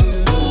them.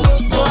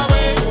 Go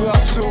away,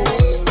 rock so,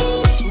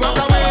 rock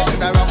away.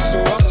 Let I rock so,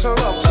 rock so,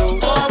 rock so.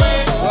 Go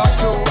away, rock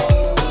so,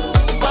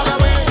 rock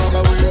away, rock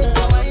away.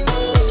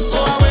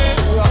 Go away,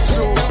 rock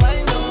so,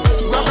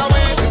 rock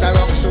away. Let I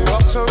rock so,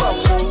 rock so, rock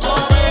so. Go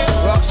away,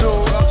 rock so,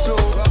 rock so,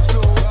 rock so,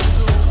 rock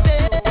so.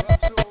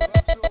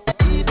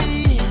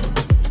 Baby,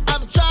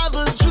 I've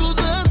traveled through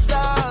the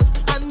stars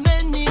and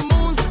many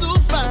moons to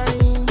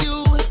find you.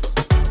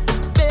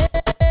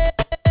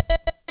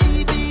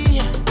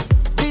 Baby,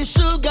 the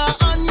sugar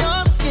on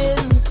your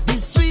skin, the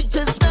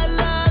sweetest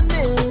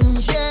melanin,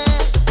 yeah.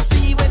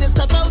 See when you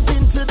step out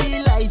into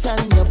the light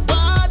and your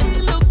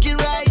body looking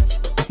right.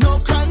 No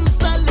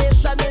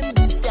constellation in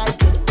the sky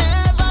could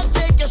ever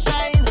take your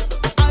shine.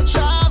 I'll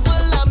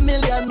travel a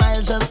million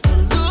miles just to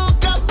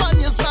look up on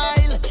your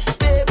smile.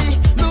 Baby,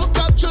 look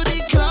up to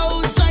the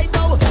clouds right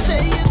now. Say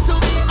it to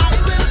me, I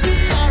will be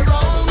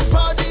around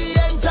for the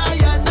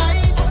entire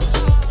night.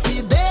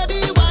 See,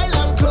 baby, while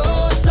I'm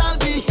close, I'll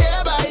be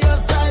here by your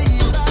side.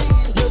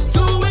 You're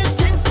doing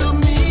things to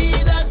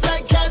me that I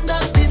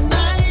cannot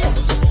deny.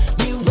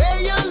 The way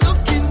you're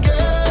looking,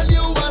 girl,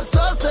 you are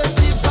so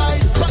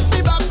certified. Put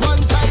me back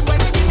one time when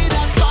you give me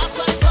that fast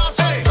wine, fast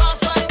wine,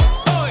 fast wine,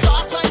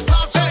 fast wine,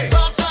 fast wine,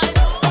 fast wine.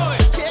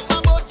 Take my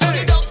boat to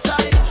the dock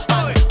side,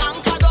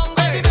 anchor down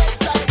by the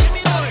bedside. Give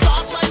me that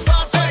fast wine,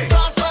 fast wine,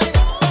 fast wine,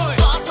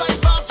 fast wine,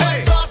 fast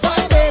wine, fast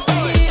wine,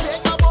 baby.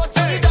 Take my boat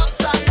to the dock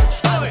side,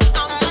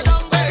 anchor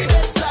down by the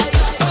bedside.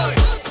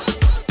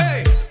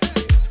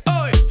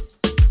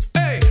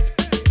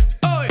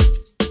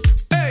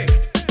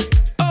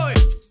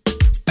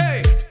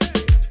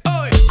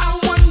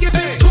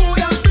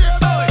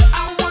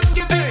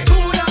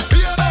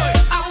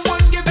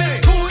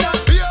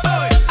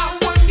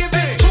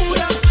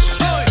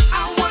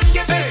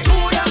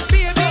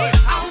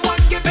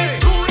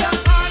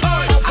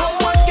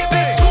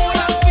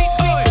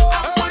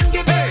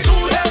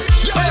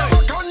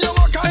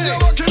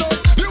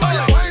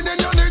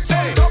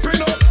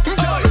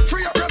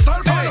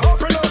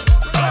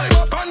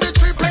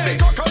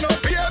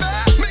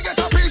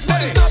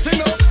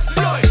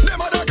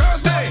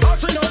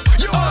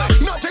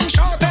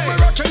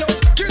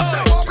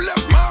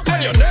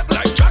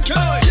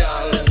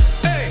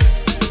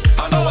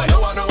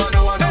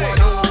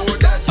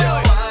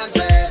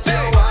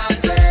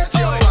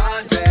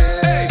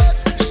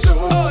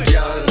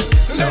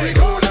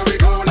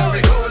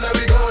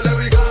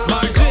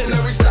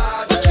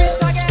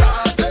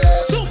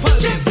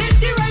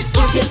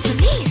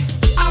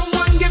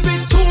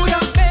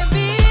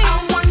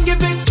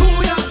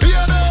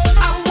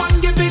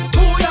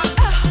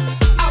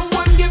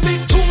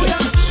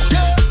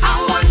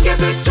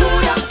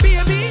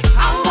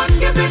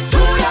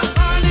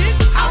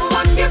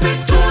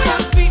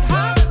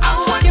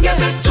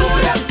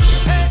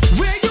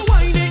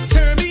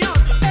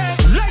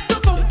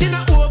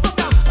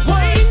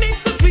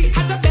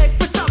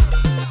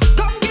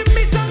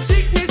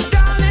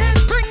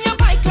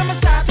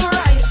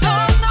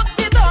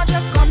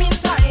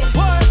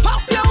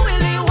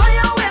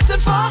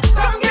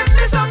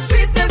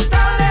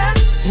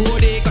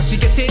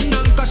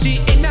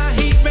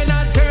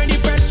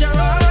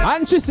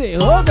 And she say,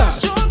 oh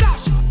gosh.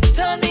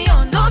 Turn me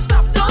on, don't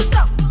stop, don't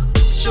stop.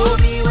 Show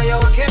me where you're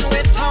working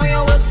with, how you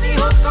work the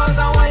host cause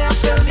and why you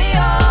fill me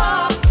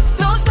up.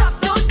 Don't stop,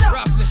 don't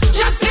stop.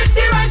 Just hit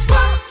the right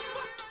spot.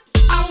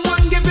 I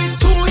want give it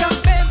to ya,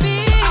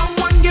 baby. I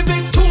want give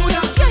it to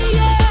ya, yeah,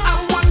 yeah.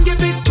 I want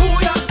give it to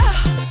ya.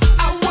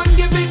 I want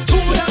give it to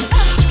ya.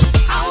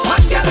 I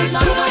want give it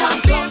to ya,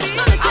 baby.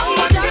 I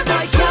want give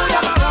it to ya.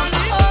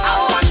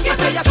 I want give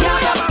it to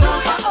ya.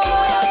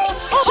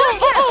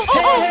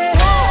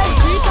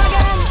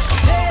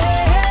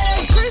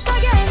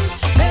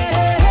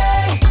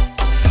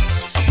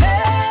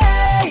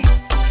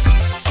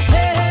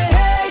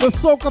 The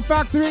Soca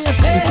Factory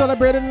is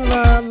celebrating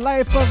the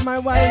life of my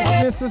wife,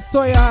 Mrs.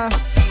 Toya.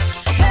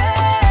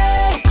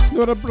 I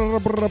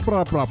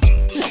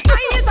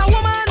is a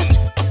woman.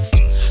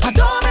 I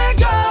don't make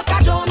joke,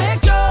 I don't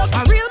make joke.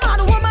 A real man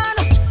woman.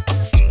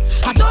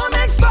 I don't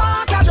make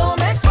sport, I don't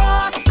make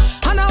sport.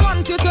 And I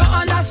want you to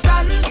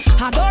understand,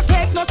 I don't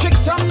take no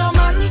tricks from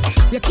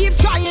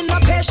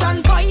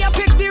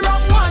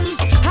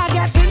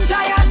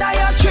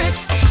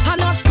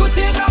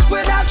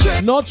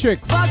No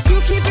tricks. But you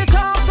keep it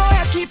up, go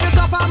ahead, keep it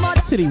up, I'm not.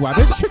 City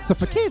Wabbit, tricks are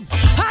for kids.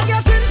 I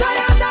get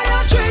tired of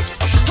your tricks.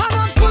 I'm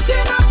not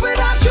putting up with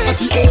that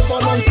tricks. Over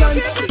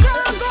nonsense.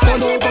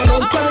 Turn over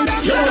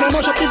nonsense. You wanna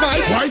mash up the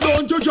vibe? Why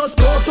don't you just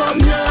go from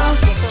here?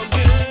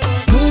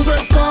 Move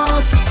it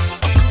fast.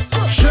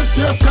 Shift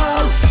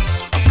yourself.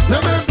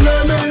 Let me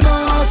play me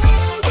mass.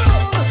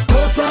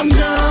 Go from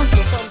here.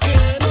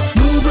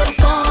 Move it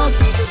fast.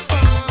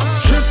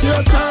 Shift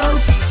yourself.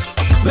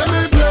 Let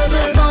me play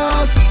me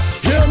mass.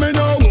 Hear me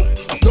now.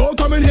 Don't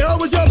come in here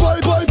with your boy.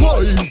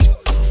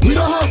 We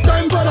don't have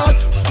time for that.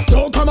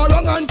 Don't come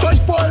around and try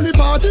spoil the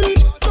party.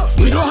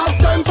 We don't have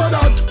time for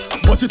that.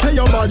 But you say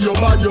you're bad. You're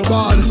not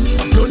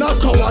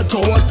coward.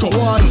 You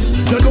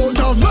don't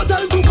have no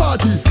time to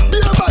party. Be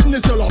a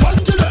badness, you love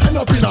until you end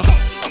up in a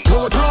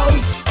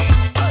courthouse,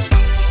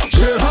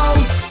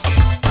 jailhouse,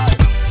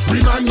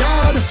 remand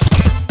yard,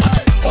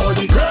 or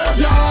the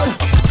graveyard.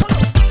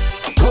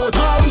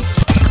 Courthouse,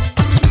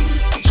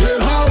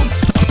 jailhouse,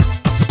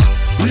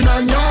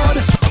 remand yard,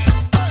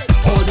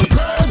 or the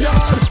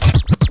graveyard.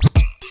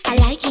 I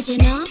like it, you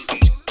know.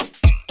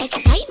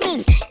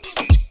 Excitement.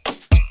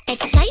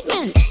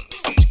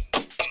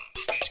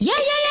 Yeah.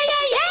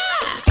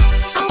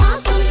 I want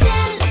some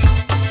zest.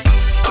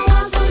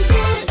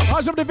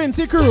 Watch up the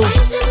Vinci crew.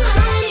 Spice in my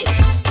life.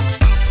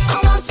 I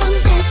want some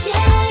zest, yeah.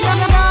 I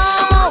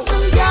want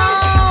some zest.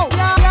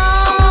 I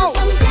want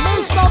some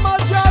zest. Mr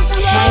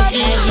Mejustik.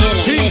 Heavy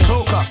hitter. Team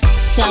Soca.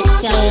 I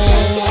want some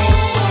zest, yeah.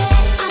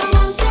 I don't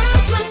want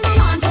it when I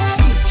want it.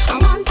 I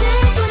want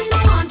it when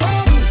I want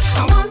it.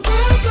 I want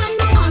it when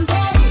I want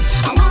it.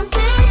 I want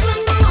it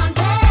when I want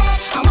it.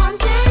 I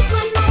want it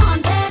when I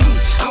want it.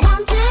 I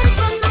want it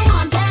when I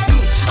want it.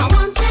 I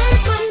want it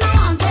when I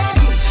want it.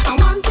 I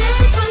want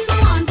it when I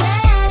want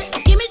it.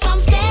 Give me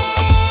some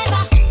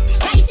flavor,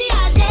 spicy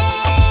as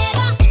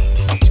ever.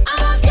 I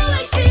love to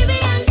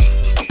experience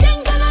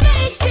things I never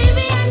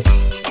experienced.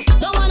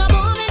 Don't wanna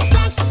boom and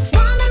flex,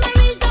 want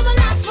memories that will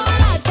last for a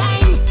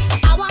lifetime.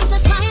 I want to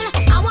smile,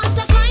 I want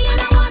to cry,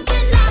 and I want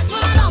it last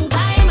for a long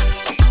time.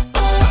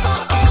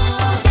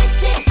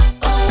 Zest it,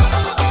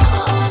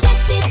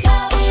 zest it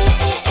up,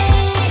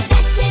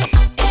 zest it,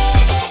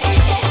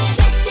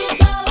 zest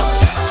it up,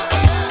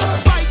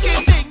 Fight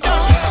it, take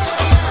down.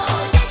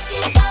 zest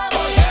it up,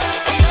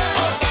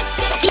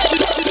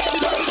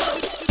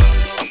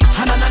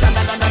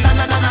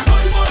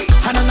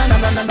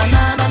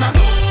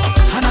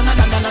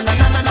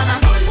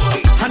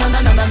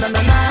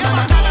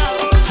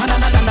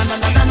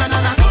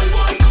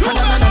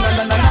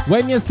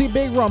 When you see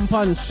big rum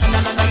punch,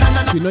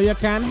 you know you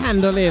can't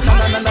handle it.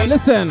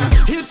 Listen.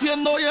 If you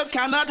know you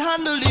cannot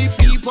handle the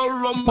people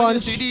rum, when you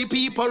Punch. see the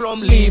people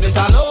rum, leave it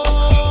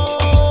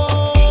alone.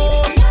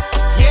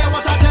 Yeah,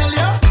 what I tell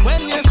you?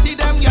 When you see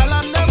them gyal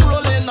and them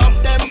rolling up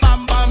them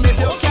bam bam, if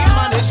you can't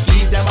manage,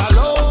 leave them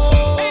alone.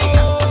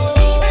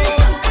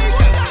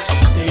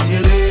 Stay in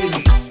your lane,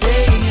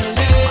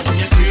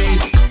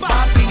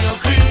 back in your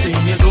crease, stay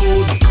in your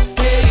zone,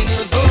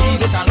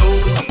 leave it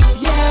alone.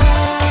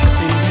 Yeah,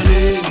 stay in your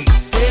lane,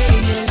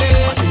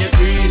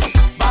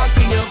 back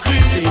in your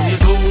crease,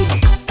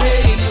 stay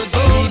in your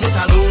zone, leave it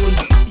alone.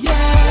 Yeah,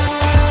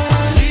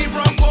 leave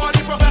rum for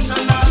the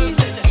professionals,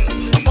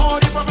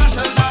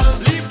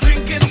 leave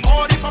drinking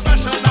for the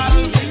professionals,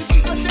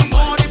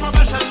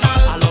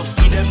 I love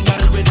see them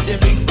girl with the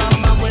big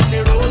bam and when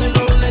they rolling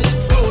it.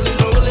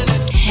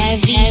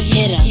 heavy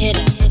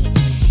hitter.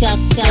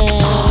 Sucker.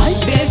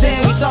 They say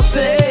we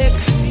toxic.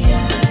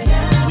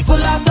 We full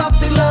of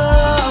toxic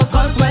love.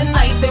 Cause when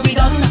I say we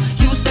done,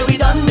 you say we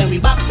done, then we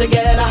back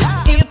together.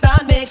 If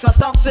that makes us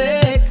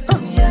toxic,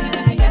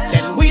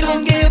 then we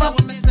don't give up.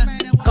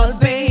 Cause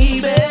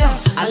baby,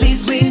 at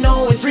least we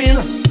know it's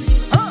real.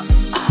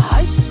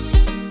 Alright.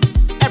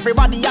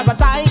 Everybody has a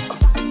type,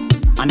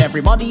 and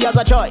everybody has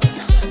a choice.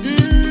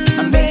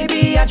 And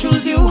baby, I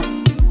choose you.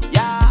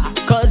 Yeah,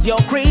 cause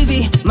you're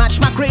crazy, match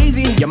my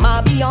crazy. You're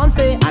my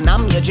Beyonce, and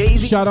I'm your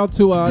Jay-Z. Shout out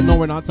to, no,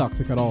 we're not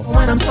toxic at all.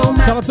 When I'm so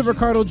mad. Shout out to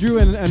Ricardo Drew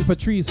and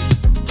Patrice.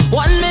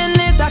 1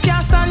 minute I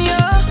can't stand you,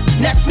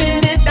 next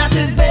minute that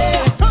is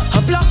there.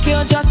 I block you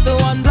just to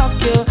unblock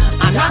you,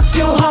 and ask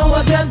you how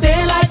was your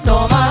day like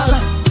normal.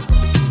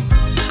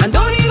 And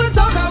don't even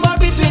talk about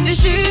between the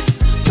sheets.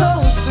 So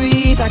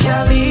sweet, I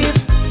can't leave.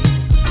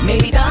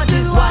 Maybe that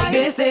is why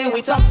they say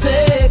we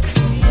toxic.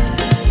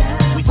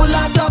 We full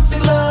of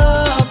toxic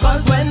love.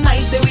 Cause when I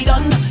say we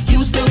done,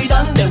 you say we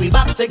done, then we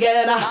back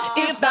together.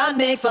 If that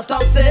makes us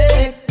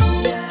toxic,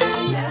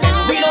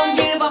 we don't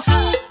give up.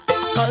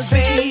 Cause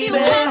baby,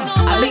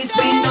 at least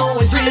we know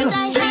it's real.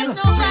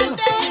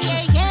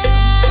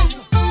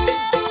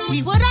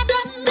 We would have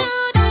done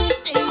this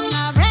thing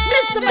already.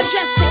 Mr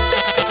Mejustik.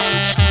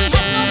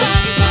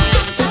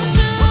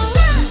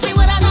 We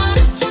would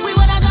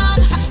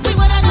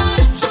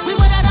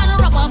have done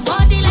rubber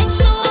body like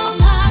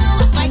sopa,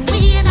 look like we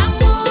in a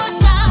boat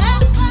now.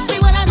 We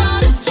would have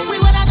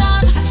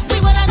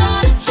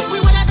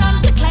done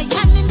click like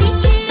hand in the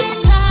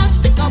guitar,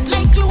 stick up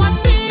like glue and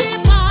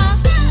paper.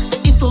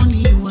 If only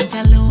you was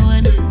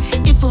alone,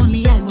 if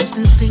only I was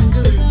still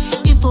single.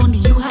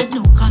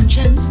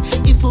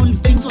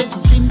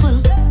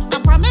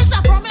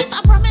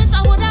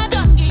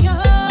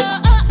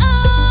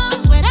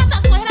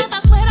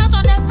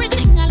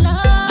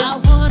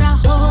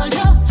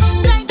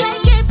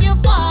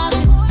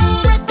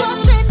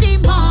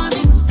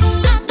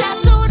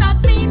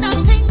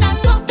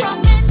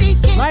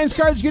 Miss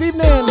Courage, good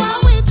evening.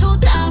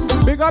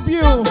 Big up you.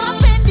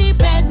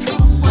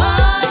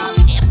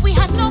 If we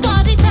had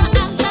nobody to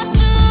answer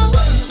to,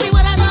 we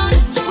would have done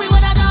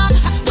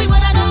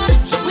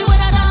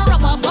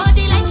rubber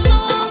body like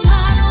soap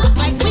and rock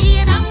like we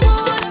in a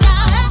mood.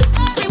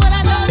 We would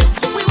have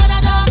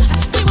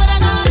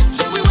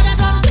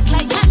done click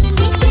like hand in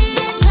the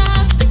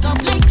guitar, stick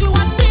up like glue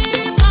and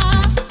paper.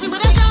 We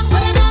would have done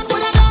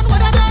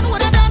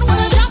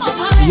jam up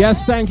on it.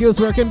 Yes, thank you. It's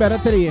working better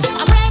today.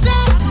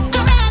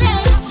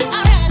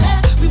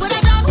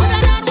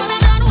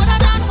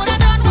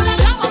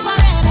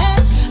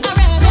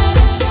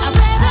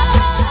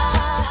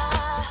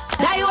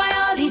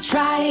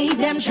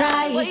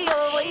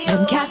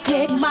 Them can't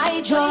take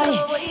my joy.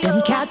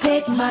 Them can't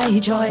take my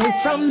joy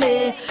from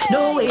me.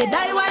 No way,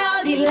 die why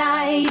all the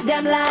lie.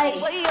 Them lie.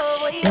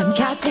 Them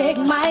can't take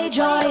my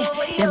joy.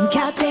 Them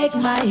can't take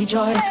my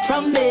joy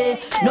from me.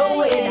 No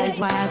way, that's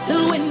why I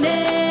still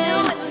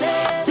winning,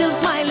 still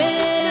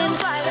smiling,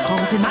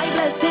 counting my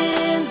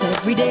blessings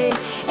every day,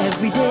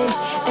 every day,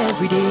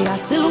 every day. I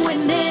still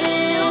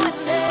winning,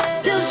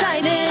 still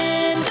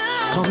shining,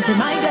 counting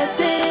my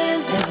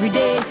blessings every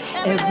day,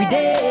 every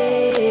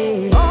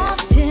day.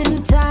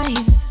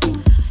 Oftentimes,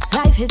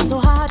 life hits so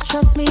hard.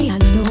 Trust me, I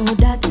know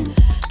that.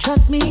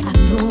 Trust me, I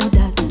know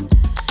that.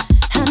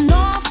 And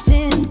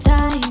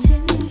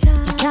oftentimes,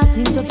 I can't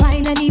seem to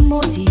find any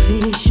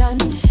motivation.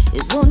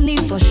 It's only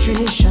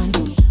frustration.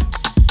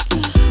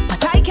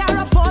 But I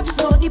can't afford to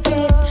slow the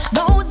pace.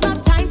 No, it's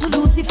not time to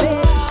lose the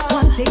faith.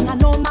 One thing I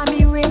know,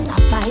 mommy race a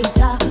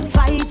fighter,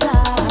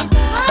 fighter.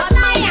 But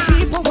many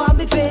people want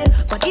me fail.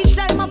 But each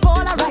time I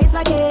fall, I rise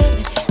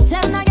again.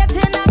 Till I get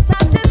in that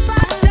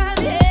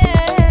satisfaction,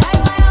 yeah. I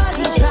want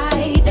to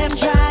try, them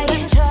try.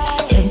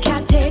 Them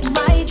can't take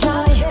my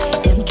joy.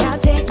 Them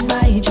can't take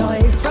my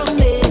joy from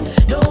me.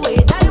 No way,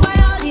 die why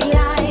all the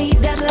lie,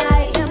 them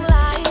lie, them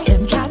lie.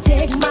 Them can't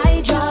take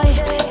my joy.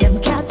 Them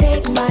can't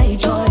take my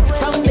joy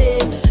from me.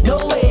 No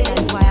way,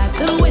 that's why I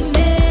still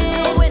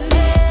winning,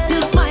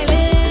 still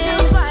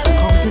smiling,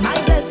 counting my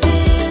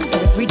blessings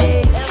every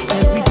day,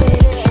 every day,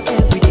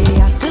 every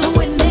day. I still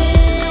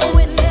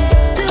winning,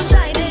 still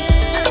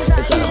shining,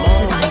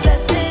 counting my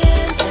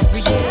blessings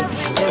every day,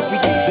 every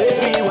day.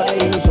 Baby, why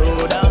you so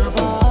damn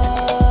far?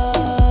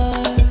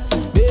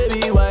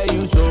 Baby, why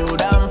you so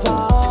damn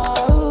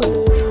far?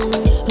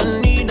 I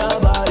need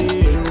nobody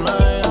in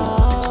my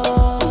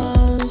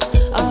arms.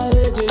 I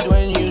hate it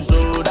when you so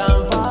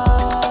damn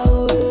far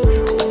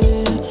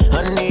away. I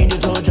need you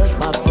to just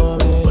pop for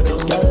me.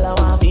 Girl, I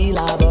wanna feel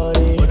about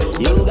it.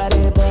 You got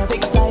the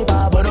perfect type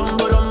of bend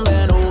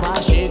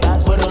over, shake that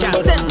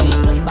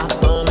just back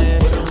for me.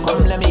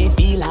 Come let me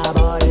feel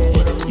about it.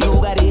 You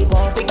got the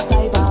perfect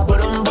type of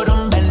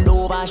bend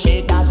over,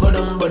 shake that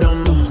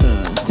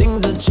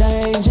Things are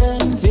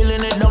changing,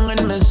 feeling it down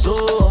in my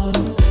soul.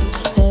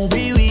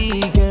 Every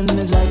weekend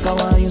is like I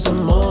want you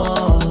some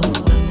more.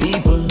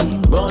 People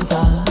won't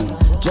talk,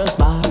 just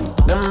back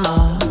them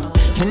up.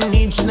 In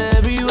each and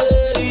every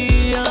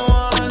way, I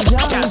wanna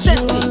challenge you.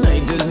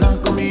 Tonight is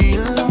not gonna be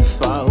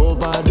enough. I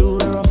hope I do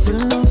it rough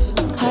enough.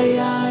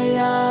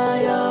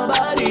 Your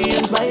body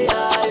inspire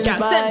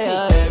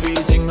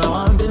everything I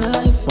want in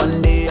life.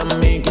 One day I'm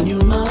making you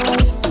my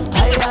wife.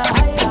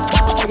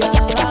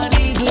 I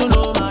need to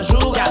know my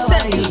sugar.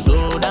 Why you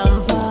so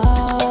damn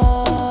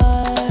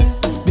far?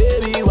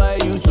 Baby, why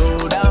you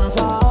so damn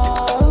far?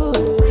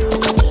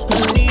 I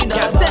need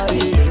that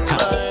body in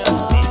my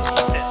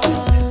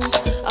arms.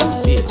 I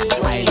hate it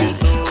when you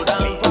so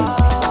damn far.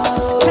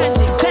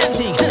 Scenting.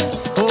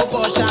 Oh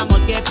gosh, I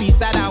must get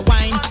piece of that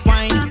wine.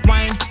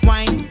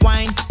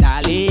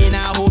 Darling, I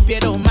hope you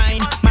don't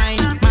mind.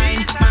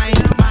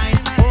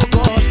 Oh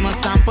gosh,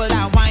 must sample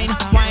that wine.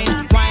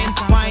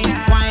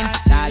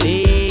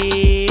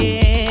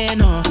 Darling,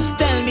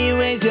 tell me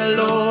where's your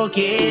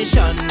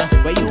location?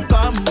 Where you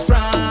come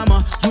from?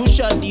 You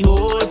shut the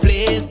whole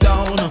place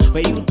down.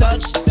 Where you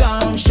touch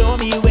down? Show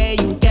me where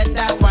you get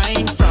that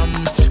wine from.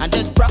 And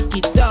just rock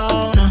it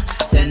down.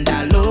 Send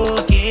that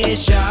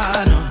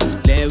location.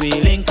 Let we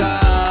link up.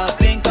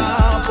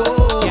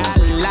 Oh,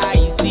 girl,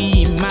 I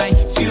see my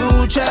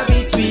future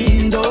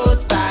between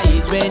those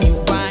thighs. When you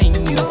wine,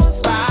 you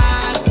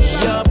spark me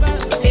up.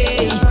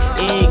 Hey,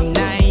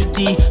 ignite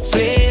the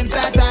flames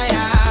that I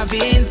have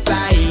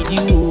inside.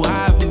 You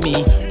have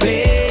me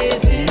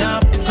blazing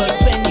up. 'Cause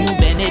when you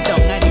bend it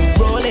down and you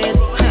roll it,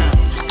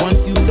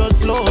 once you don't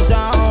slow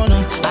down,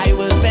 I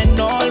will spend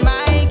all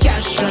my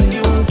cash on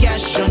you,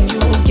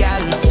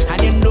 girl.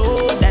 And you know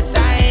that I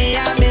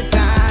am a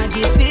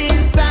target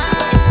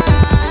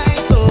inside.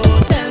 So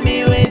tell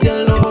me where's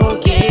your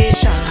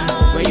location?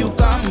 Where you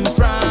come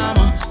from?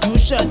 You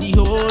shut the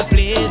whole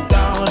place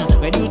down.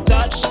 When you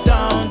touch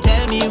down,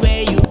 tell me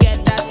where you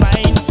get that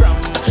wine from.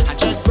 I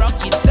just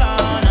broke it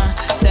down.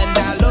 Send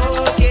that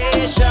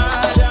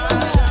location.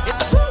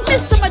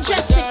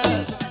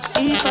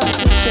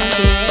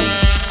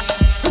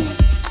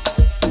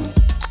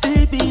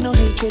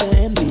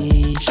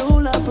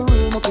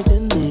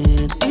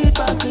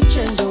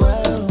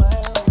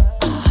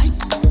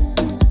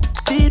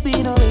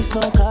 Baby, no waste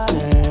no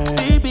color.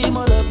 Baby,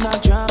 more love,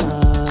 not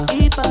drama.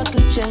 If I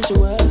could change the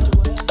world,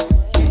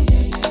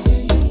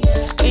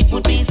 it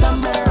would be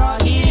somewhere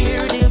out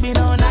here. There'll be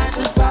no 9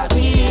 to 5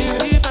 here.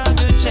 If I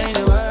could change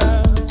the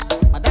world,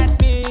 but that's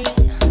me.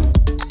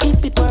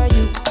 If it were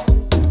you,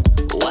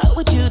 what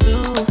would you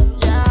do?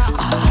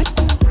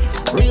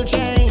 Real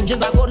change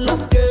is a good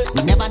look.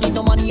 We never need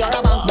no money or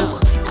a bank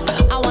book.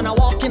 I wanna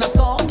walk in a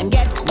store and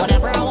get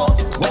whatever I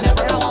want,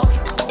 whenever I want.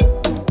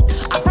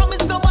 I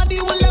promise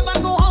nobody will ever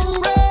go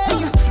hungry.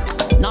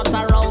 Not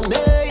around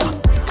there.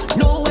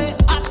 No way,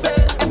 I say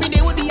every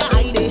day would be a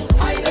high day.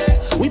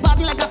 We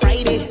party like a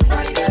Friday.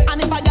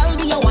 And if I girl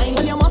do your wine,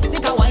 well you must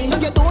take a wine.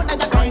 If you don't, there's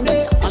a crime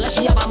day. Unless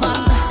she have a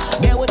man,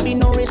 there would be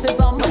no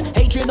racism,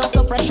 hatred or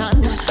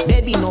suppression.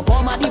 There'd be no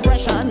form of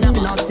depression. I'm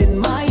not in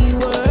my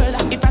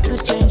world. If I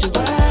could change the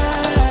world.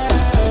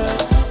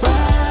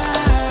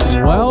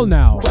 Well,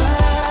 now.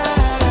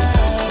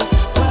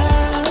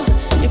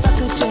 If I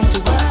could change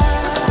the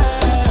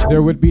world.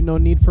 There would be no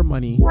need for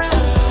money.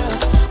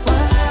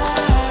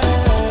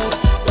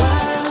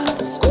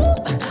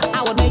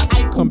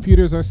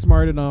 Computers are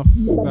smart enough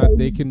that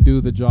they can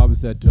do the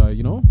jobs that,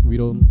 we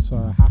don't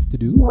have to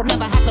do.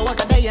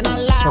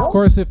 Of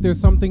course, if there's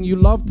something you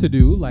love to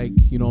do, like,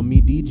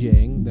 me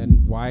DJing,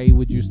 then why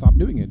would you stop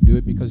doing it? Do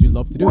it because you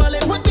love to do it.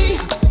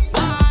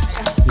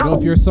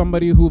 If you're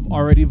somebody who've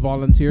already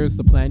volunteers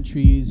to plant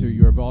trees or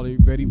you're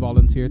already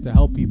volunteered to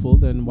help people,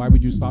 then why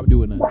would you stop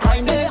doing it?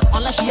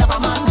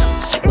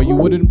 But you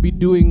wouldn't be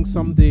doing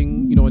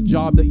something, a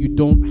job that you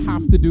don't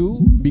have to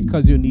do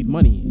because you need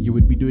money. You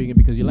would be doing it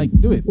because you like to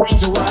do it.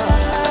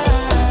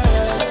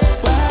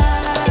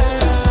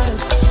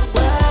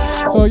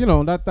 So,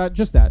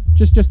 just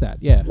that,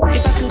 yeah.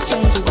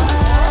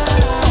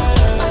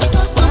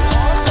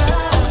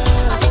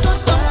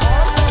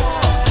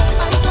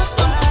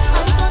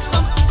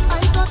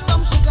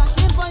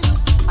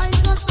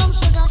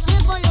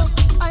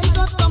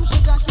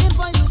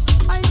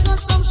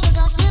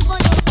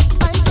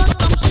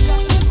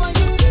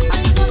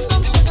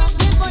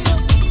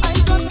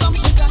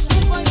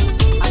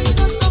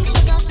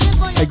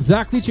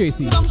 Exactly,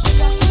 Tracy.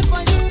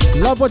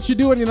 Love what you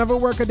do and you never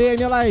work a day in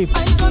your life.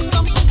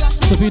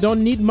 So if you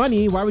don't need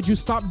money, why would you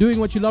stop doing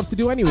what you love to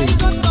do anyway?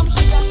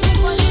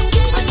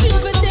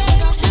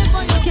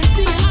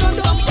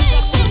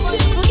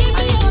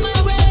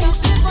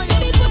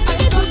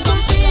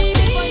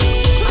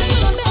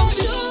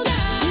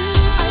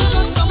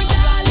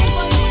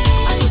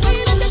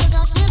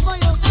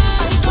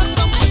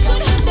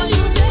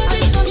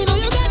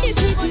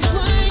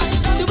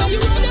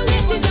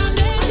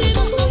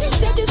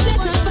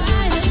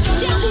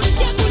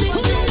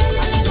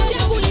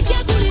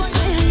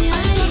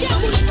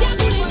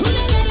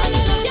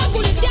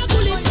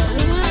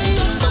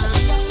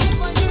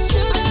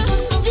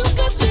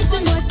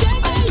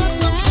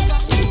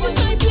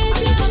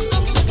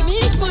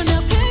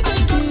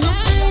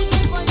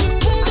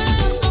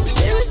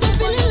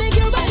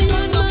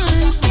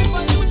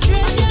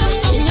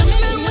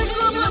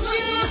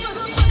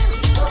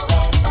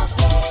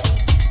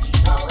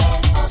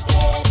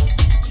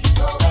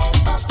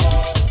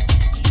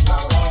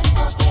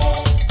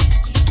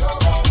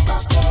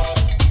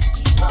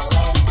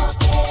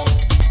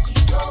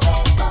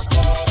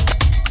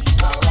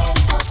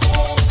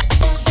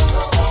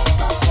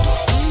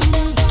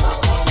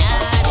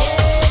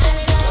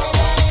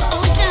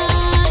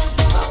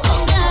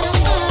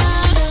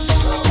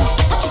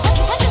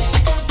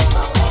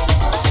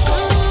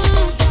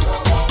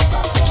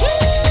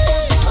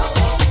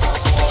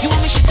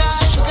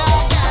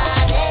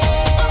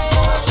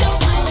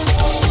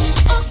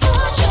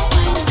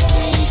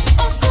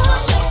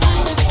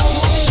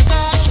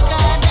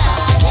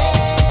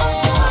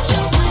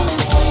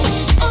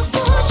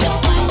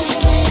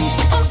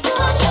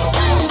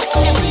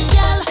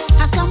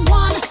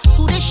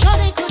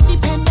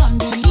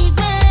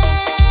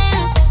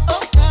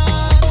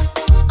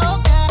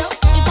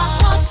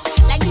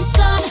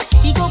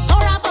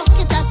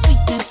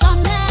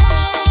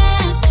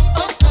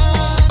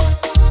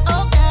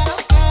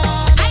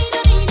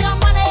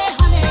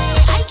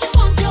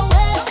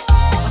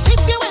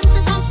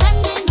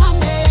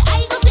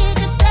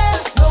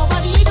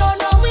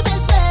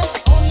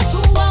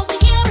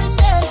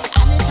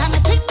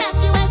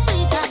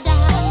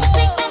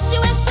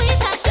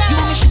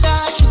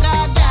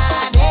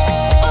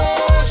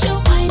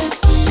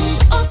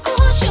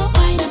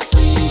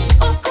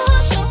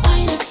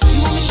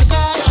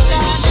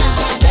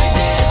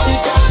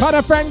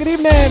 Frank, good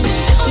evening.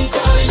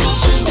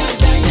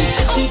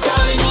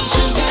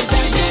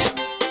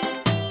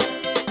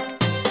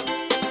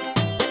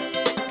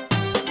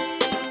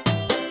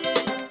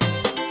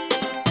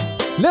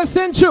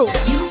 Listen to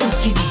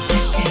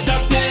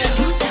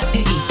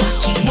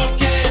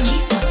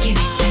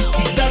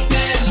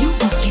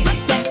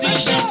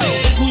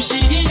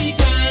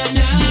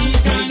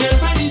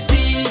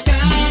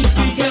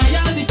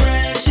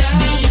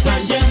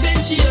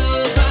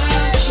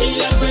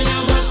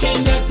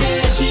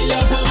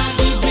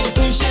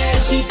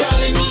She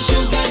calling me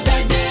sugar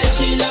daddy.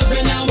 She love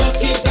when I walk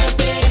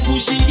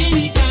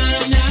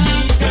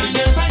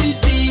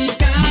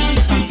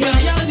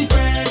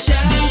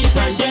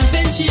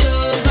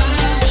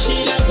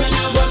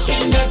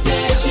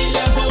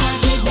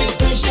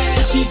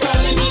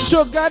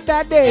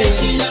birthday.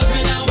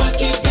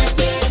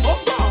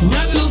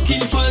 Not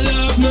looking for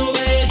love, no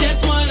way.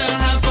 Just wanna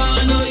have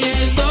fun, oh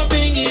yeah. So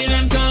bring it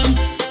and come.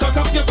 Cock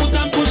up your foot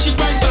and push it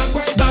right back,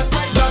 right back,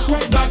 right back,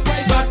 right back,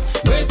 right back.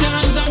 Raise your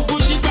hands and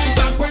push it right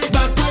back, right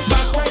back, right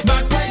back, right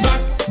back, right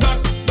back, back.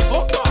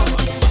 Oh God!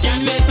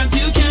 Can't wait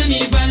until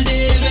Carnival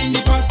Day when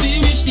the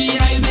posse reach the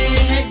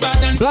highway. Head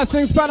back and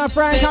blessings, Spanner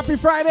Frank. Happy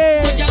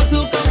Friday. we got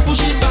to come push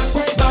it back,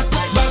 right back,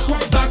 right back,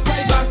 right back,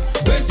 right back.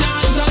 Raise your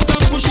hands and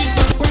come push it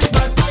back, right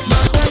back, right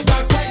back, right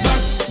back, right back,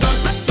 back.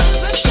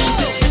 She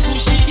said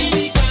push it in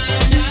the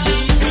corner,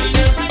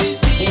 corner for the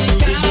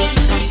speaker.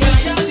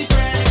 Because of the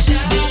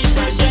pressure,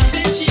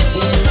 then she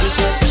over.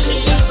 She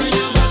love when I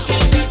walk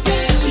in the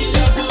tent. She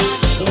love how I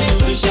make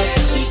me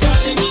shake. She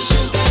calling me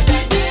sugar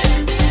daddy.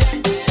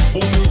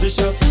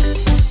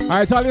 All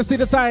right, tell you see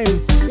the time.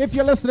 If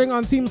you're listening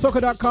on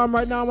TeamSoca.com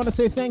right now, I want to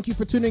say thank you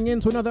for tuning in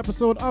to another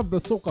episode of the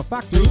Soca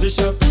Factory.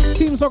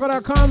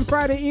 TeamSoca.com,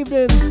 Friday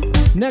evenings.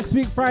 Next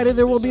week, Friday,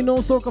 there will be no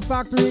Soca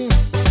Factory.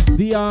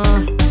 The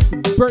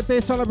birthday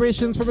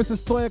celebrations for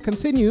Mrs. Toya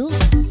continues.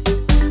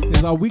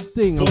 It's a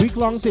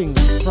week-long thing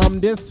from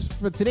this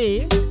for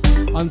today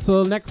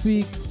until next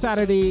week,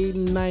 Saturday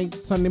night,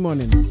 Sunday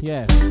morning.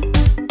 Yeah.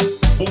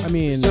 I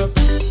mean,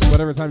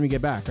 whatever time you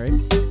get back, right?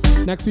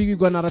 Next week, you're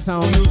going out of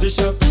town.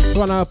 So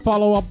want to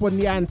follow up on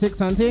the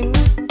antics and things,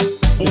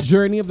 the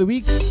journey of the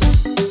week,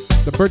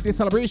 the birthday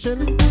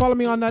celebration. Follow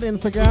me on that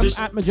Instagram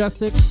at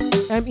Mejustik,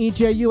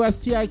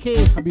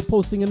 Mejustik. I'll be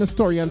posting in the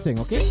story and thing,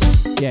 okay?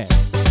 Yeah.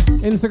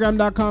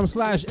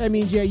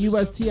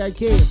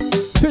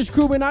 Instagram.com/Mejustik. Twitch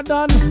crew, we're not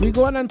done. We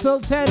going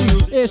until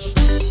 10-ish.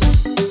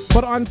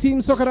 But on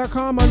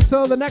TeamSoca.com,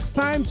 until the next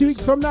time, 2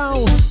 weeks from now,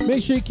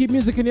 make sure you keep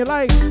music in your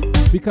life,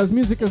 because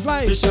music is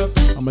life. A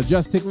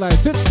Mejustik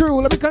life. Twitch crew,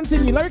 let me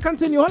continue.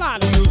 Hold on.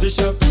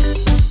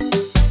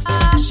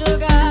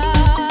 Sugar.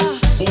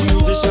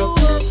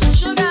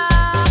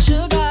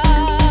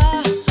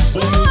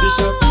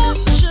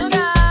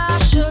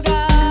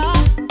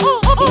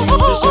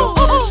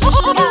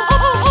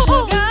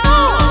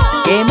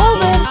 Game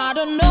over. I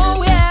don't know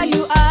where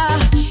you are.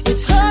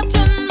 It's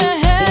hurting my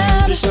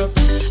head.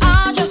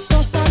 I just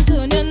know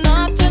something you're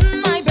not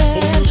in my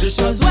bed.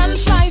 'Cause when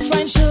fly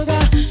find sugar,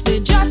 they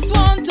just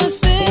want to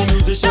stick.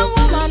 The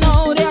woman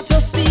out there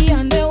thirsty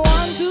and they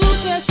want to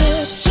taste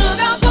it.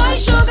 Sugar boy,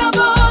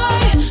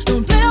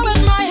 don't play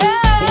with my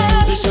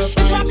head.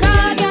 If I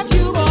can't get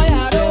you, boy, I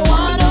don't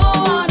want no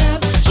one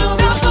else.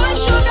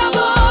 Sugar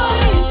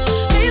boy,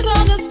 please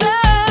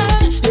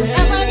understand.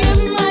 If I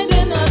give my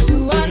dinner to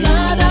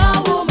another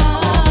woman.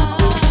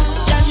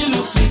 Can you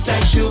look sweet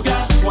like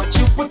sugar? What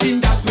you put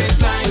in that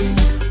waistline?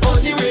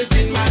 Only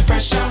raising my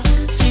pressure.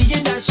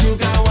 Seeing that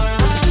sugar wine.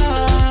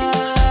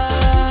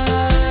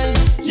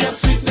 Your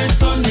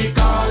sweetness only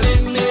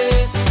calling me.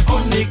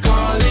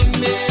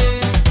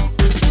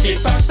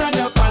 If I stand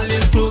up a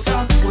little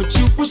closer, would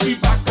you push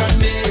it back on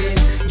me?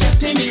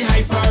 Getting me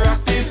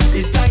hyperactive.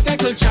 It's like a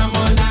culture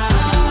on night.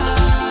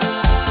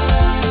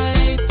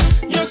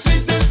 Your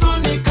sweetness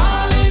only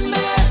calling me.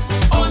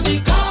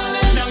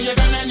 Now you're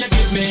gonna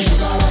give me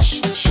sugar rush.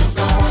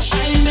 I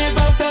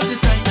never felt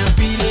this kind of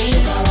feeling.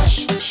 Sugar rush.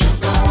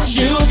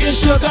 You give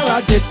sugar a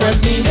different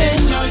meaning.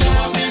 Now you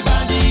have me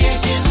body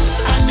aching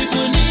and me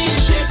too knee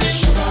shaking.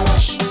 Sugar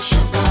rush.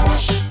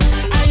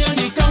 I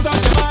only come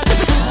cause your body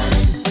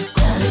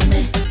calling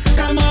me.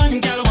 Come on,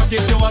 girl, what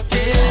if you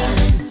okay?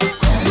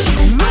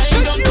 I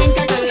don't think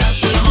I can last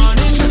till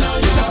morning. Now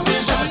you have me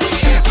body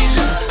aching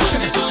and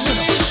me too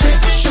knee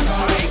shaking.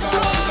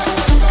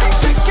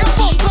 Take your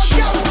phone, girl,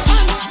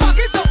 and back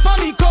it up on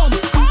the come,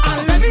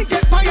 and let me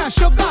get by your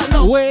sugar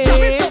love. Wait.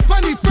 Jam it up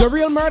on the The front.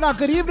 real Murdoch,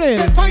 good evening.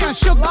 Get by your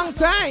sugar. Long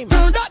time.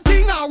 Turn that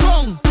thing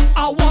around.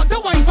 I want the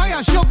wine by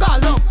your sugar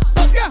love.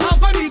 Put your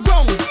hand on the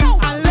ground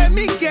and let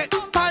me get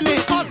on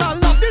it. 'Cause I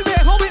love the way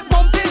how it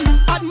bumping,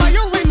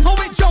 admiring how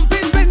it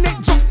jumping. When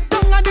it jump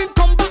down and then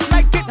come back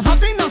like it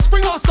having a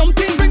spring or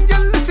something. When you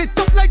lift it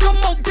up like a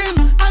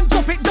mountain and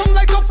drop it down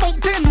like a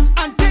fountain,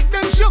 and take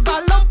them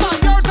sugar lump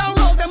and yours and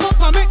roll them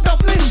up and make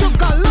dumpling.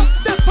 Sugar lump,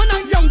 them when a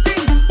young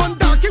thing, one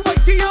darky,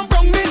 whitey and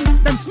brown men.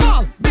 Them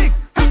small, big,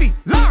 heavy,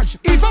 large,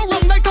 even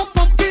round like a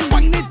pumpkin.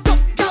 Wine it up,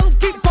 girl,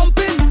 keep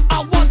pumping. I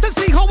want to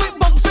see how it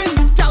bouncing.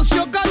 Girl,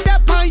 sugar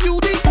that pan you,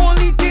 the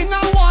only thing I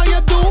want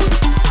you do.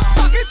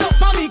 Back it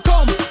up on me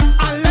come,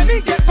 and let me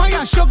get by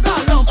your sugar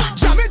lump.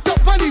 Jam it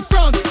up on the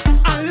front,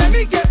 and let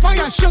me get by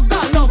your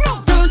sugar lump.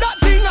 Turn that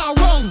thing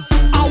around.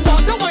 I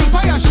want the wine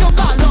by your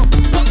sugar lump.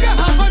 Put your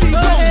hand on the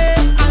ground,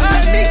 and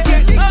let me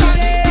get it.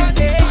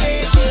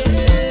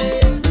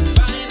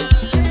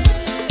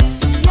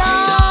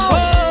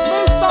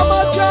 Mr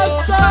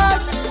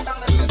Mejustik.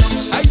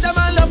 I say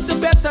man love to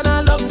bet and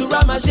I love to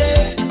ramage.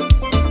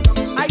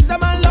 I say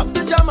man love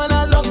to jam and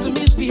I love to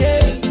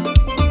misbehave.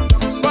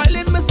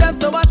 Spoiling myself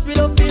so much we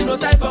don't feel no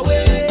type of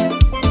way.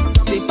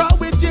 Stay far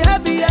with your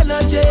heavy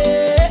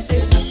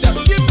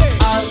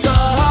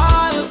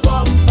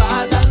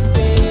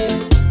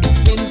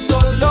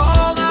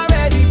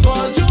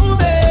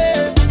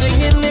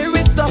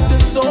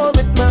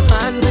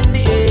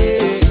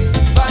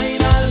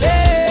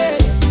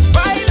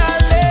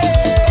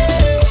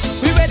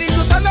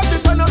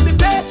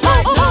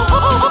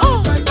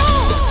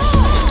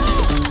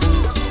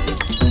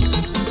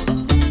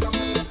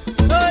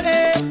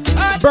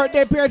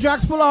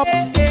Ajax, pull up.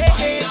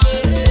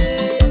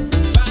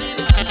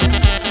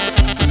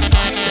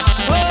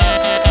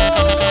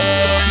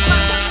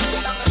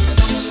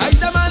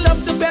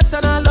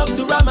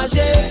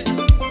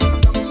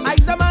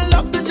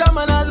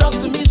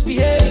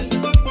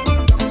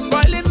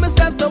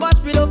 So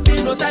watch me don't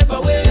feel no type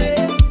of way.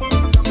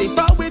 Stay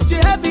far with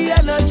your heavy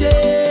energy.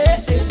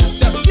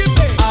 Just give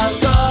me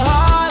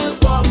alcohol,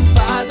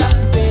 bumpers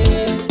and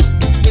fame.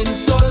 It's been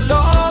so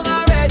long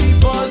already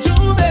for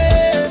you,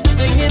 babe.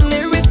 Singing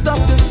lyrics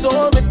of the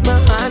soul with my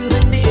hands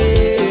in the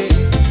air.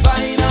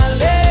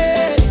 Finally,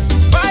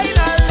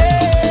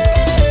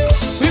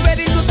 we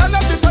ready to turn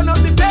up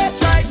the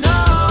bass right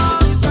now.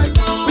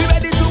 We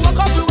ready to walk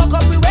up the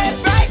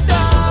waist right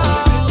now.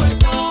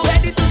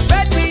 Ready to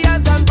spread the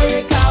hands and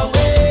break out.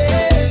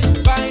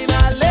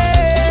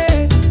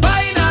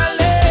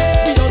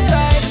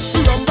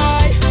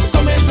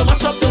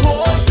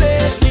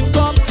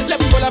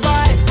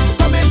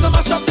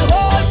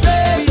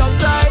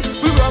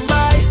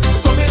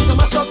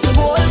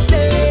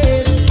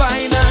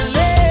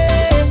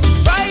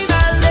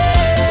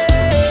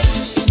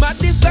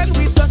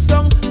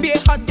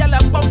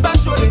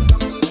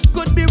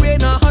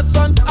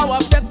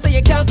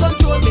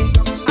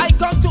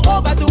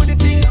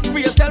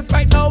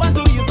 Right now and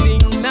do your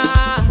thing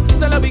now.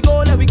 So let we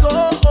go,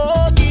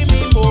 oh, give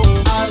me more.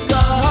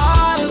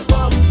 Alcohol,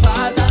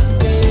 bumpers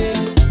and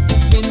fame.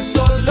 It's been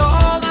so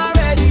long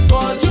already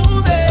for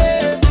you,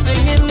 babe.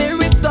 Singing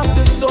lyrics of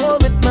the soul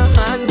with my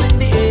hands in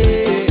the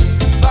air.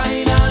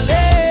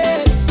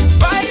 Finally,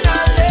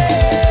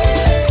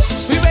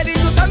 we ready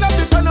to turn up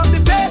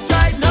the bass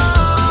right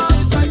now.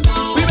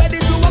 We ready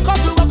to walk up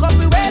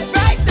the waist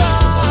right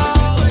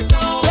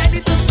now.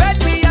 Ready to spread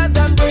the hands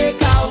and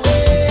break away.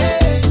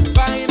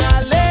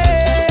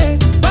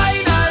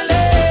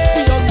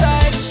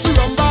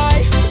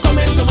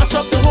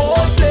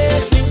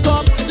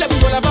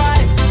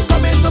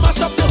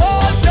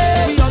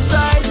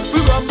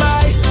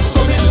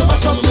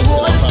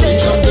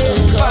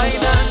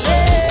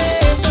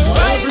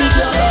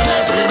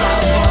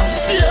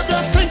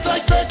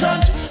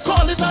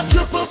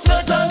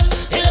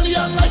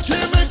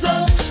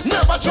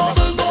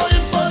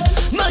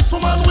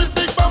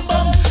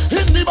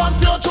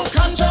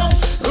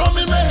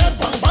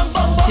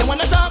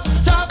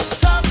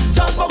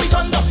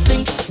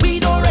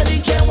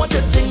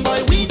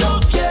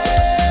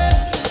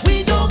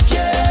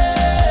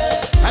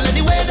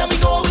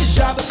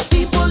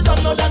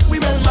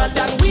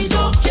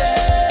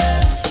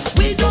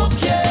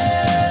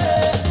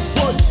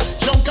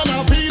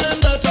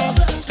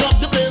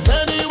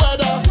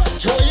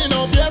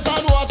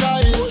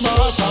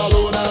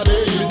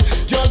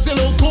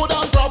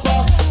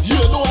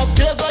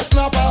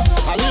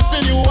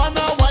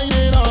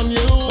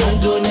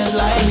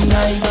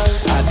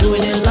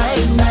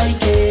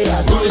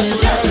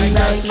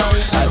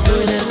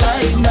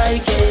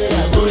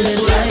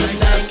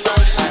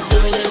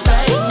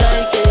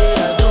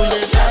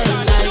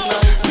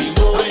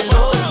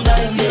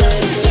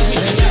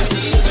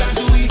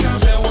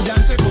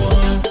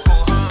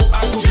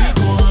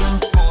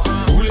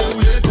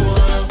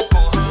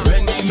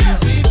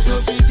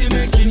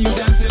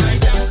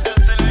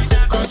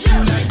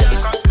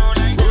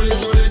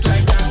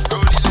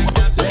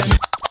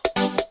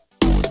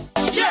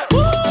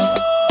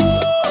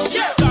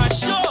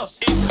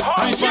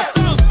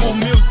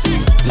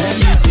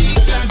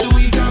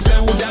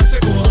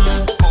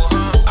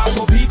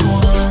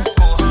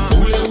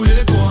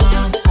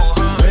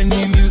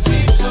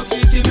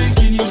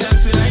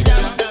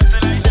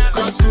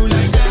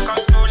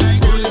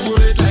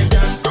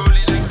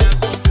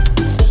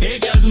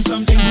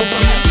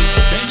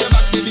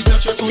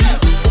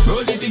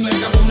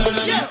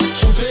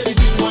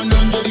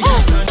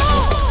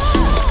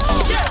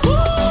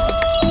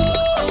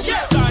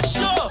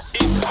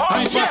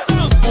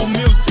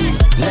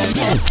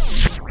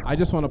 I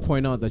just want to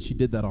point out that she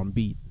did that on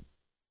beat,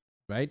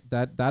 right?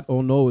 That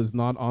oh no is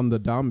not on the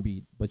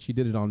downbeat, but she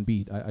did it on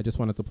beat. I just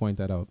wanted to point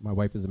that out. My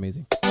wife is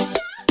amazing.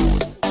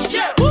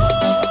 Yeah. Woo!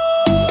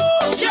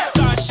 Yeah.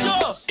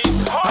 Sasha,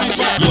 it's hot.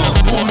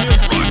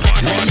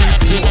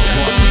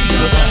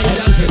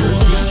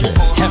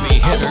 Heavy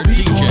hitter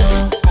DJ.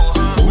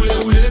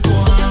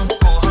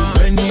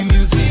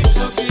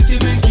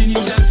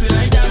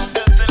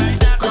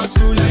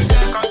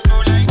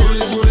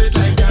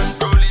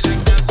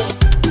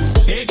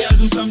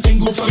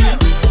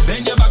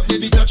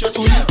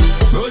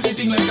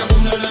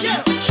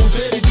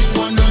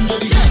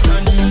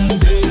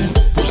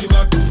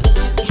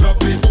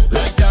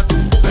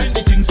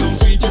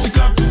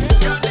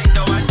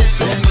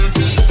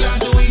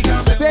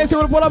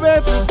 Pull up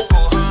it.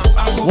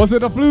 Was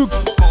it a fluke?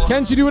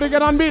 Can she do it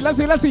again on beat? Let's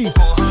see.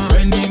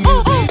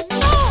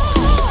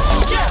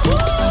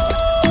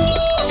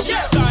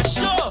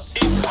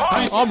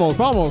 Almost.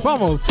 Let me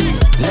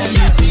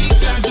see,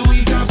 can do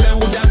we can play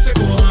with dance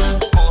go on.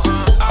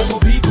 I go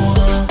be go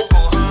on.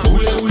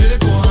 Will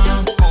go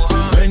on.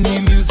 When the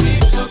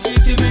music so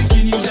city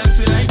making you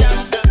dance like that.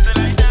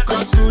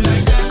 Cross through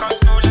like that.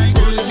 Roll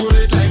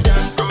it like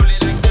that.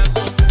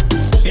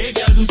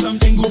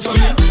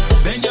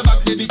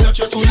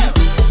 Tony.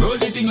 Roll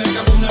the thing like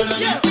a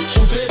tsunami.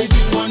 Shoot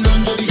anything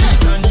 100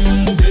 degrees and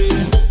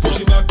then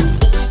push it back,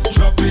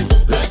 drop it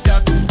like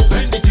that.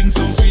 When the thing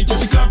sounds sweet,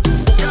 you clap.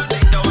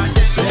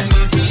 Let me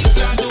see,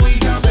 can't do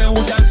it, can't fail,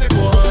 dance it,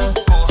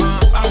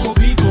 I go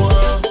beat, ule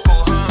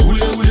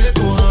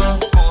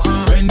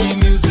when the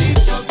music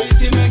so sweet,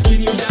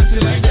 making you dance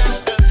it like that.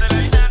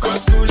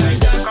 Cross go like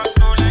that,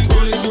 roll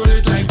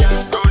it like that.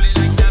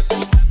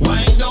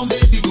 Wind down,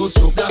 baby, go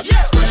stroke that.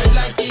 Spread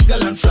like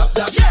eagle and flap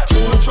that.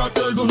 Full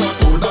throttle, do not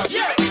hold back. Girl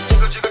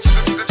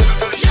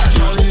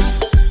hit,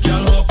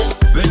 girl up.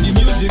 When the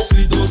music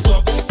sweet, don't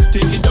stop.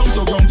 Take it down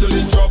to ground till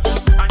it drop.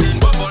 And then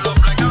bubble up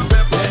like a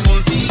pep. Let me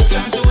see,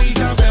 can't do it,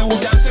 can't fail,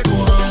 dance it, I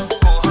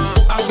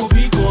go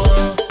beat,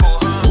 ule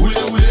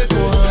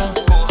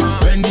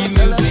when the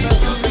music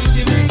so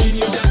sweet, making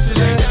you dance it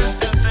like that.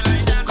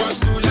 Cross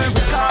go like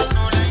that,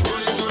 roll it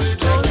like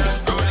that.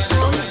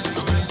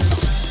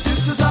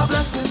 This is our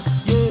blessing,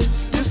 yeah.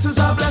 This is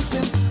our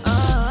blessing.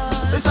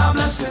 It's our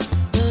blessing.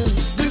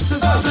 This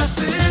is our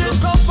blessing.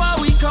 Look how far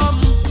we come,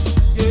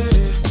 yeah.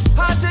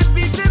 Heart is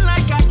beating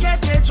like a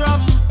kettle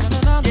drum,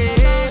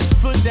 yeah.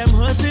 Foot them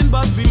hurting,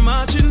 but we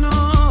marching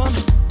on,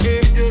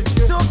 yeah.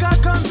 Soca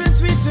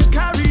convinced me to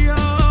carry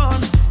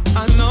on,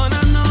 and on,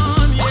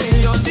 yeah.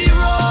 We on the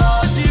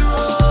road,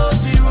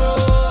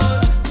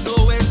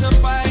 nowhere to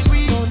find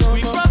we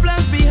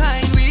problems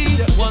behind we.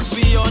 Once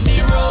we on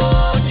the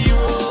road, you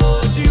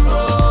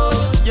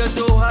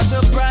don't have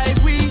to bribe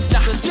we,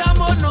 to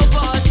jam on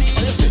nobody.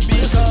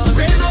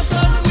 Rain or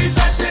sun, we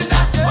fetting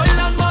that. Oil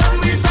and mud,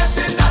 we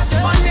fetting that.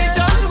 Money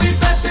done, we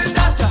fetting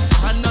that.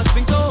 And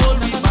nothing to hold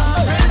me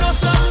back. Rain or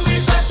sun, we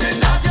fetting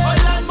that.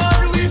 Oil and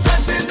mud, we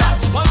fetting that.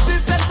 Once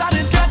this session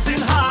is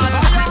getting hard, we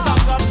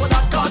thank God for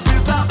that, cause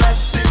it's a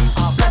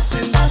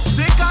blessing that.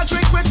 Take a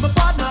drink with my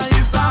partner,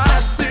 it's a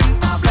blessing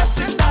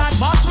that.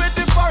 Mass with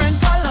different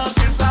colors,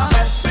 it's a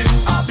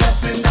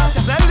blessing that.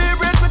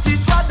 Celebrate with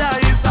each other,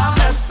 it's a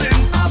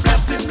blessing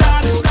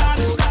that.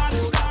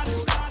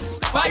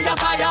 Fire,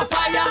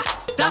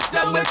 dash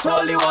them with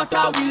holy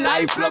water. We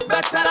life look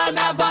better than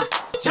ever.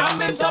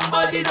 Jamming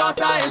somebody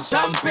daughter is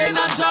champagne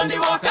and Johnny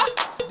Walker.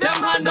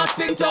 Them had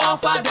nothing to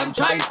offer, them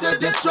try to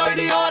destroy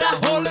the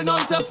order. Holding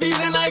on to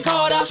feeling like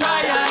order.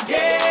 Try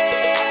again,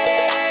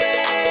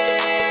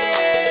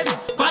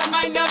 but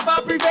might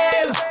never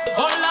prevail.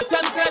 All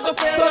attempts never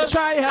fail, so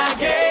try again,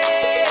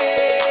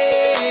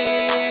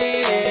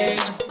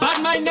 but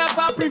might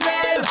never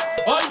prevail.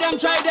 All them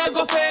try, they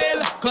go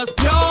fail. Cause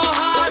pure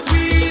heart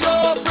we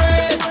don't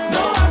afraid,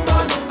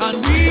 and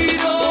we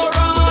don't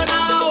run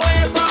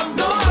away from.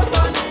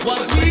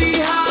 Once we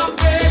have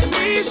faith,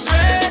 we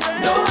straight.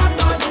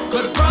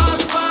 Could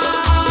prosper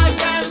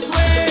against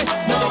way.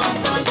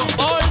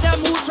 For all them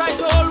who try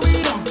to hold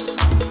we down,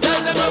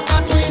 tell them look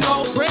at we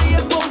now.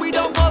 Praying for we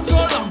don't fall so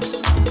long.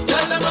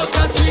 Tell them look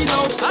at we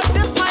now. As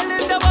you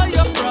smiling, the where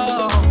you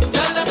from.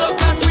 Tell them look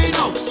at we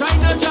now. Trying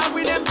to drag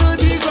with them to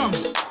the ground.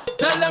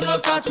 Tell them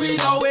look at we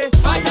now.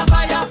 Fire.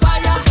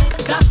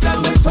 Dash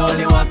them with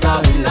holy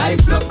water. We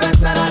life look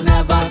better than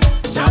ever.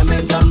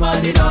 Jamming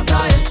somebody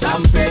daughter is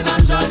champagne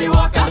and Johnny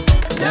Walker.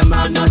 Them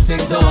had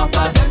nothing to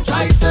offer. Them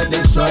try to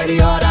destroy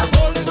the order.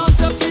 Holding on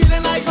to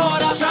feeling like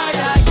order. Try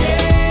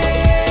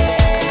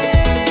again,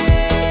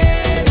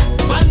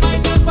 but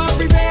might never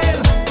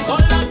prevail.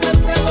 All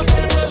attempts never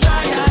fail, so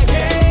try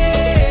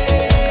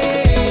again,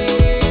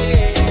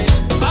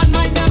 but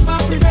might never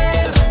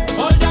prevail.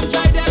 All them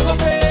try, they go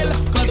fail.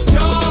 Cause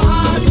pure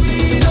heart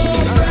we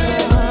don't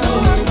fail,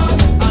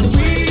 and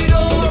we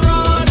don't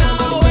run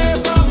away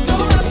from.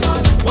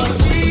 Once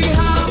we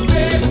have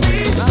faith, we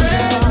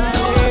straight.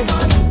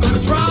 Could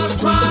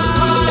prosper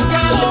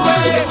against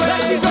way.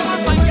 Like the ground on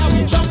fire,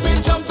 we jumping.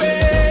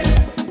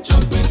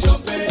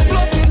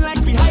 Floating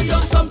like we high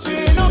on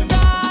something, oh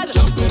God.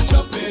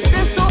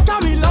 This soca,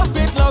 we love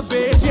it,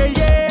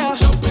 yeah.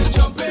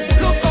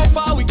 Look how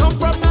far we come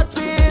from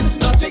nothing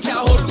can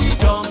hold we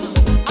down.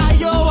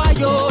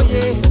 Ayo,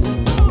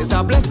 yeah. It's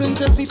a blessing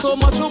to see so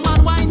much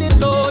woman whining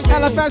low, yeah.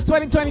 LFS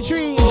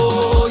 2023.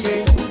 Oh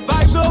yeah,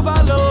 vibes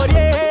overload,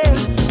 yeah.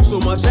 So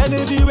much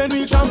energy when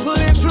we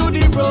trampling through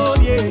the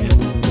road, yeah.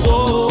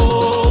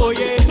 Oh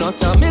yeah,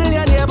 not a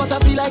million, yeah, but I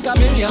feel like $1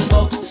 million.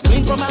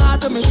 Clean from my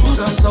heart to my shoes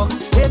and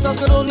socks. Haters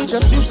could only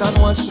just juice and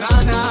watch.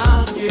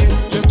 Nah, yeah.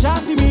 You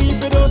can't see me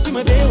if you don't see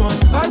my day one.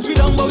 Fight we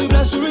down, but we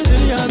blessed with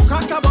resilience.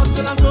 Crack a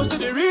bottle and toast to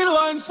the real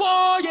ones.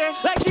 Oh yeah,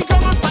 like the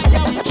ground on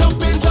fire, we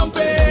jumping.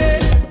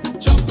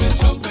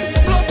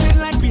 Floating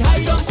like we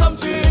high on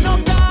something, oh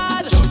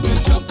God.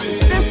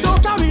 This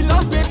soca, we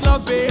love it,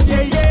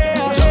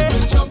 yeah.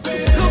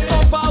 Look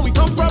how far we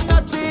come from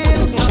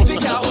nothing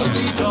can hold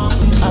me down.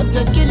 I'm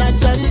taking a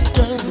chance,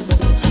 girl.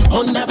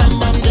 On the bam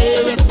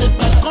day, we sit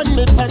back on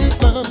me pants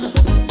now.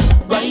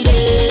 Right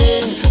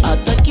there,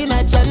 I'm taking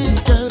a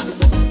chance, girl.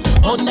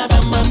 On the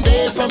bam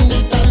day, from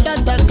the time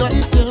that I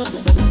glance you,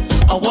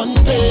 I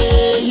want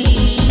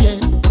day.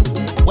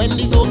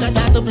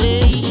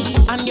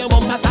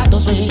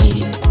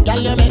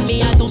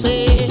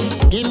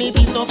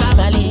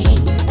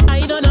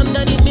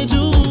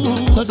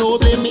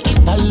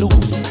 never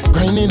lose.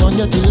 Grinding on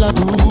your till a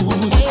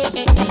bruise.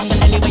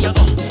 Anywhere you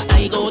go,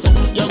 I go to.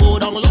 You go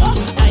down low,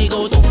 I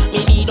go to.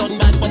 Me need on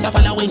bad, but I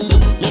following you.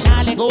 Me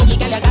nah let go, me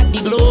girl, you got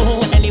the glow.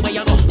 Anywhere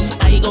you go,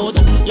 I go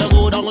to. You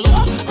go down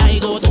low, I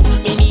go to.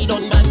 Me need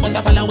on bad, but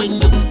I following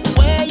you.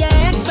 Where you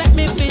expect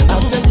me fit?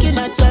 I'm taking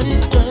a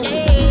chance, girl.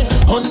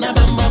 On the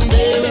bam bam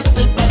day,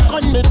 sit back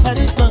on me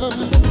pants now.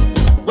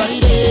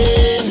 Right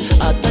there,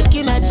 I'm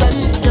taking a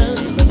chance, girl.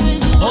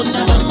 On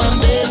the bam bam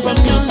day, from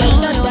your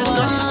mind and the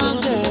glance,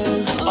 girl.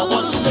 I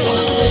want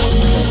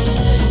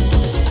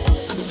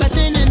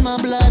Fetting in my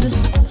blood,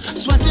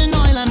 sweating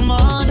oil and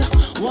mud.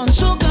 One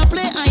soca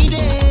play I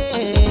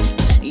day,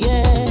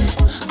 yeah.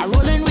 I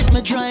rollin' with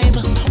my drive,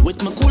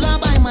 with my cooler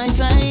by my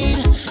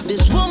side.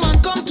 This woman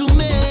come to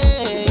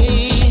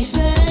me. She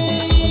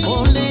say,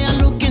 only I'm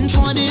looking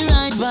for the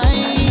right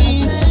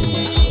vibes.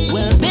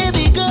 Well,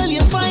 baby girl,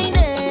 you find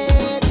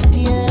it,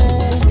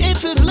 yeah.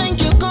 If it's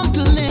link, you come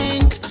to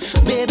link.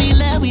 Baby,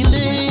 let we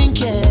link,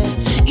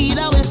 yeah.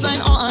 Either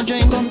waistline or a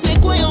drink. Come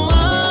take where you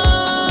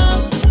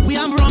want. We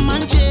have rum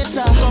and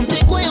chaser. Come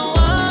take where you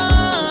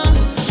want.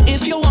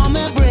 If you want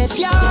me brace,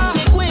 yeah. Come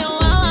take where you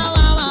want.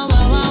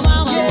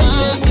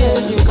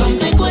 Come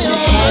take where you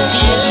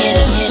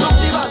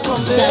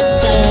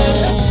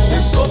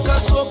There's soca,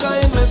 soca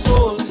in my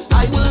soul.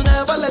 I will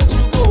never let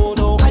you go,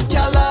 no, I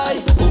can't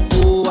lie.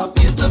 Oh, I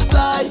feel to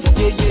fly,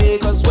 yeah, yeah.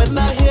 Cause when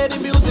I hear the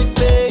music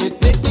play,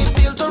 it make me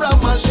feel to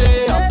ramage.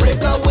 I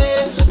break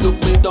away, look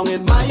me down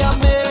in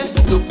Miami.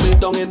 Look me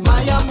down in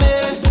Miami.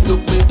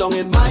 Look me down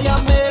in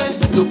Miami.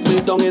 Look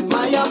me down in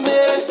Miami.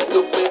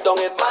 Look me down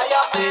in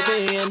Miami.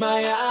 Baby in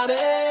Miami,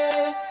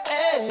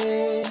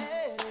 hey,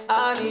 I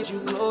need you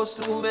close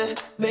to me,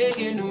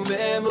 making new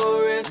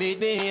memories. Meet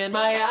me in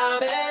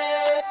Miami,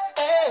 hey.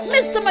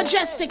 Mr.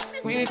 Mejustik.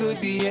 We could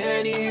be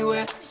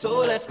anywhere, so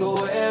let's go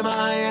where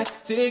my at.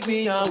 Take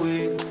me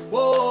away,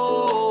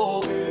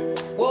 whoa,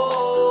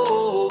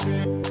 whoa,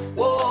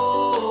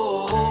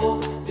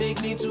 whoa.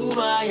 Take me to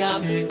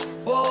Miami,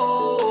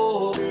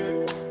 whoa,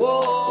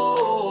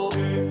 whoa,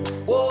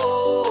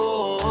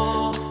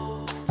 whoa.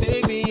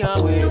 Take me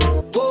away,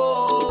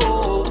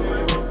 whoa,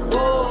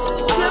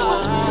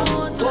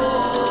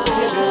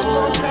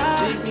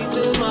 take me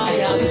to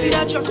Miami. You see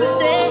that truck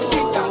there?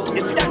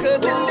 You see that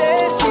curtain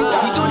there?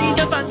 You don't need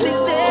a fancy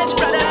stage,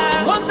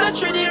 brother. Once I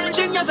trade you,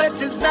 reaching your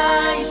vet is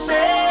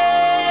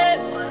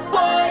niceness.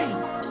 Boy,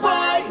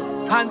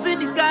 hands in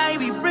the sky,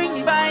 we bring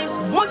the vibes.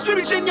 Once we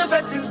reach in your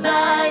vet is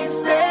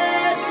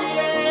niceness.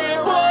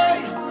 Yeah,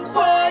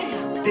 boy,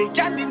 they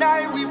can't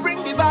deny we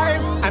bring the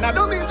vibes. And I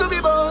don't mean to be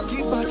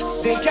bossy, but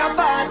they can't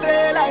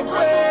party like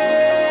we.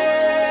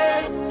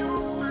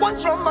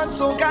 Once from man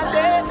so can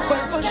they,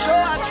 but for sure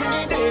at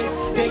Trinity,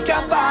 they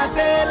can't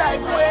party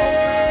like we.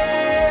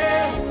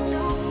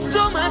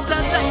 Don't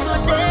matter time or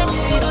day,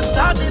 we don't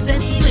start it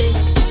anyway.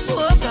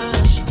 Oh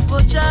gosh,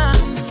 oh Jah,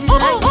 feel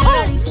like you're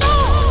ready.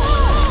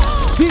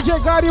 DJ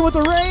Guardian with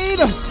the raid.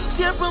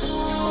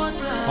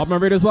 All my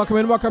raiders, welcome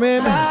in, welcome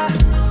in.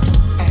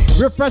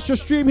 Refresh your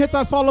stream, hit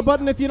that follow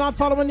button if you're not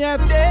following yet.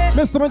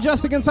 Mr.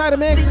 Mejustik inside the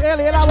mix.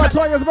 Alien Hour,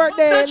 Toya's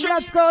birthday.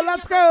 Let's go,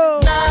 let's go.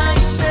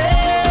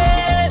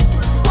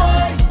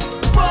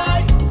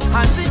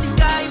 Hands in the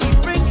sky, we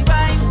bring the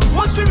vibes.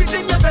 Once we reach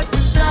in your vet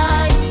is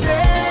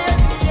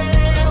niceness.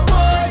 Yeah,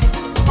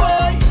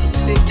 boy,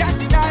 they can't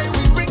deny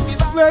we bring the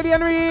vibes. Slurdy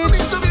and Reach. Don't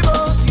need to be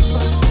bossy,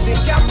 but they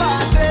can't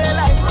party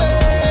like we.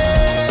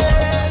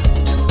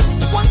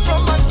 Once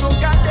from man so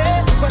can they,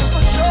 but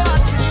for sure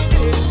at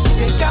Trinity,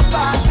 they can't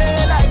party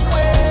like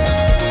we.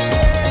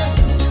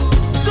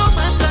 Don't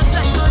matter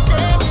time or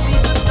day, we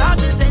can start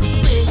it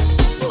anyway.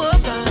 Oh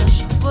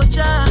gosh, oh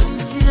Jah,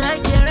 feel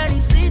like you're ready,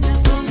 sweet and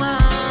so much.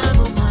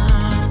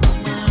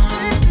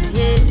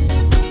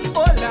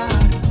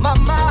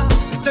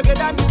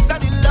 Together, me say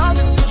the love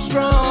is so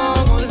strong.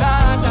 Oh, la,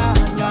 la,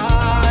 la.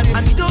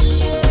 And we don't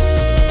care.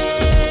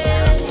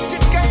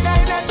 This kind of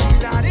energy,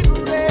 not the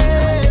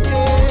great.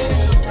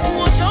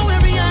 Watch out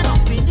where we are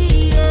up in the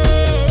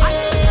air.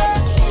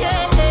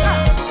 Yeah.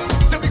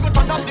 So we go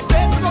turn up the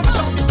place, we go mash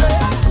up the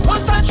place.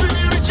 Once I tree,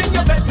 we reaching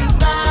your vet is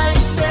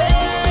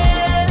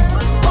niceness.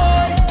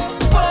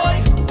 Boy,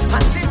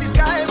 hands in the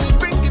sky, we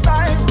bring the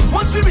vibes.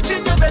 Once we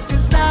reaching your vet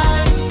is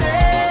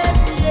niceness.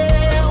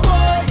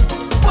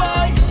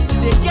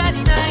 They can't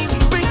deny we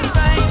bring the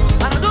vibes.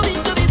 And I don't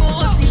mean to be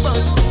bossy,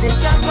 but they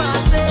can't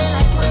party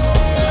like we.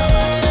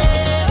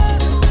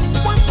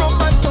 Once from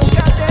man so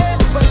can they,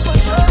 but for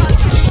sure at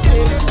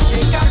Trinity,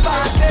 they can't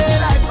party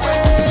like we.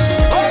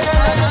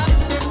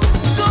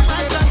 Don't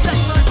matter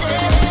time or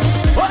day.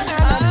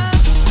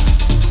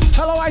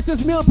 Hello,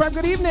 Itis Meal Prep,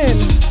 good evening.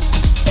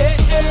 Hey.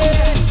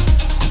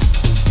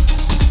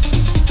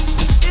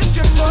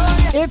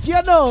 If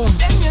you know,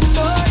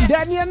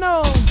 then you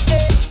know.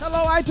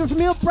 Hello, Itis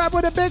Meal Prep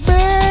with a big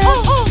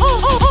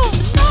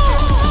bitch.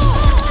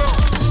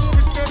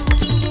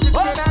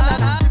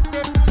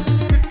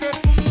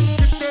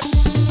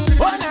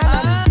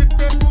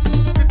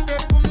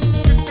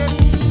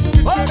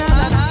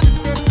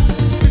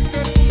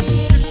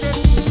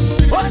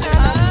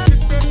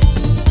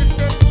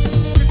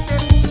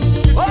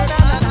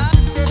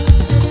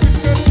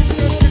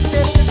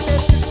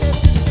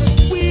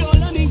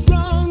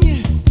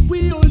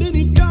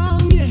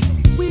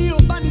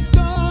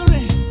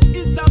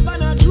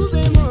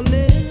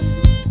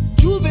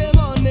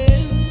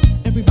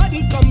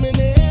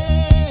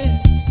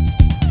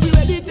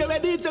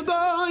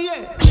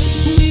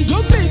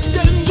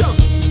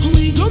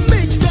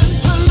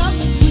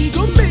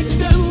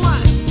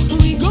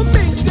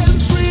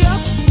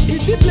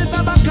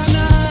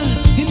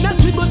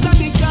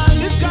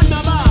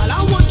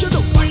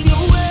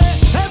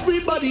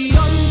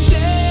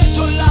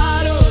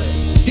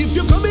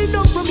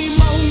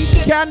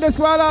 Candice,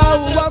 well,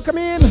 welcome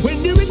in.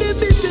 When the rhythm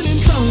beating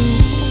in town,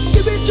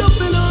 give it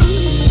jumping on.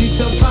 This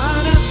a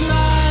Savannah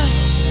class.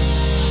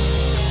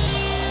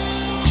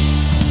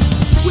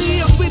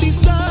 We up with the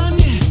sun,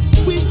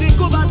 we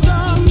take over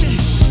town.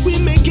 We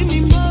making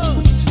the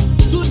most.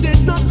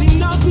 Today's not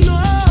enough,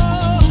 no.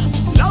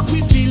 Love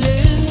we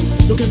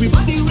feeling. Look,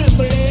 everybody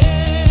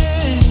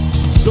reveling.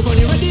 Look, are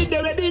they ready?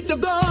 They're ready to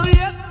go,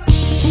 yeah.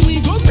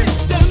 We gon'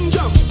 make them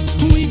jump.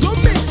 We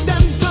gon' make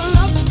them turn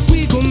up.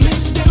 We gon'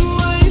 make them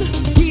wine.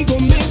 We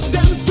gon' make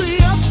them free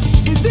up.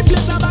 It's the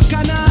place of a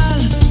canal.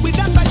 With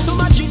that vibe so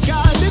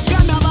magical. This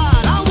carnival,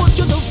 I want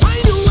you to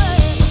find a way.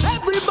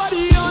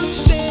 Everybody on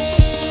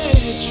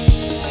stage.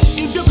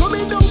 If you're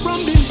coming down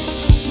from the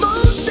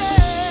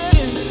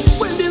mountain,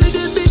 when the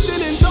rhythm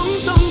beating in tongue,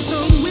 tongue,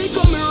 tongue, we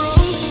coming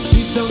around.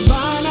 We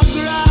Savannah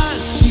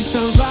grass. We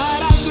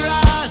Savannah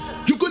grass.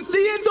 You could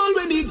see it all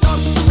when it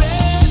just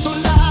rains so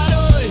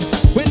loud.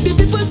 When the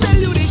people tell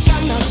you they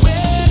cannot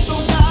wait,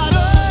 oh God,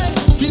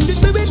 feel the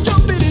spirit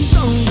jumping in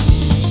tongue.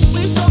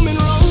 We coming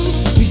round,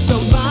 we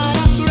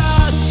Savannah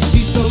grass,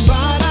 we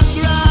Savannah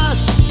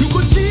grass. You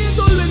could see it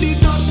all when it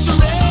just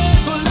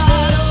rains so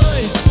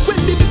loud.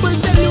 When the people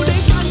tell you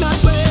they cannot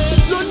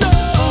wait, no, no.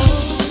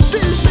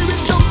 Feel the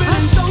spirit jumping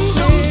in tongue,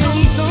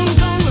 tongue, tongue,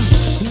 tongue.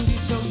 We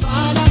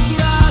Savannah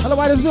grass. Hello,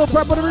 why does Bill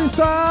Prep with a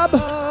resub?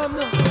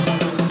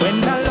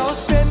 When I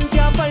lost them,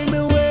 can't find me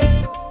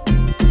way.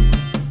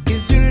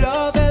 Is your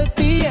love help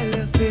me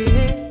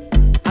elevate?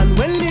 And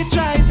when they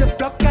try to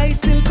block, I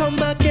still come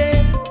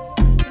again.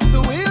 It's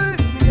the way you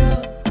lift me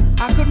up.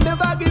 I could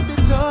never give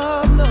it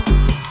up, no.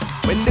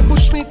 When they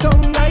push me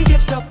down, I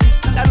get up.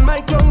 Stand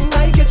my ground,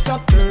 I get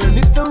up. Turn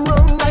it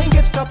around, I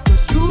get up.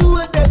 'Cause you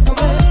were there for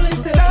me.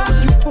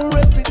 Thank you for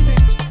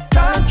everything.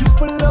 Thank you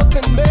for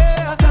loving me.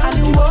 And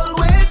you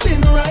always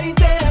been right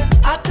there.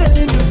 I'm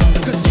telling you,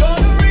 'cause you're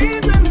the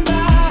reason I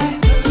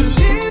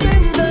believe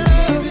in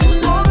love.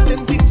 All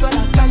them things, but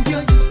I thank you.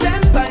 You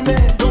stand by me.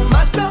 No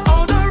matter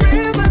all the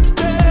rivers,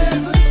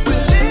 babe. We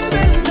live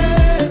in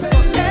love.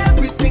 For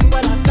everything,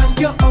 but I thank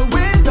you.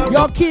 Always around.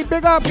 Y'all keep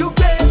big up. You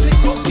great.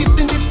 You keep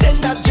in this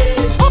energy.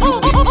 You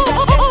give me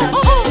that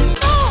energy.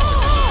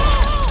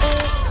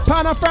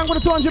 Pana Frank with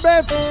the 200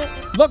 bits.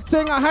 Look,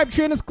 ting, a hype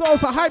train is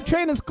close. A hype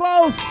train is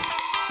close.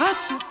 I'm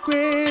so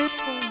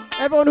grateful.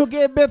 Everyone who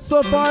gave bits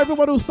so far,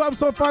 everyone who subbed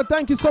so far,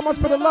 thank you so much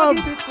for the love.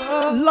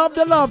 Love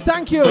the love.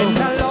 Thank you.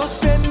 When I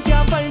lost them,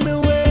 can't find me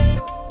way.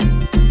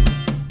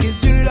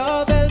 Is your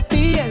love help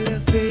me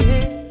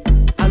elevate?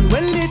 And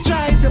when they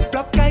try to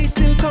block, I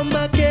still come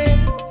again.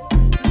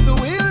 It's the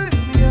way you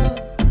lift me up.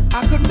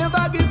 I could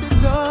never give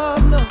it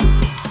up, no.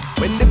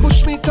 When they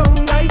push me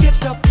down, I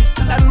get up.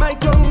 Stand my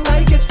ground,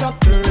 I get up.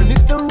 Turn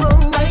it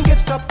around, I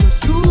get up.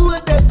 'Cause you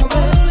were there for me.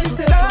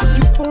 Thank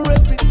you for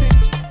everything.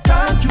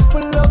 Thank you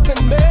for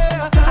loving me.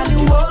 And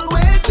you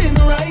always been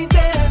right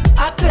there.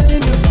 I'm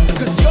telling you,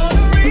 'cause you're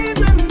the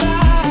reason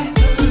I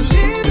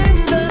believe in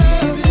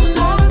love.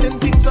 All them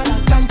things, but I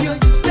thank you.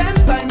 You stand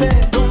by me.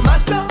 No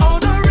matter all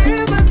the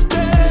rivers,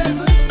 babe.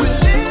 We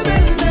live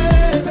in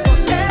love. For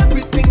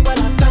everything, but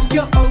I thank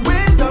you.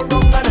 Always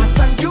around, and I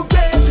thank you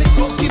greatly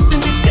for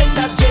keeping this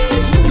energy.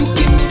 You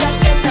give me that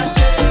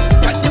energy.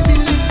 Can you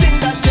feel this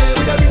energy?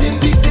 With a rhythm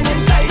beating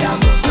inside of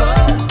my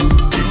soul.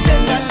 This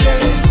energy,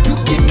 you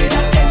give me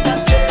that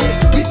energy.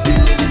 We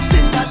feeling this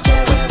energy.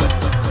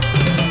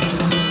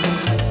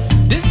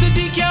 This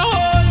city can't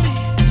hold me,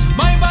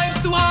 my vibe's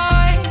too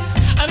high.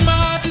 And my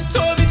heart it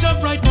told me jump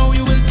right now,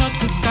 you will touch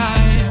the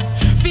sky.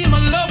 Feel my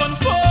love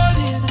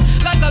unfolding,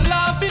 like a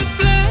laughing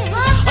flame.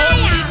 All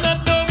you did not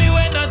know me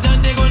when I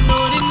done, they gon'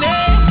 know the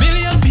name.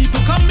 Million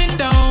people coming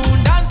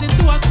down, dancing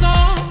to a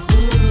song.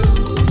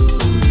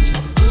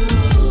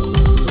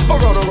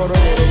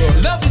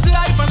 Love is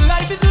life and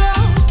life is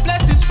love,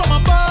 blessings from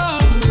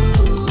above.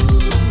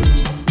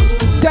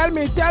 Tell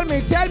me, tell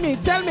me, tell me,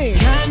 tell me.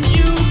 Can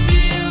you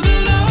feel the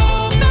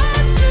love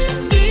that's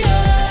in the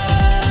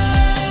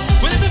air?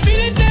 Whenever you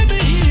feel it, let me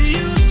hear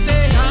you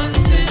say,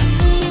 dancing,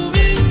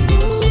 moving,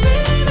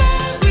 moving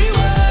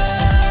everywhere.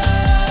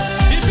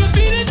 If you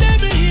feel it, let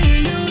me hear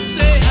you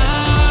say,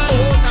 ah,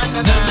 na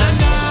na na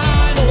na,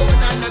 oh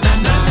na na na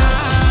na,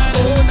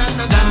 oh na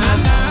na na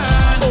na,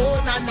 oh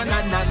na na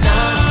na na,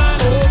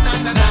 oh na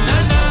na na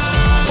na,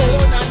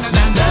 oh na na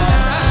na na,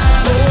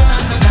 oh na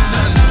na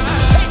na na.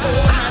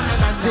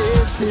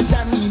 This is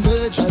an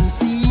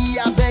emergency,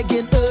 I'm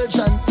begging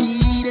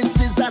urgently. This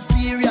is a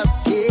serious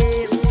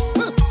case.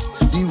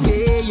 The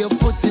way you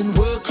put in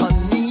work on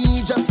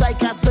me, just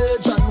like a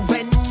surgeon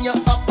when you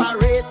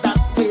operate that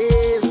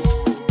ways.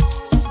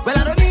 Well,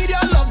 I don't need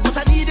your love, but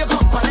I need your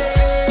company.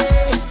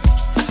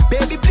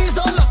 Baby, please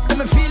hold up, let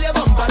me feel your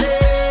company.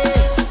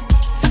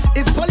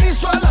 If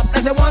police roll up,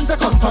 then they want to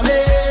come for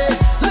me.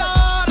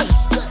 Lord,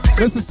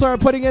 This is start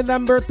putting in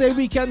them birthday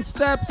weekend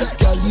steps.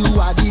 girl, you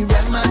are the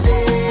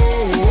remedy.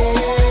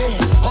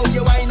 How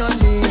you whine on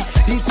me,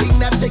 the thing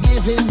that you're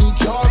giving me,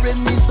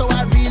 curing me, so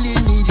I really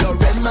need your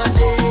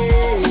remedy.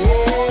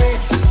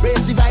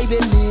 Raise the vibe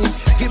in me,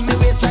 give me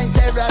waistline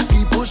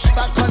therapy, push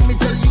back on me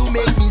till you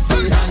make me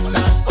say, na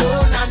na,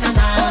 oh na na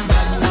na,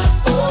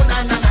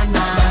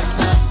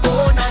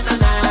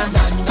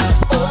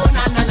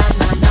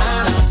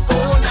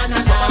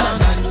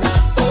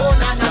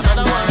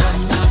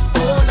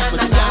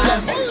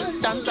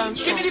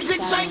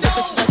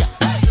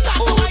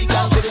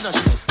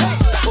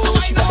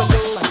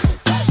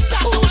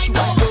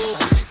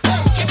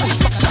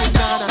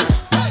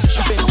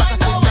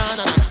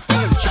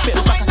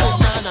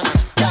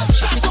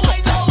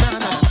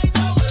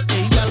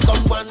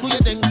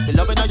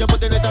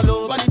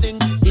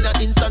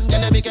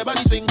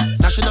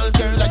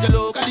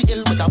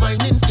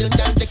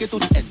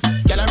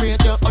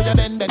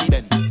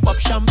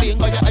 thing,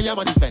 but you hire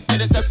money spent. Then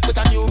step with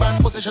a new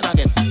brand position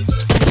again.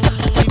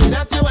 Give me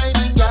that you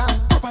whining, girl.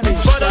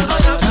 Father, I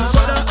ask you,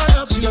 Father,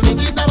 I ask you. You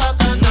make it never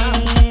come down.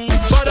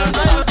 Father,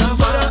 I ask you,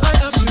 Father,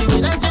 I ask you. Give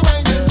me that you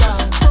whining, girl.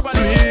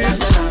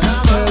 Please,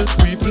 help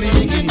me,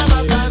 please.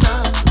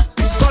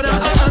 Father,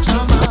 I ask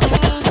you.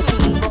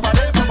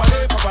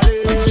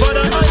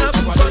 Father, I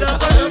ask you, Father,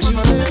 I ask you.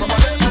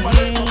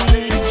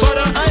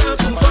 Father, I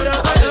ask you, Father,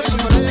 I ask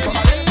you.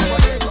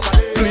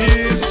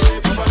 Please,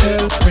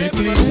 help me,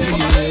 please.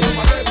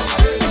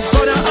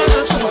 Father, I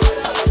ask you.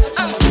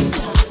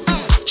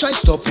 Try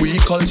stop we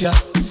culture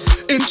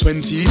in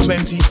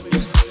 2020.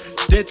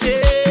 They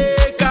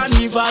take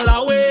carnival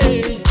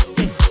away.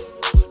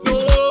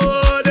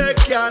 No, they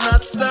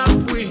cannot stop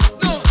we.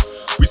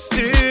 We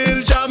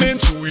still jamming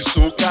to we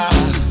soca.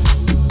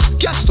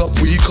 Can't stop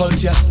we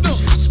culture.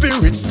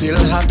 Spirit still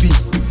happy.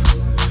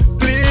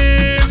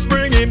 Please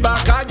bring it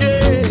back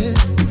again.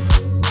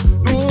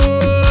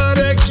 No,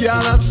 they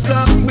cannot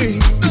stop me.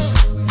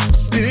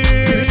 Still.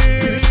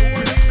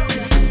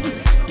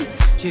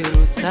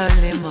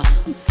 Jerusalem,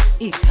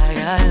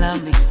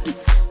 ikayalami,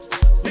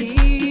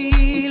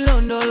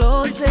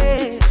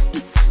 ilondoloze,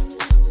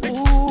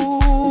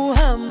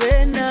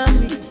 uhambe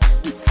nami,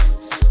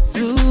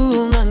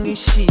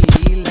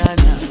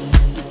 zungangishilana.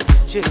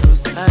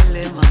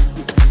 Jerusalem,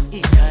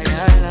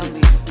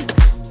 ikayalami,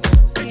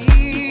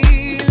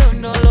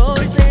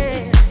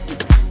 ilondoloze,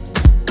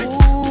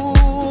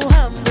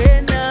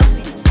 uhambe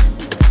nami,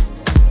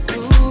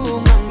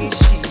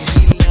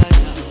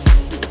 zungangishilana.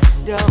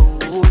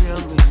 Dawo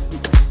yami,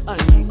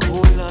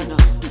 ayikholana,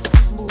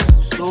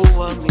 buso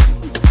wami,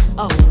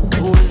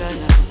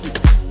 awukholana.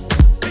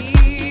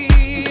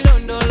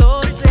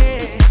 Ilondoloze,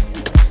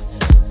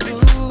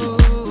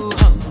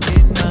 zuhambe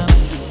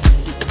nami.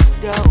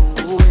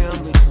 Dawo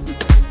yami,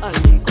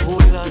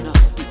 ayikholana,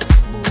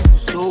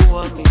 buso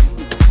wami,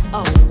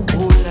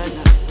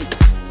 awukholana.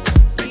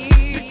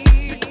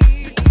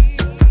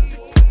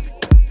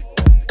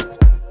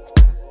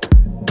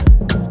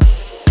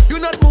 You're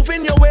not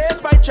moving your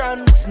ways by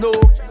chance, no.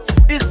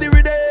 It's the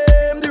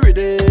rhythm, the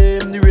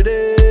rhythm, the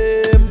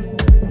rhythm.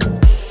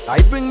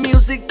 I bring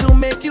music to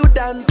make you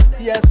dance,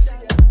 yes.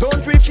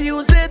 Don't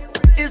refuse it.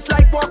 It's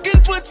like walking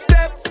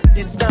footsteps.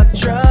 It's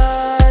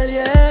natural,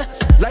 yeah.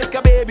 Like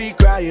a baby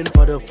crying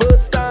for the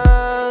first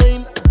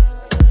time.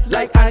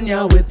 Like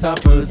Anya with her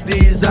first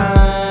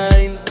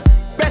design.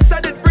 Best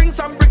I did bring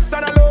some bricks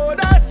and a load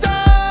of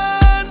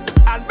sand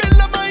and build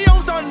up my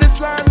house on this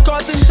land.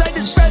 Cause inside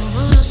this bed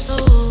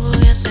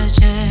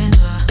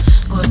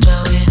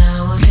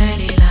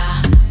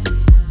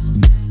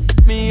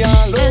me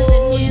alone.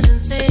 Ezinye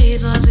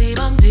izinsizwa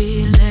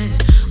zibambile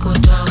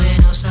kodwa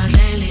wena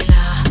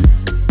usadlelela.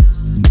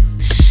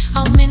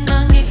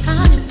 Awumina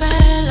ngithanda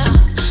impela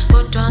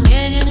kodwa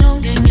ngeke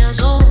ngilunge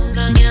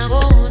ngiyazonda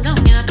ngiyakonda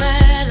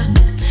ngiyabela.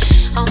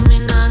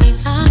 Awumina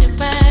ngithanda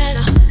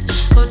impela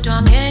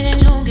kodwa ngeke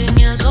ngilunge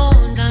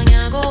ngiyazonda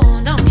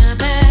ngiyakonda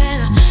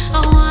ngiyabela.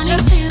 Awani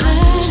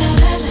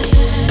sizele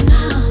yena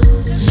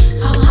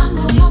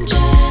awuhambe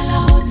uyomtshela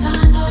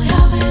uthando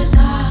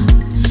liyabeza.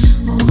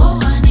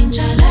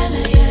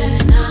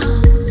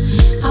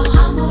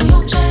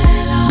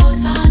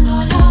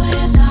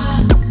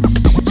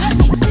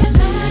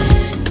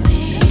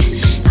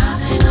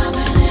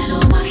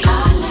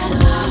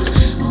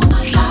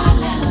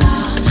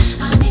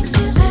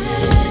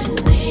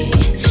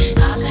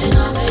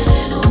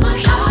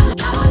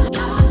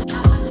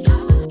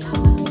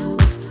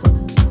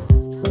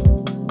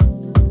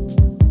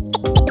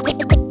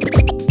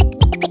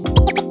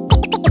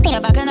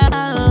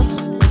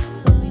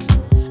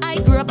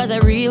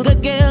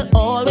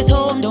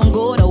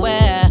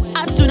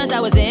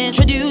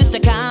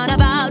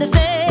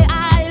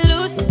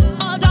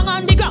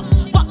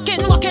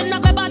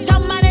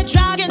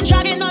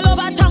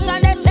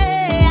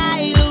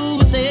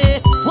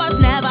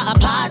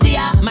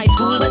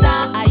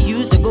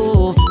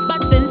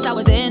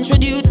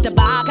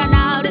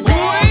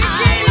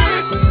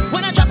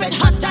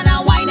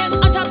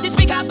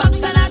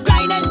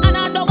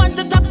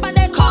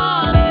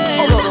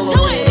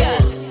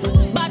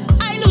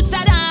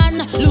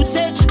 Lucy,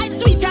 I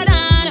sweeter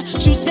than.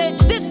 She say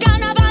this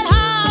carnival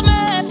have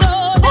me so.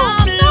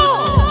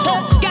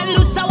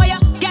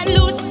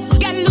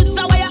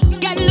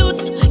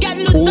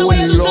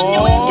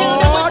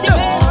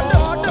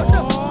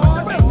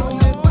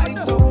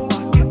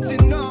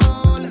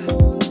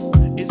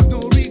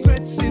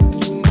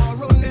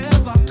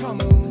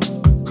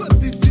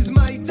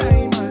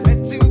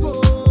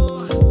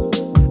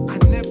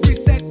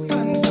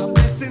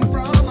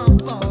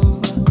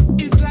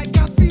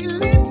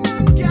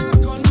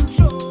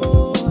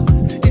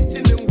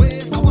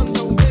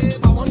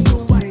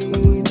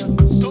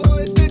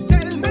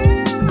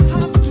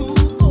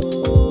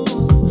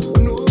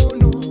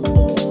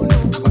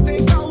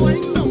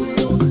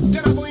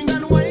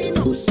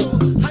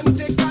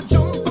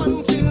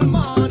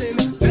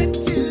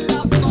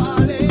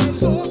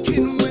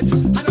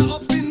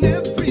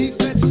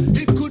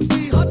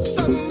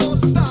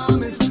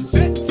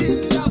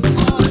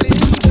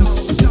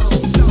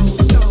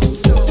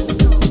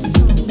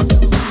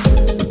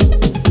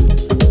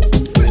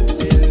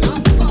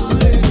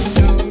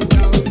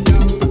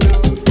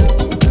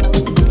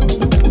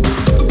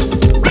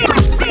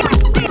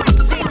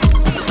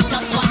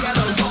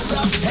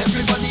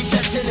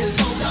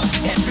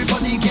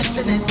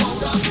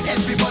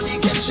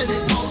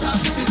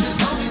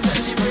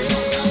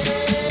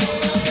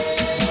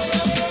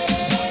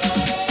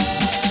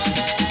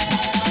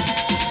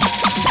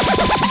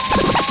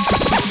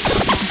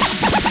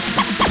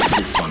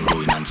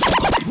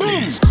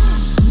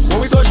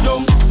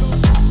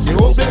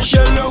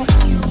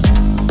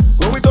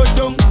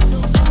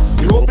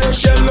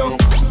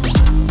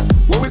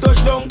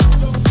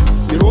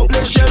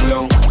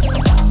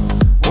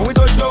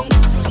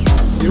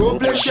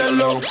 play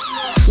shallow.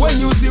 When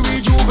you see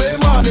we Juve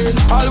morning,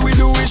 all we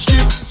do is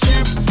chip.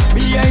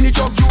 Behind the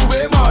truck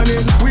Juve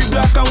morning, we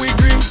black and we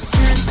green,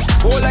 see.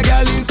 All a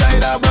girl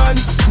inside a van,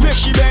 make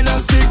she bend and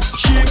stick.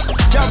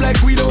 Job like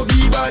we don't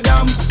give a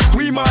damn.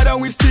 We mad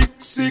and we sick.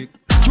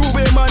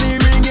 Juve money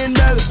ringing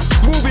bell,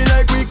 moving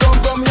like we come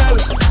from hell.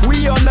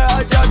 We on the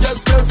job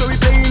spell, so we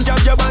playing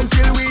job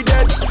until we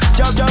dead.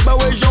 Job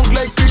always junk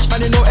like fish,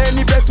 and you know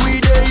any pet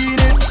we dey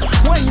eat it.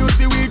 When you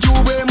see we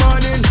Juve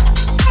morning,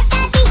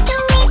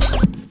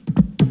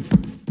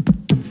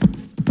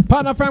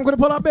 Partner Frank gonna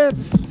pull up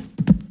bits.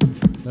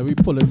 Let me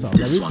pull it up.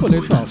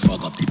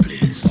 Fuck up the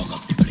place.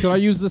 Should I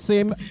use the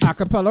same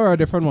acapella or a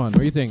different one? What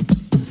do you think?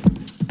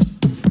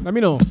 Let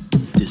me know.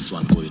 This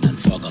one going and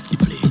fuck up the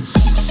place.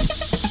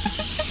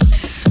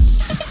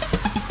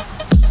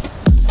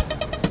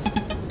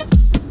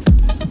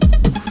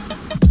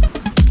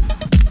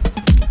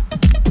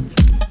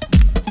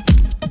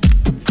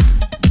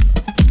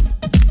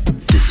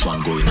 This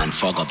one going and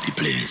fuck up the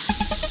place.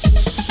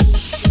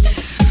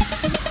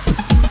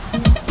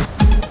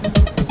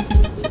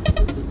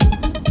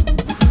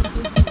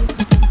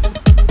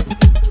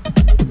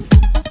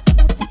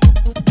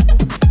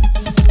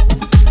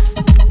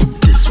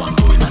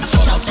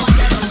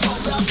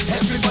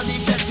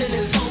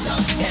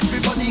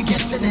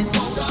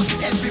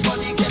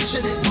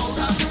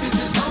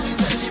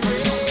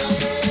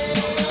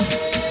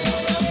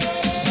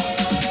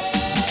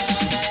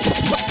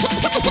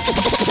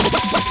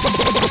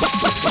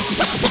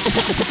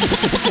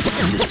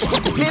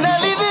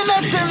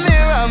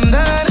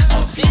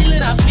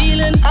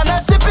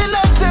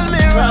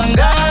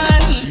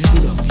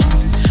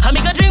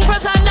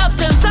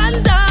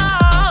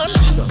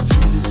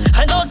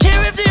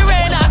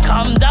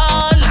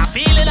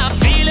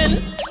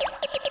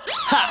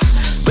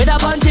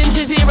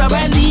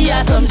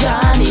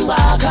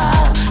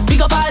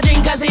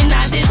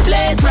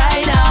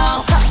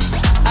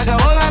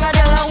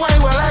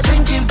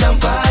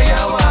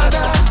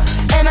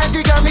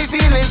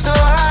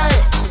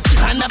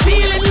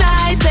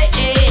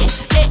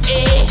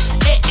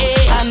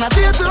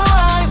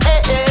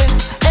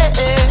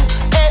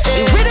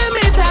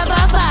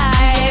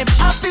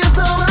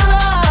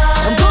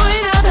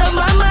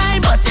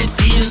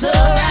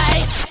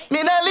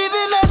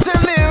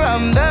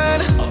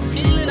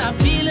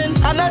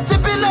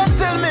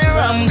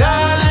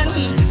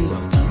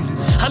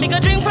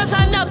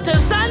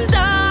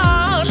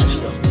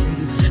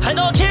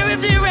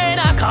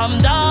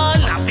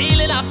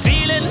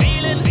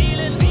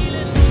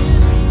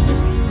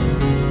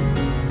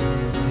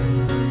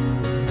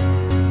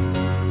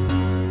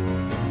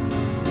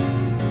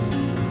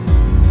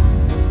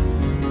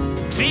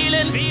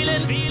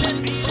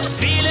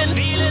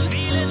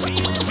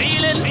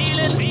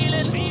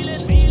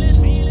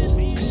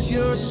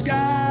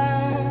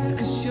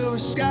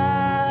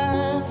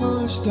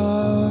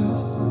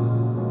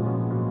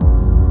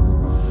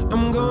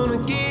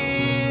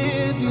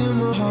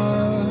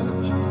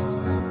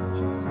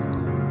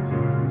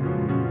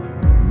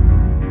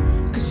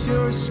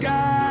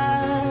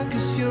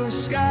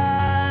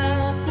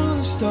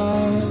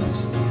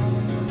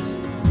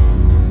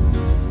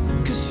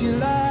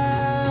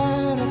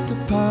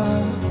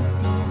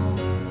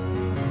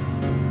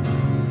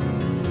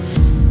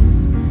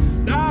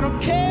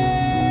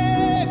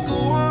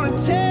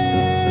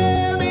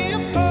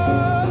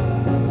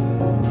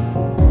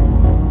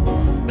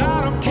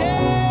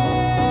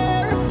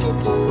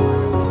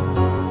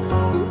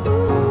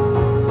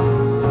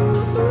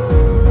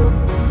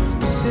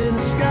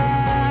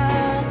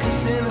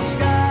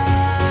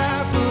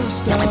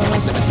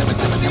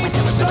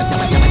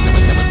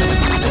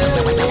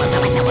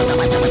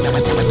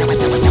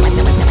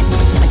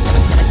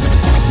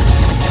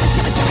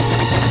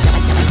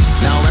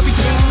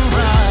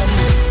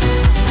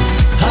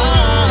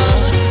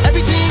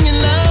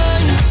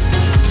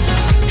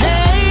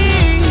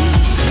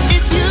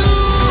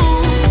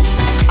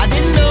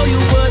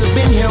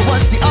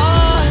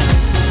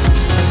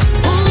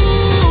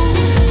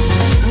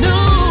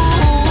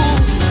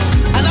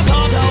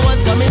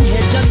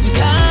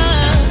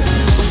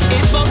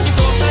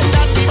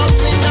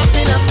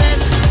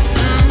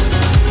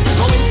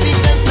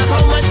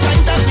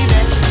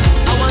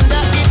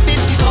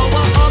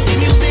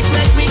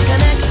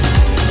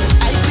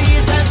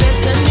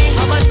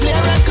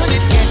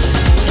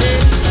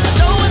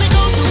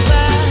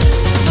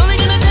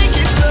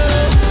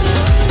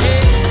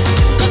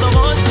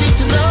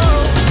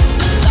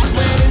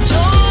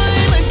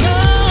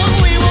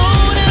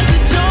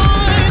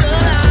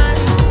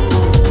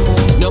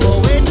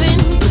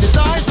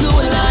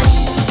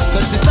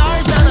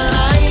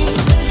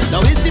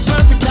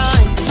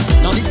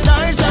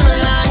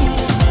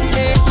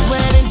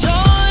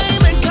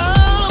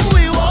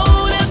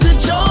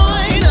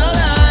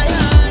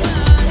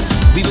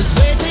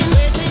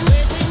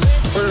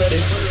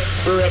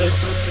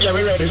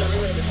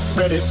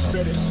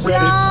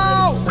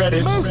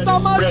 Mr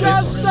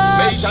Mejustik.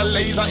 Major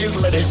Laser is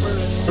ready.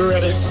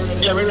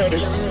 Yeah, we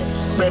ready.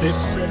 Ready.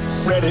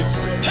 Ready.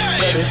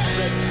 Ready.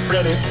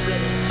 Ready.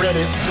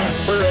 ready,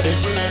 we're ready,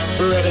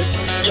 we're ready,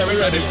 yeah, we're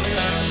ready,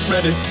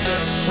 ready,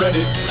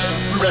 ready,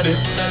 ready,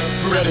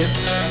 ready.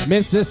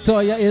 Mrs.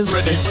 Toya is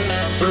ready,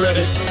 we're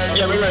ready,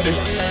 yeah, we're ready,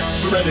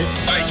 we're ready.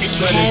 Vikings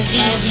ready,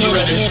 we're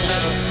ready,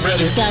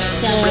 ready,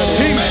 ready.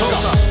 Team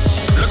Soca,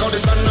 look how the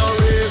sun now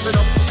raising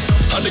up,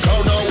 and the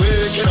crowd now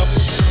waking up.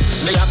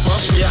 The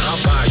atmosphere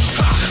have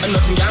vibes, and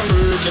nothing can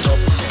break it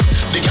up.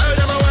 The girl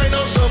them a wine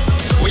non-stop.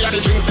 We are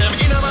the drinks them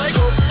in a my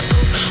cup.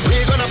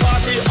 We gonna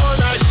party all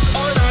night,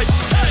 all night.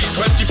 Hey,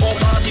 24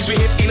 parties we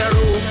hit in a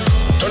row.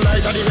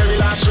 Tonight are the very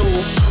last show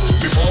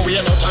before we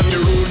head out on the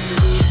road.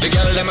 The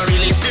girl them a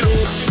release the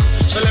load.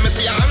 So let me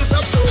see your hands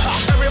up, so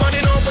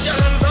everybody know, put your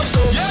hands up, so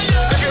yeah,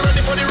 yeah. If you're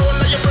ready for the road,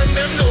 let your friend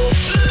them know.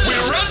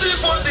 We're ready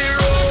for the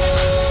road.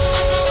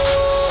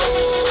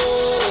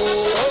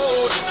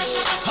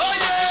 Oh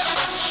yeah,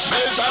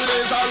 Major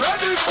Lays are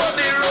ready for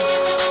the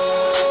road.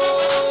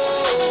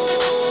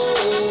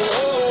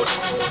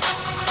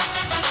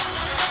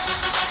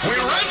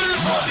 We're ready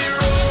for the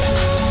road.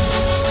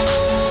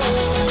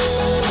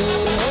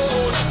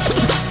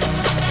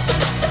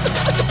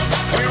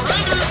 We're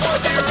ready for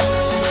the road.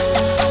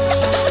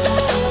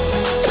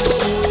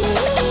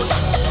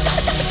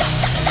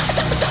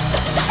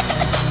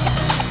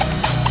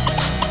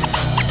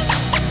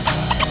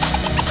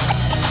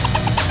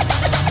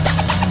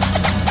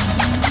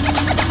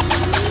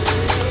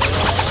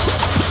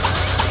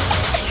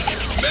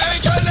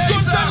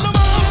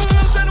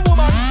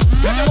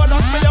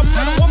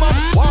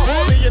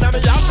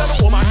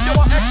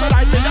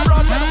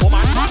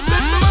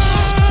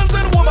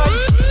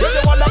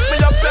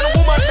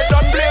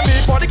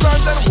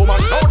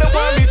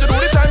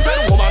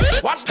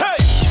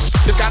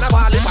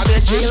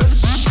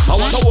 I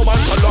want a woman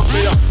to lock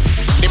me up.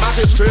 The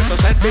magistrate to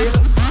set bail.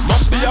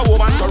 Must be a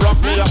woman to rough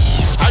me up.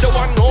 I don't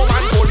want no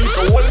man police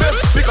to hold me,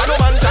 because no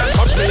man can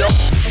touch me up.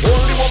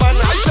 Only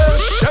woman I say,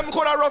 them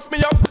coulda rough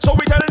me up. So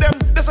we tell them,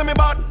 this is me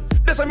bad,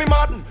 this is me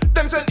mad.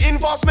 Them send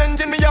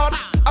enforcement in me yard.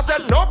 I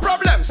said no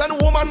problem, send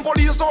woman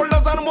police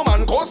soldiers and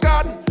woman coast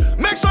guard.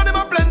 Make sure them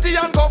have plenty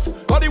handcuff,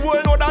 cause the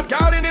world know that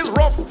garden is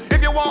rough.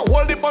 If you want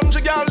hold the bungee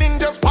girl in,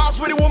 just pass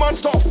with the woman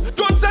stuff.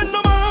 Don't send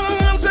no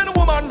man, send a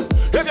woman.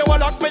 If you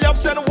want lock me up,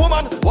 send a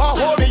woman. Want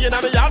hold me in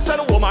a me yard,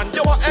 send a woman.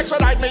 You want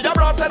extradite me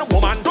abroad, send a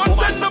woman. Don't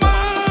send no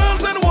man,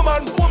 send a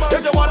woman.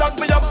 If you want lock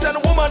me up, send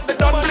a woman. They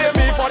don't blame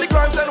me for the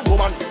crime, send a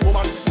woman.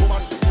 Woman,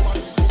 woman, woman.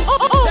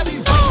 Let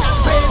me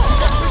raise the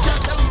temperature,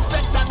 let me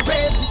raise and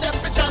raise the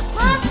temperature.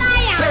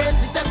 Raise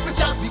the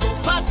temperature, we go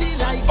party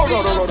like we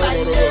on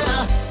fire.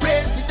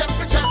 Raise the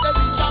temperature, let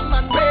me jam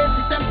and raise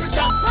the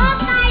temperature.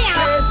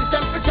 Raise the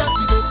temperature,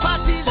 we go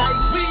party like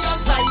we on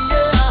fire.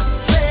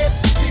 Blaze,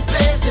 we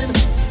blazing,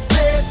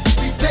 blaze,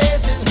 we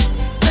blazing,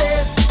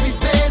 blaze, we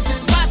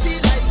blazing, party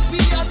like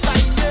we on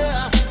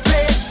fire.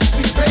 Blaze,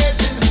 we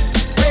blazing,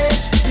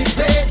 blaze, we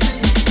blazing,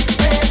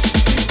 blaze,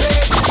 we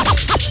blazing.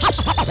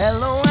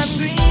 Hello and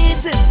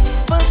greetings,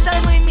 first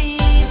time we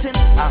meeting.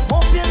 I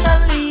hope you're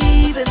not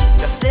leaving,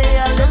 just stay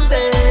a little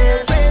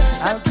bit.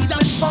 I'll keep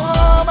it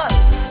formal,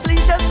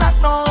 please just act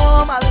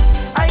normal.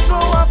 I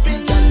grew up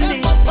in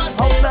the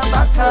house of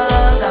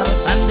Bacala,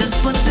 and this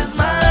foot is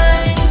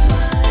mine.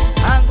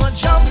 I'm gonna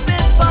jump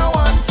if I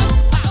want to,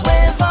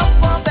 wave up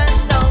or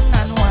bend down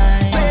and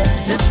whine.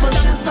 This foot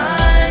is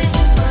mine.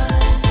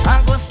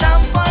 I'm gonna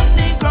stamp on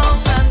the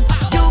ground and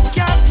you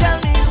can't tell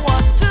me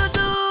what to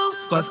do,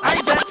 cause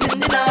I bet in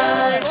the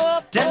night,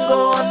 then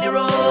go on the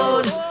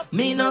road.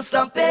 Me no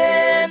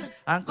stopping,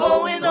 I'm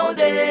going all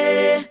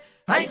day.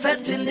 I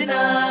felt in the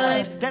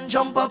night, then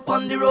jump up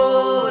on the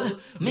road.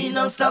 Me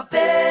no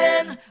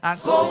stopping, I'm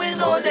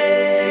going all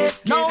day.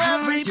 Now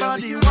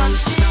everybody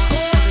wants the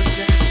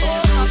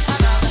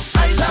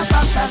eyes are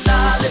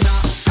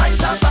bacchanales,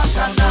 eyes are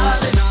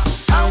bacchanales.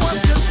 I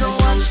want you to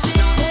watch the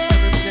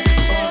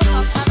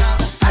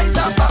eyes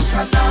are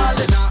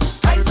bacchanales,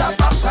 eyes are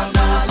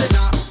bacchanales.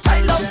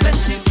 I love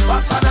Betty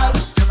Bacchanal,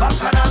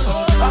 Bacchanal,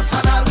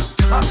 Bacchanal,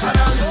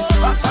 Bacchanal,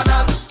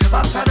 Bacchanal,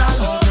 Bacchanal,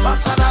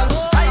 Bacchanal.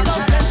 I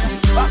love Betty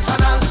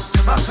Bacchanal,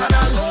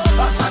 Bacchanal,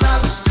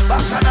 Bacchanal,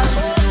 Bacchanal,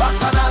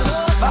 Bacchanal,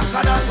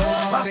 Bacchanal,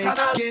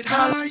 Bacchanal. Get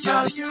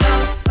higher.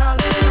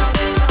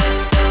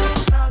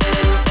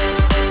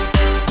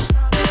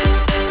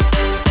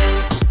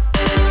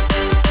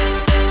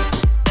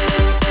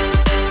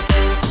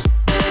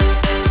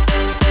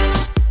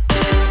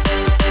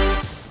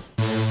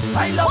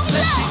 I love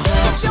Betty.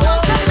 If you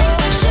want to make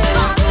me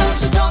shiver,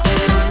 stop the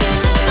tongue and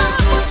deliver.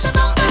 Put the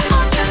number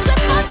on your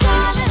zipper,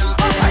 darling.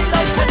 I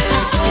love Betty.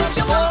 If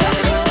you want to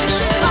make me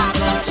shiver,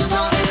 stop the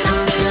tongue and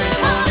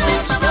deliver.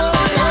 Make me run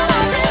more down a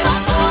river,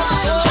 boy.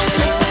 Just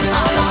make me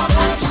all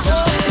over you.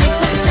 Make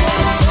me say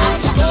I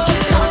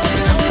keep talking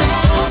to me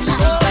all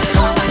night, but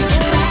come and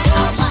get me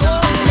all night.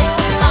 Make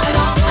me all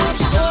over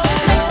you.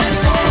 Make me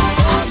say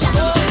I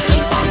just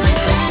keep on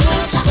listening.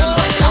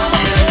 But come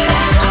and get me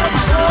all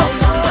night.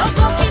 Don't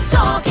go keep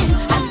talking.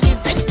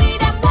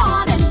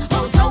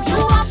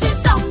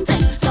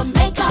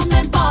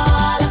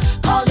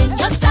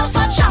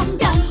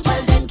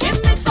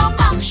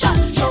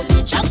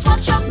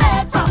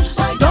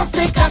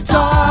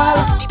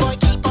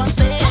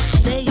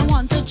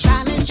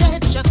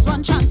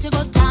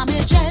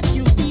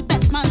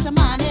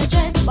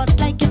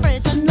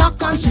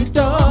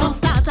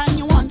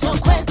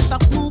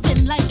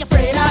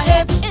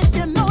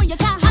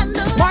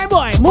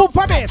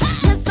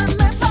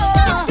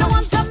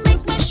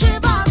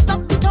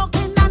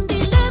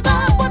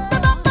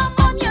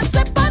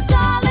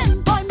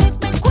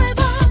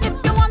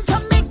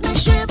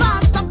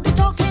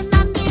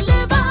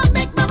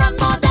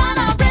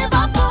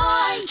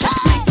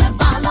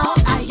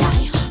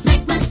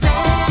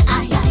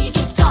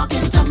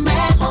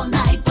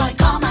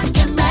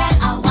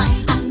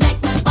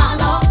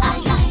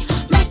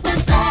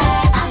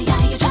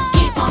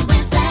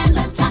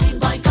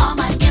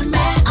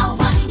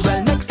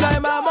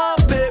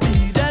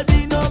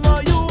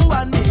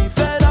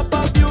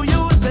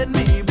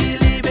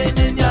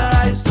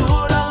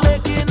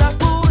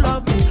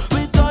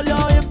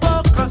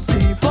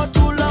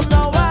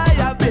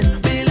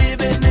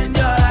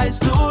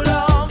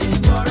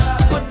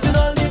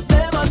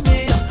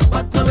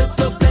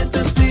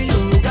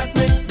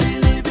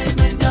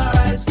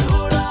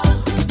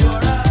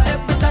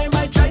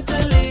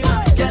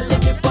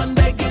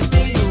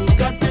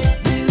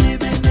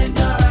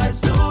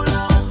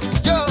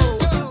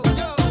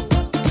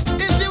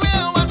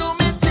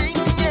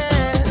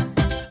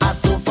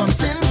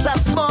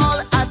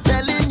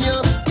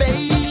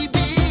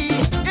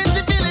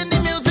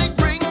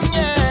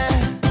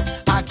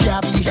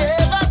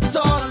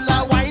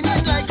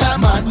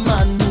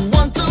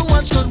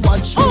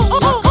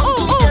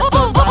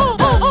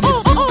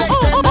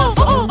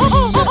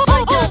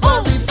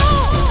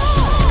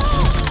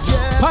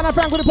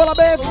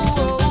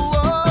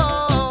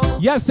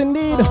 Yes,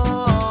 indeed.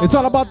 It's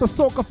all about the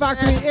Soca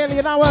Factory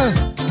Alien Hour.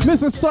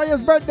 Mrs.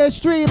 Toya's birthday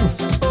stream.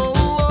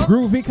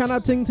 Groovy kind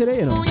of thing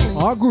today, you know.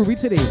 All groovy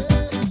today.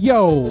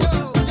 Yo.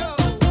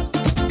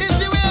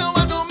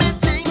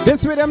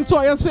 This rhythm,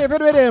 Toya's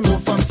favorite rhythm.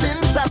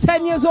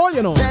 10 years old,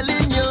 you know. Take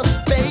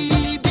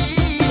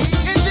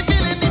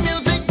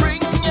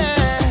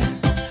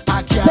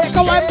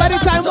a while by the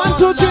time 1,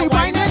 2, 3.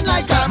 Wind it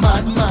like a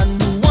madman.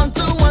 Who want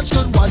to watch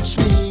could watch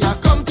me. I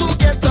come to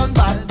get on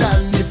bad,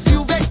 and if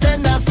you vex,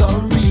 then I'm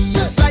sorry.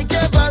 It's like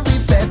every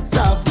vet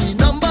have the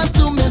number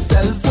to my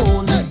cell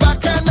phone.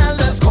 Back and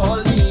let's call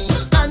me,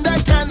 and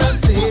I cannot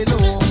say no.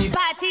 The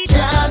party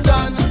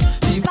done.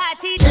 The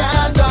party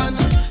done.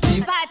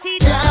 The party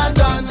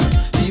done.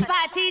 The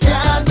party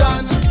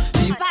done.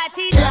 The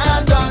party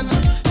done.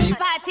 The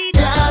party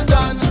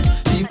done.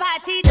 The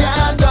party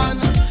done.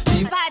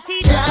 The party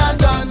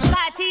done.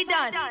 Party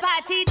done.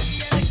 Party.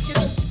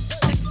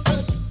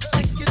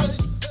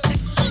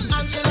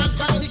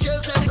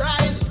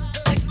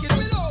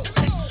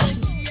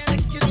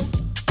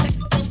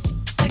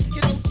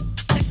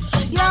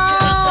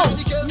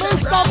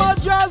 Mr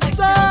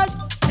Mejustik.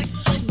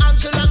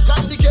 Angela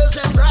got the girls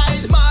and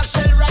ride.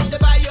 Marshall right there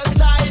by your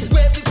side.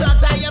 Wave the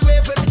flags high and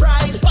wave with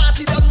pride.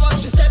 Party done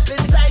once we step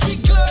inside the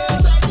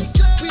club.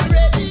 We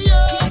ready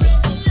up.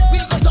 We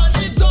go turn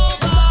it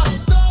over.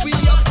 We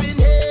up in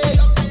here.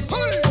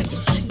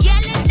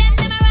 Girl, if them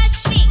never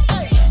rush me.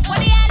 What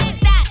the hell is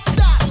that?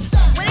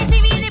 When they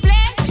see me in the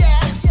place,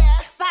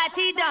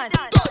 party done.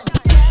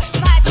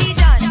 Party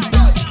done.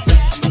 Party done.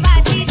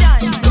 Party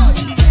done.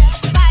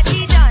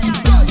 Party done.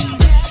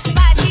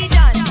 Party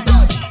done.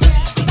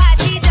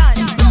 Party done.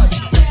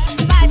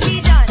 Party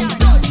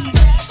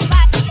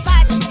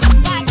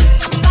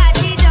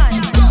done.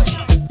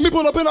 Me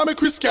pull up in a me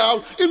Chris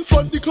car, in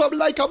front the club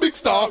like a big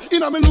star.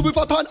 In a me Louis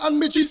Vuitton and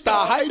me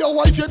G-Star. Hide your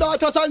wife, your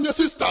daughters and your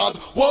sisters.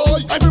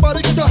 Why?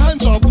 Everybody get your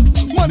hands up.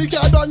 Money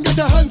can't done, get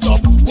your hands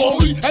up.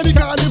 Why? Any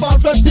carnival,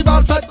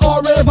 festival, fete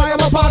or rave, I am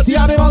a party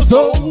animal,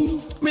 so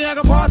me I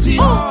go party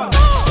hard.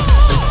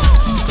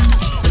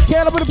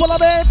 Can't nobody pull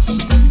up it.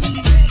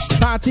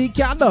 Party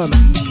can't done.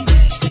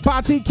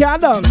 Party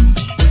can't done.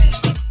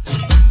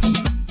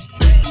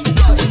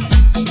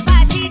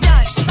 Party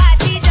done.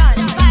 Party done.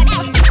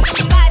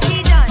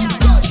 Party done.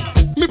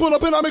 Me pull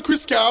up in a me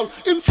Chris car,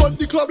 in front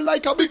the club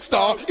like a big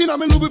star. In a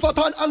me Louis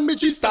Vuitton and me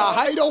G-Star.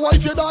 Hide your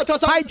wife, your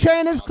daughters. Hype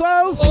train is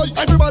closed. Oi,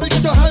 everybody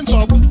get your hands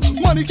up.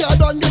 Money can't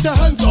done, get your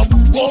hands up.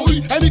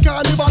 Why? Any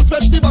carnival,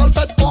 festival,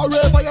 fete or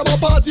rave, I am a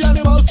party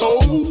animal,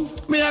 so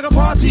me I go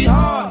party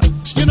hard.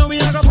 You know me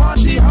I go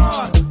party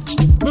hard.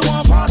 Me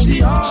want party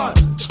hard.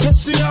 Let's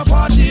see I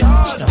party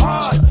hard,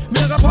 hard. Me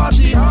I go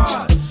party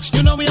hard.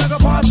 You know me I go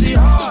party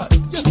hard.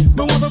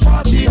 Me want to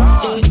party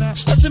hard.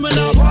 Let's see me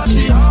now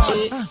party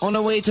hard. On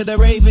the way to the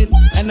Raven,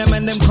 and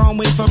them can't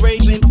wait for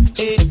Raven.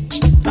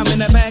 I'm in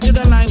the back of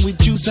the line with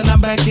juice and I'm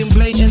back in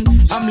blatant.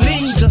 I'm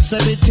lean, just a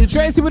bit tipsy.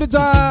 Tracy with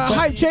the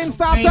hype train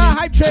starter.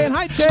 Hype train,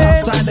 hype train.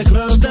 Outside the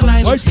club, the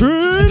line. Hype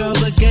train.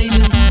 Girls are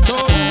gazing.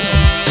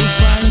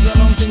 This line is a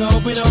long thing, I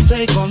hope it don't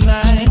take all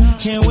night.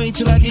 Can't wait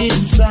till I get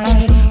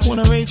inside.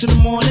 Wanna rave till the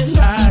morning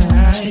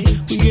light.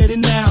 We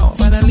getting down.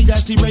 Finally I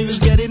see ravers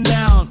getting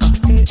down.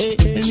 And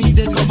he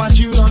just got my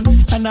tune on.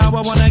 And now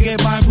I wanna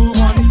get my groove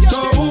on.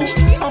 So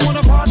I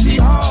wanna party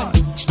hard.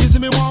 You see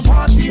me want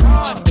party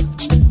hard.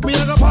 Me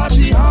I got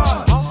party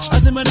hard. I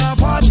see me now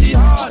party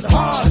hard,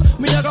 hard.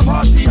 Me I got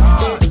party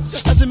hard.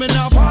 I see me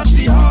now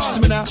party hard.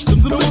 See me now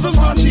zum zum zum zum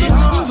party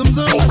hard. Zum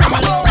zum.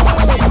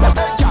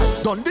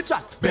 Done the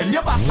chat, bend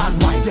your back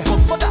and wind your up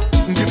for that.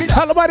 Give me that.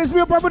 Hello, buddies,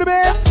 me up with the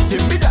bass.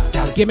 Give me that,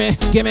 girl. Gimme.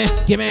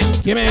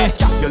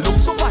 You look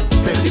so fine,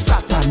 belly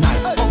flat and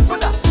nice. Come for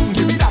that.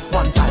 Give me that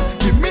one time.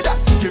 Give me that,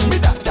 girl. Give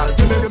me.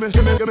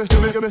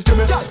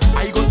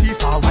 I go too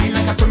far, wine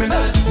like a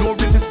criminal. No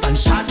resistance,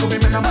 shot to be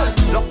minimal.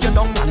 Lock you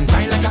down and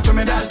grind like a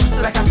criminal,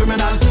 like a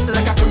criminal,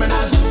 like a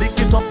criminal. Stick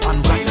it up and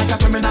grind like a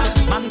criminal.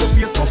 Man, go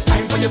face tough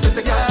time for your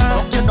physical.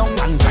 Lock you down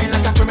and grind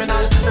like a criminal,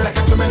 like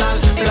a criminal,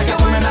 like a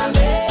criminal.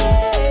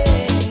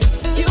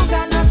 You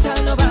cannot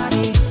tell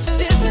nobody.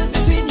 This is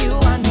between you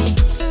and me.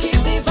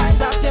 Keep the vibes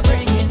that you're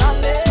bringing on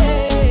me.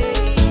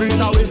 Bring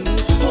it away.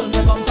 Hold me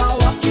bumper,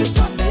 walk it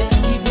on me.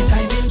 Keep the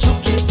timing,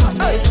 choke it on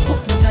me.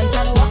 Hook me tight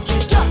and walk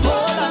it.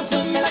 Hold on to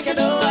me like you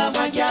don't have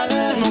a girl.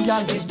 No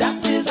girl. If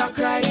that is a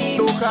crime,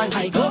 No crime.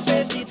 I go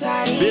face the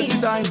time. Face the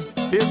time,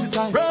 face the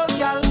time. Roll,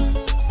 girl,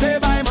 stay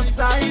by my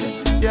side.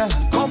 Yeah,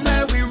 come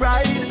there we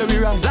ride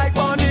like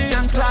Bonnie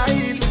and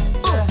Clyde.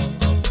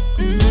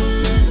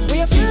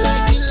 We feel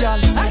like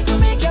I can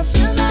make you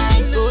feel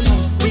nice.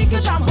 We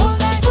could jump all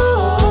night.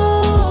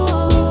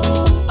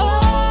 Oh,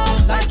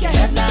 like your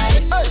head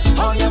nice.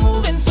 How you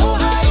moving so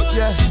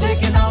high?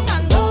 Take it down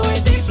and go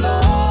with the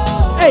flow.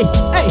 Hey,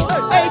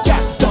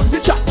 girl. Done the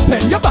chat,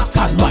 bend your back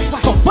and wind.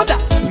 Come for that.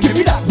 Give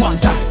me that one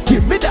time.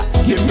 Give me that,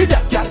 girl. Give me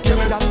that.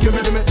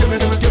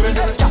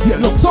 You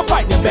look so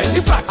fine, your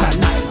belly flat and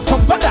nice.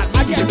 Come for that,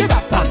 my girl. Give me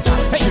that one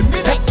time. Give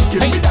me that,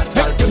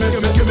 girl. Give me.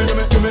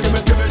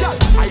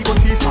 I go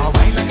too far,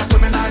 wine like a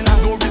criminal.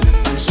 No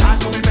resistance, shot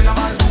to be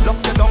minimal. Lock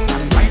you down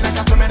and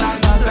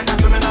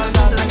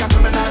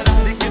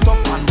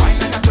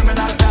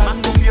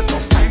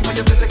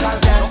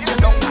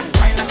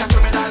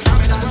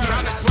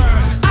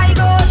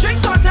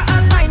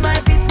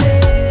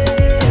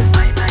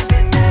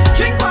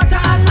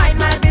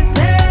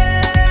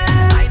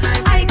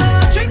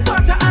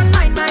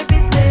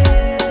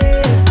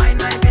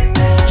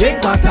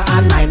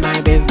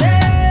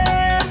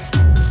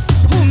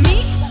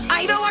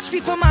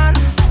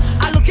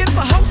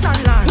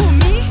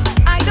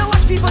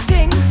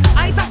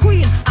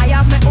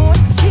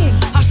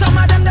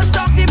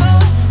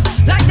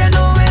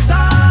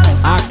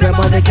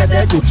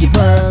Gucci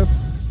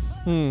purse.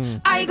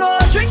 I go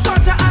drink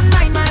water and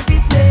mind my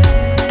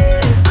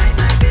business.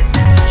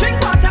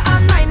 Drink water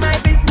and mind my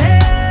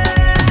business.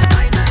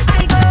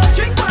 I go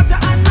drink water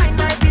and mind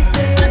my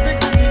business.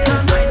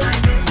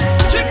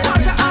 Drink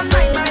water and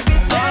mind my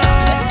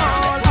business.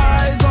 All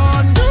eyes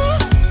on you.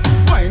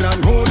 Wine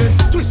and hold it.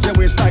 Twist your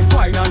waist like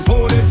wine and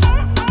fold it.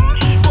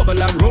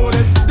 Bubble and roll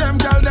it. Them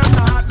girl them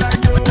not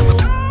like you.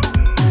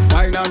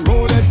 Wine and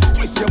roll it.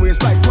 Twist your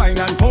waist like wine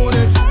and fold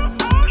it.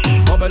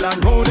 Bubble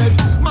and roll it.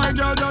 My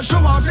girl, just show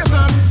off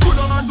yourself. Good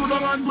on and good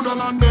on and good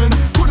on and bend.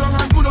 Good on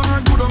and good on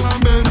and good on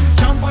and bend.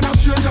 Jump on a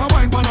stranger,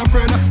 wine on a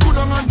friend. Good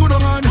on and good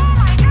on and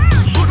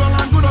good on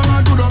and good on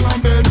and good on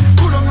and bend.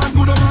 Good on and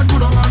good on and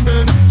good on and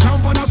bend.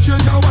 Jump on a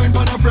stranger, wine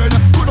on a friend.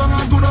 Good on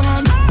and good on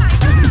and.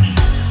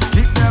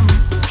 Kick them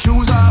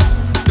shoes off.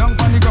 Down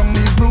on the ground,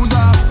 these bruise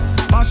off.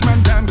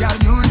 Bashment them, girl,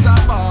 you is a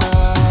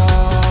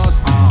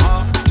boss.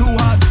 Too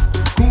hot,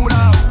 cool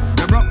off.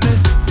 You broke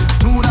this,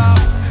 too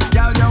off.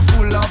 Girl, you're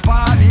full of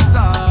party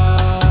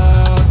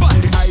sauce.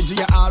 Bundy IG,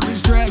 you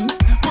always trend.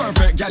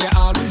 Perfect, girl, you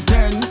always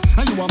 10.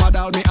 And you a mad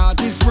all me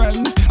artist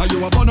friend. And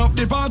you a burn up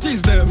the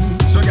parties them.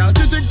 So girl,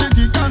 tick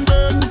and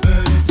burn.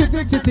 Tick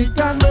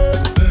and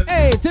burn.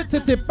 Hey, tick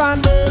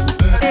and burn.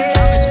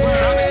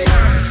 Hey.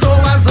 So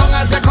as long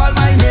as you call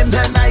my name,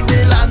 then I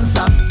will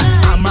answer.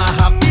 I'm a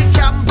happy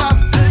camper,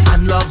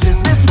 and love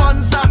is my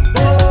sponsor.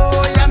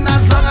 Oh, and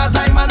as long as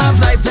I'm man of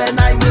life, then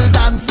I will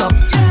dance up.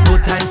 No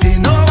time for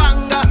no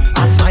anger,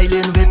 I'm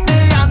smiling with me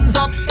hands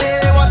up.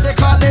 Hey, what they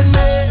calling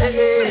me?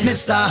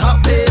 Mr.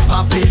 Happy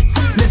Papi,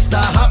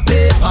 Mr.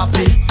 Happy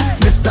Papi,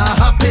 Mr.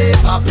 Happy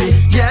Papi.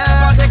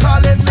 Yeah, what they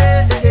calling me?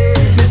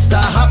 Mr.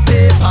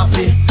 Happy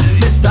Papi,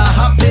 Mr.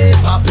 Happy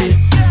Papi.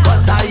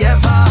 'Cause I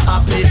ever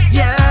happy,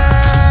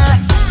 yeah.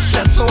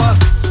 Stress for her,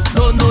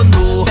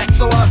 no. Vex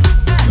for her,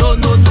 no.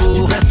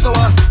 Depress for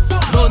her,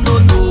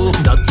 no.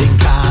 Nothing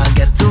can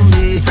get to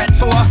me. Fret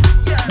for her,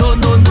 no.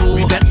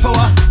 Regret for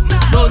her,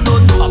 no.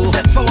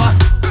 Upset for her,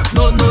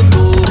 no.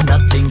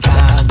 Nothing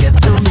can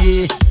get to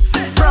me.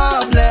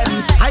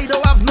 Problems, I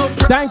don't have no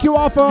problems. Thank you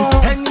all for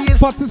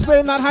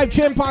participating in that Hype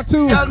Chain Part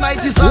 2.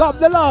 Love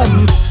the love.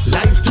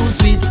 Life too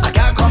sweet, I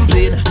can't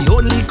complain. The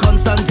only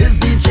constant is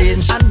the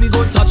change, and we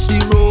go touch the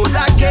road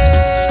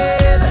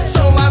again.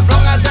 So as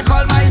long as you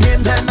call my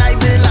name, then I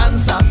will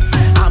answer.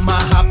 I'm a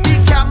happy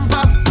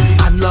camper,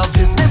 and love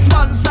is my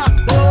sponsor.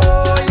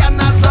 Oh,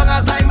 and as long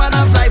as I'm man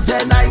of life,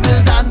 then I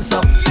will dance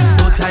up.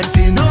 No time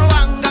for no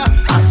anger,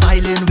 I'm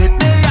smiling with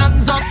me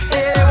hands up.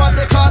 Hey, what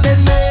they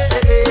calling me?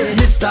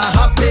 Mr.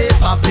 Happy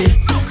Papi,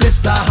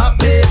 Mr.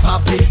 Happy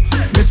Papi,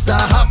 Mr.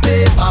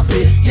 Happy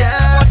Papi.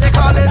 Yeah, what they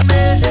calling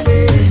me?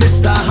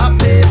 Mr.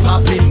 Happy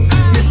Papi,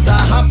 Mr.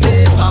 Happy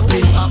Papi,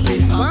 Papi.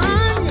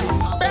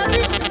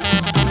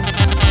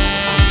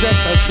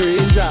 Just a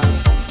stranger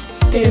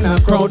in a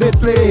crowded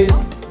place.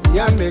 Me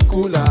and me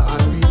cooler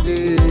and we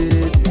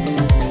did.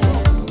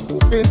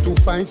 Hoping to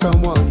find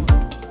someone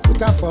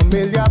with a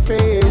familiar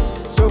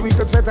face, so we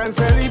could fit and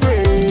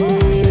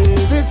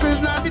celebrate. This is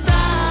not the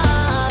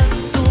time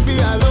to be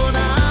alone.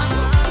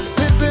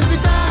 This is the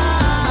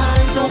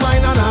time to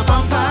wine on a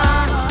bumper.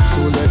 So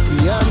let's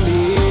be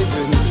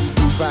amazing, keep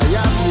the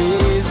fire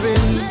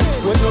blazing.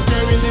 With no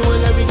care in the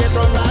world, let me get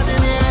on bad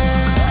in here.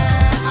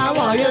 I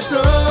want you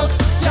to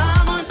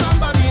jam on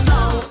somebody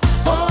now,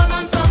 hold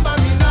on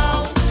somebody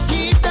now,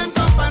 keep them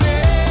company.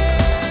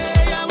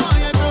 I want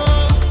you to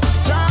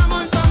jam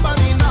on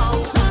somebody now,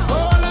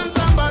 hold on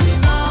somebody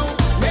now,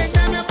 make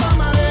them your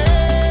family.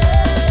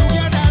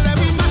 Together let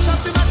me mash up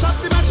the bass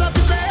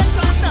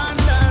and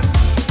dan.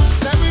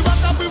 Let me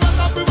rock up the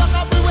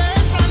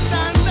waist and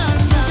dan.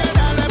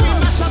 Together let me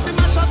mash up the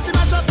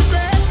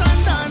bass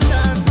and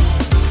dan.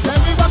 Let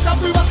me rock up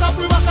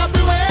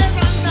the waist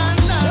and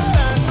dan.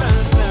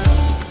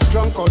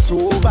 Drunk or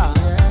sober,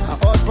 I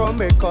out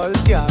from a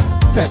culture.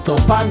 Set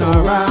up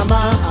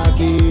panorama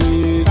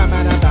again.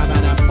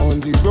 On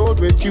the road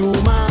with you,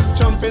 man,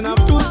 jumping up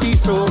to the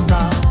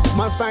soca.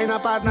 Must find a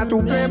partner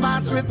to play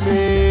mass with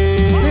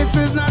me. This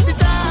is not the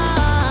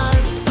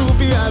time to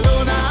be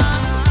alone.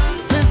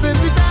 This is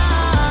the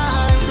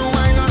time to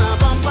wine on a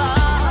bumper.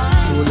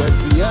 So let's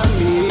be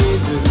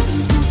amazing,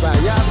 keep the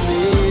fire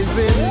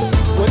blazing.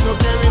 With no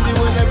care in the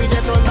world, let me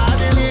get on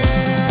bad in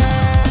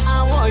here. I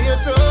want you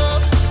to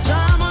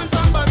jam on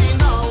somebody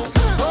now,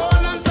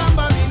 hold on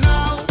somebody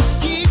now,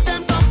 keep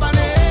them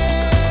company.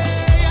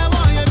 I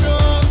want you to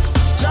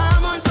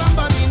jam on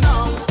somebody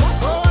now,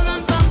 hold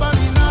on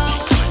somebody now,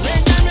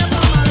 make them your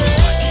family.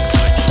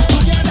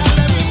 Together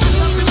let me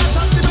mash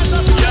up the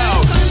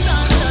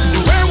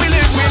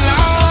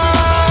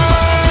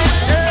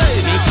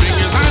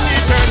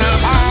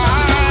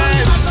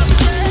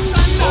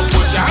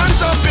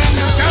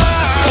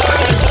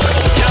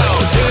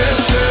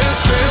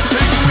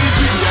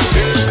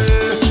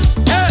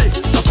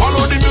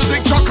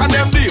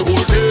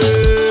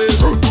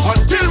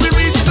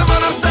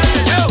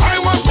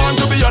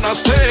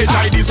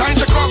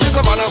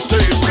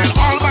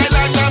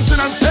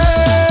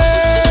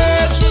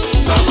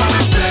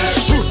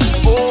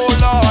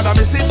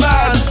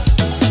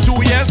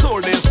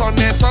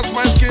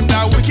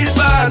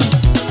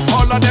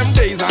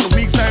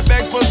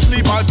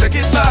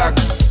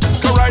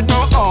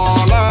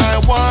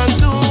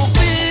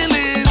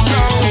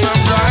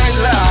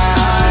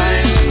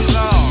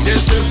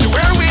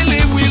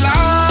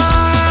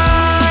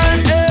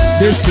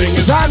This thing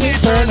is an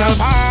eternal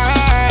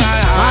high.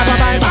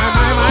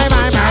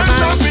 Can't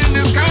jump in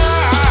the sky.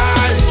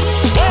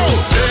 Oh,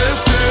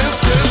 this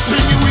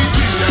thing we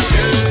feel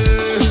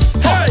again.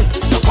 Hey,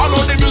 to follow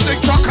the music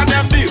truck and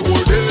them the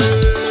whole day.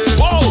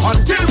 Whoa,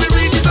 until we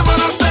reach the man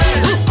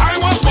stage. I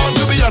was born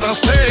to be on a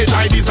stage.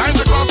 I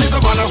designed the cloth is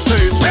on a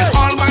stage. With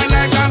all my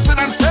leg dancing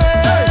on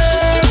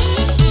stage.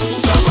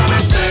 Savannah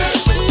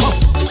stage.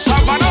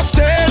 Savannah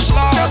stage,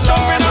 Lord,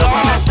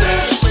 Savannah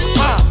stage.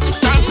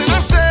 Dancing on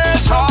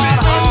stage, hard.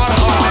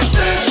 Savannah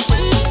stage.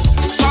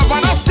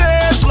 Savannah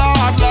stage,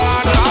 Lord,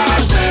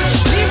 Savannah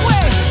stage. Leave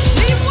way,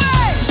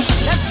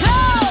 let's go.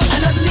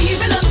 I'm not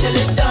leaving until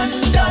it's done.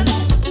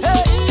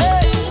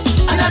 Hey,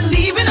 I'm not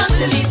leaving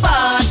until the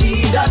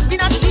party done. We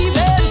not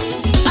leaving.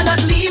 I'm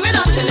not leaving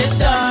until it's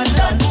done.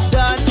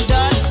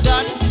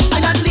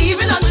 I'm not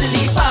leaving until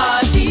the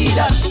party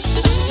done.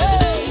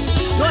 Hey,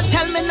 don't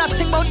tell me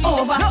nothing about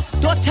over. No.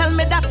 Don't tell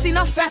me that's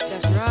enough yet.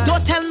 Right.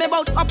 Don't tell me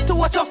about up to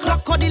what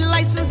o'clock or the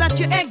license that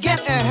you ain't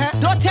get.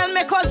 Don't tell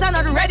me cause I'm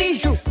not ready.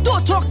 True.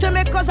 Don't talk to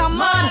me cause I'm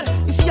mad.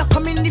 You see, you're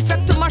coming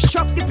defect to mash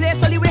up the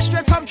place all the way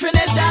straight from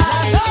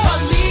Trinidad.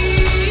 Cause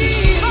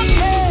we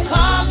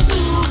come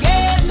to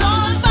get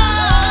on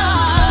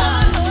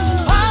bad.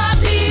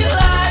 Party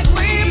like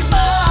we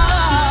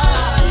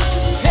bad.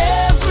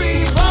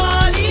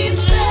 Everybody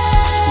say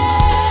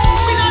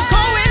we're not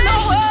going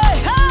nowhere.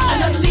 I'm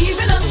not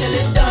leaving until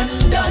it's done.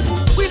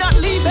 We're not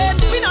leaving.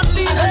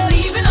 I'm not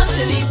leaving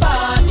until the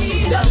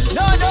party done.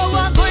 No,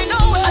 I'm going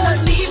nowhere. I'm not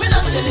leaving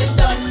until it's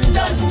done.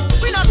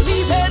 We're not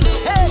leaving.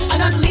 Hey, I'm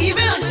not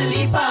leaving until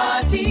the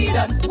party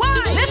done. Why?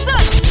 Listen.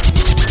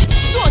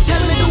 Don't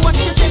tell me do what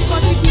you say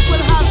cause the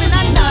people having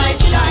a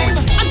nice time.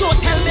 And don't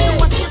tell me do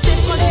what you say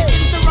cause you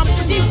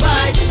interrupting the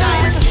vibes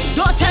time.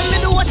 Don't tell me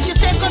do what you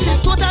say cause it's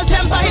total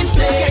temper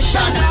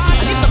inflation.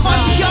 And if the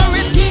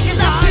security is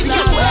a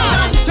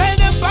situation, tell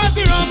them pass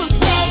the rum.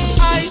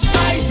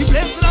 Ice, the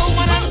place for the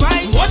woman and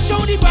wine. Watch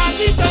how the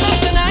party turn up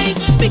tonight.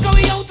 Because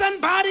we out and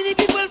body, the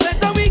people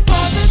better we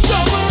causing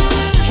trouble.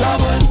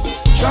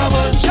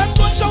 Just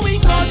watch how we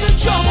causing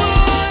trouble.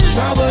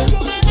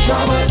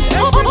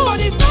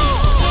 Everybody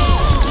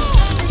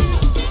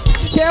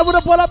care with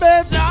the pull up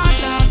it.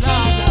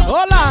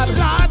 Oh lad.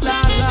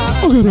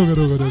 Okay.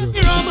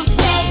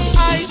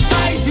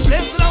 Ice, the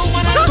place for the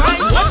woman and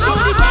wine. Watch how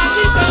the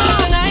party turn up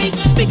tonight.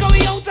 Because we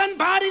out and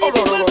body, the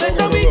people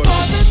better we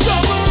causing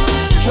trouble.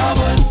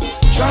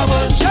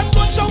 Just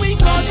watch how we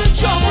causing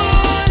trouble.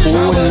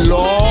 Oh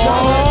Lord.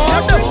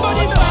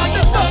 Everybody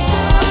party button.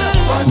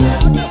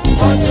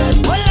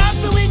 Well,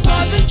 after we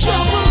causing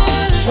trouble.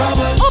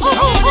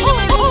 Somebody give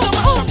me room to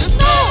mash up this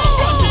place.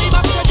 Run to the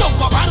back to jump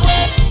up and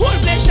wait. Whole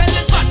place shell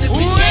is madness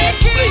in here.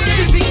 Bring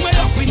everything way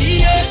up in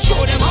here.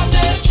 Show them up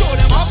there.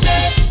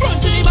 Run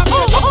to the back to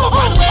jump up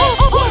and wait.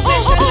 Whole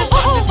place shell is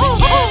madness in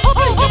here.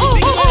 Bring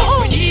everything way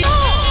up in here.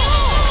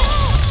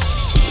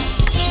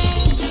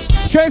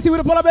 Tracy with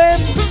the pull up it.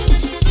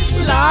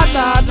 La.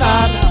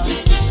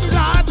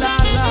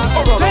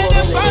 Tell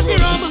them pass the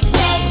rum.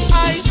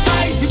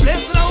 Ice, the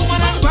place for the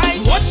woman and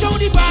wine. Watch how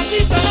the party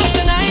turn up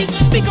tonight.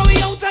 Because we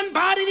out and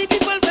body, the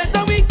people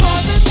better we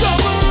causing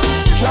trouble.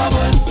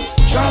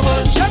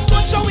 Just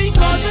watch how we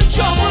causing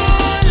trouble.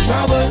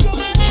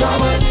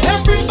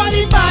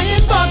 Everybody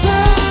buying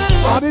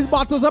bottles. All these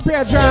bottles up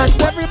here, jerks.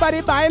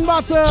 Everybody buying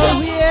bottles.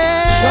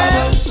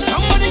 Yeah.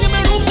 Somebody give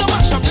me room to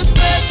mash up this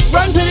place.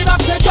 Run to the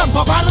back, say jump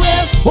up and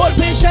wave. Whole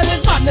patient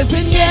is madness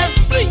in here.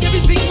 Bring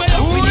everything way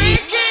up in here.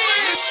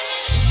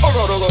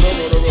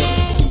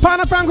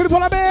 Pana Frank with the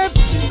pull up it.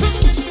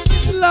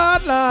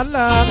 Lord. Oh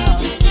Lord.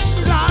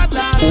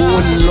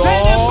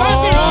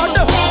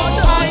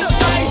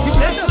 The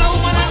place for the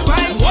woman and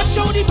wine. Watch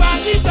how the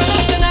party turn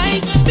up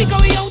tonight.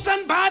 Because we out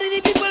and body,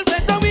 the people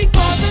better we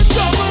causing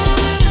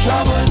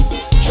trouble.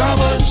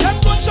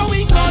 Just watch how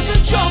we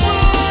causing trouble.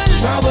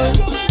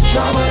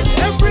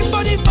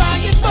 Everybody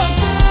buying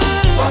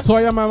bottles.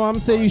 Toya, my mom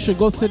said you should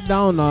go sit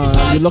down.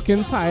 You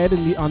looking tired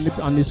on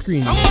the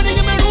screen. Somebody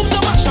give me room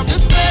to mash up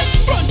this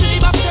place. Run to the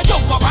back to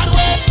jump up and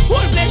wait.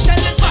 Whole place shell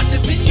is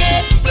madness in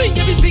here. Bring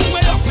everything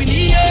way up in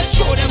here.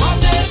 Show them up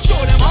there.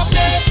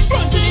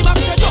 Run to the back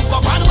to jump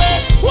up and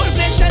wait. Whole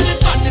place shell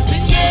is madness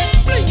in here.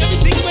 Bring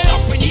everything way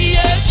up in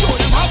here. Show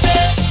them up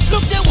there.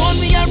 Look, they want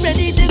me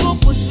already. They go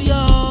push me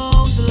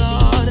out,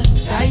 Lord.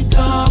 Tight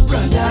up,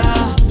 brother.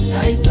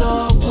 Tight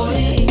up,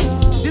 boy.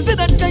 This is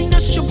the kind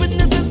of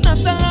stupidness is not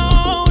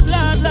allowed,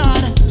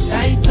 Lord.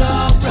 Tight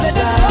up,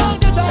 brother.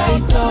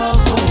 Tight up,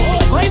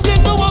 boy. Why they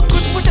know what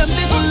good for them?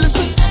 They don't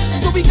listen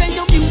to we kind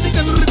of music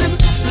and rhythm.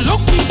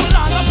 Look, people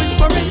all up in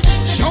for it.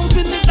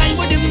 Shouting this time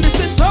with them. This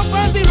is so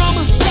fuzzy rum.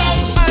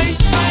 Ice,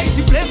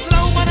 the place for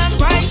the woman and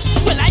wine.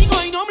 Well, I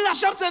going home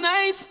lash up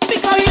tonight.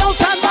 Because we out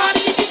and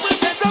body, people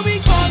better we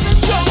causing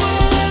trouble.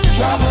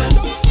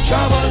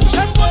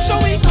 Just watch how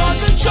we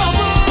causing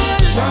trouble.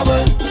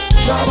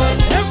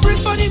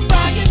 Everybody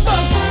bagging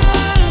bottles.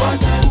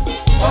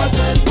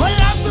 Well,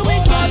 after we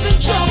causing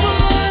trouble.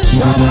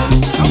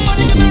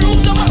 Somebody give me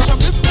room to mash up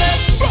this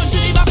place. Run to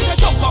the back to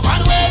jump up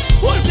and wait.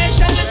 Whole place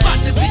shell is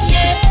madness in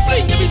here.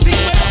 Bring everything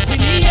way up in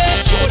here.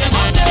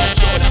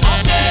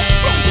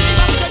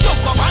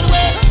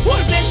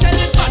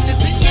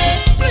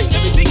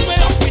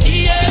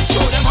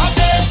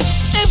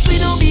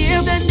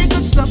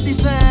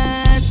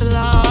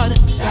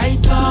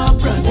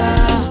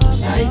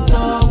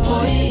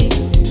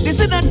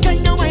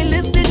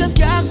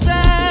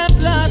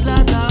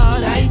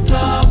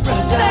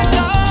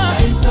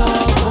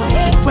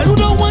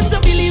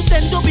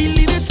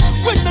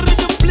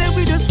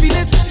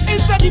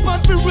 deep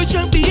and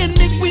spiritual being.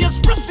 Make we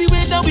express the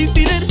way that we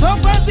feeling. So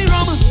fancy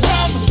rum,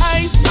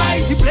 ice.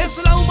 The place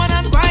full of woman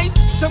and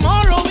vibes.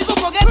 Tomorrow we go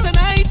forget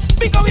tonight.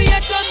 Because we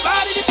had done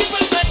bad in the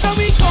people's beds and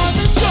we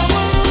causing trouble.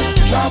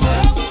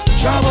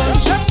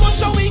 Just watch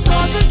how we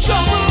causing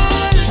trouble.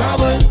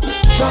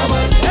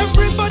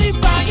 Everybody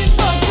buying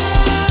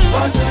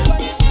bottle.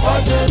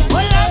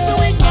 Well, after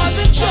we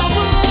causing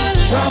trouble.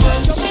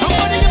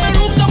 Somebody in my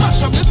room to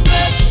mash up this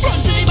place.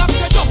 Front to the back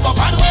to jump up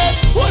and wait.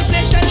 Whole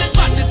place shell is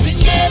madness in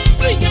here.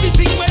 Bring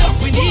everything way up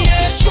in the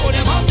air. Show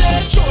them up there.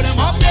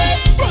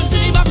 Front to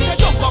the back to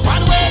jump up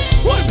and wait.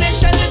 Whole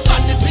place shell is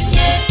madness in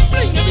here.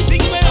 Bring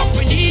everything way up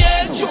in the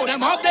air. Show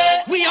them up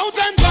there. We out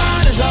and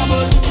bad.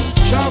 Trouble.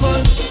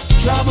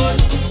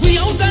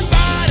 We out and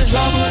bad.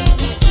 Trouble.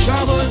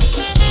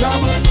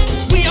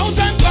 We out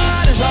and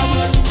bad.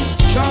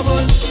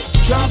 Trouble.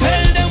 Tell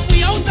them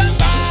we out and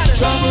bad.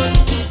 Trouble.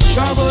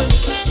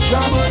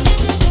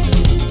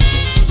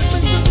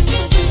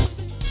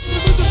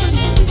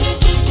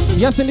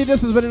 Yes, indeed,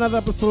 this has been another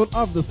episode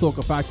of the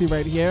Soca Factory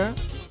right here.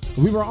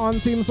 We were on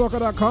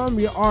TeamSoca.com.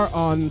 We are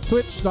on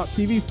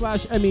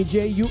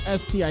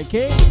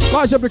Twitch.tv/MEJUSTIK.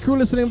 Large up the crew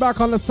listening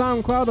back on the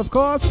SoundCloud, of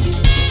course.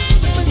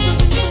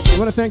 I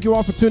want to thank you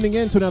all for tuning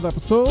in to another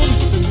episode.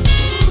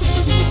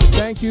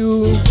 Thank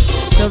you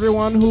to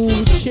everyone who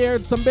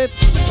shared some bits,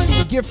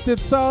 gifted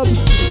subs,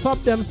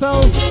 subbed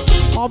themselves,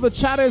 all the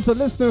chatters, the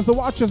listeners, the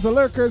watchers, the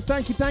lurkers.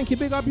 Thank you,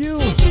 big up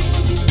you.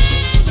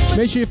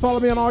 Make sure you follow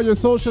me on all your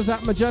socials at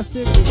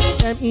Mejustik,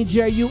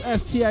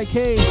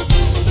 MEJUSTIK.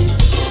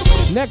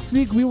 Next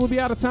week we will be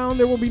out of town.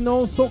 There will be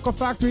no Soca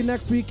Factory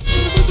next week.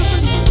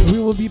 We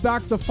will be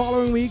back the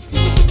following week.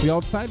 We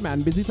outside,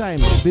 man. Busy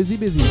time. Busy.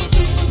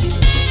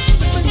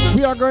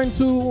 We are going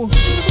to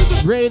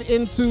raid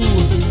into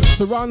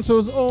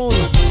Toronto's own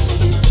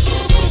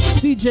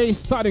DJ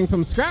starting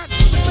from scratch.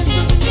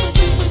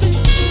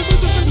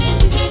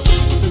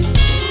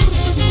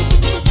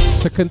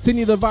 To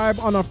continue the vibe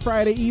on a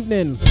Friday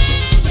evening.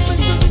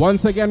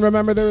 Once again,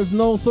 remember there is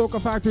no Soca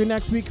Factory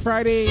next week,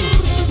 Friday.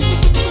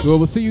 We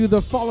will see you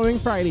the following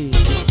Friday.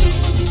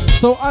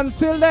 So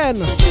until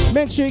then,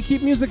 make sure you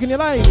keep music in your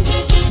life,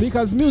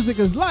 because music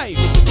is life.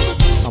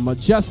 A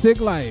Mejustik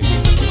life.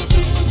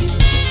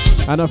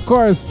 And of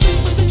course,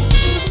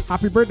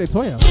 happy birthday,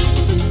 Toya.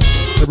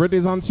 Her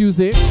birthday's on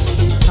Tuesday.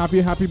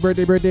 Happy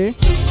birthday.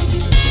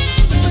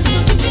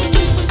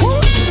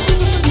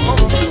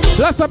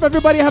 Bless up,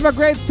 everybody. Have a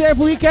great, safe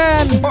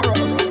weekend.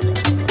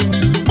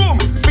 Boom.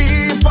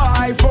 3,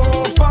 5,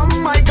 4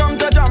 from I come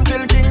to jam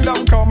till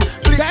kingdom come.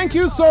 Thank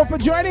you so for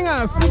joining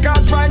us.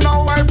 Cause right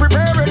now I'm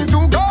preparing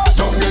to go.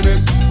 Down in it,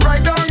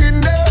 right down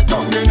in there,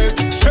 down in it,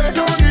 straight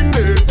down in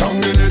there, down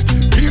in it,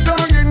 deep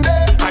down in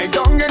there, I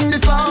down in the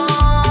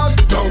sauce.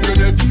 Down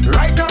in it,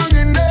 right down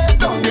in there,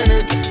 down in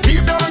it,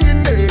 deep down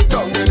in there,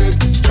 down in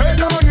it, straight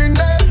down in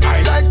there.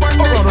 I like when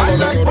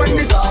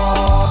the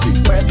sauce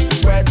is wet.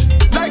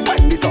 Like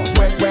when the sauce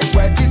wet.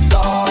 The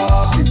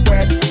sauce is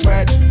wet.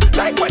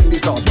 Like when the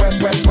sauce wet.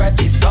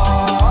 The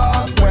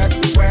sauce wet.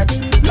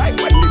 Like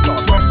when the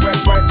sauce wet. The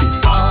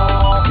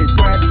sauce is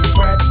wet.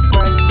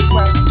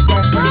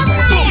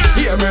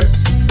 Hear me?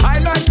 I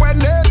like when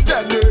they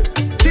steady,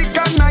 thick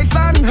and nice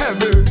and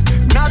heavy.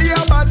 Nadia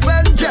bats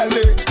and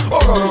jelly.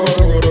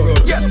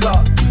 Yes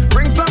sir.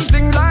 Bring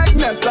something like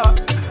Nessa.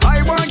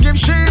 I won't give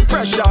she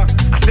pressure.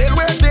 I still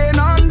waiting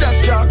on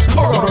this job.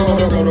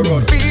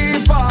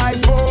 3,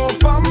 5, 4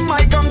 from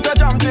I come to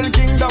jam till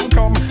kingdom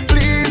come.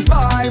 Please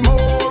buy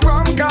more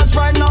rum, cause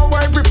right now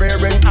we're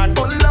preparing. And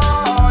oh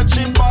Lord,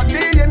 she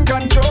body in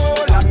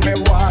control and me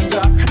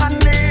water.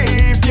 And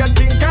if you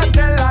think I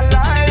tell a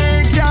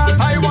lie,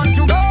 girl, I want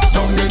to go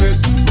down in it,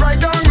 right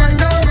down in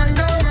there.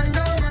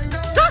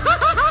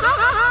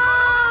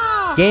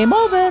 Game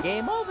over.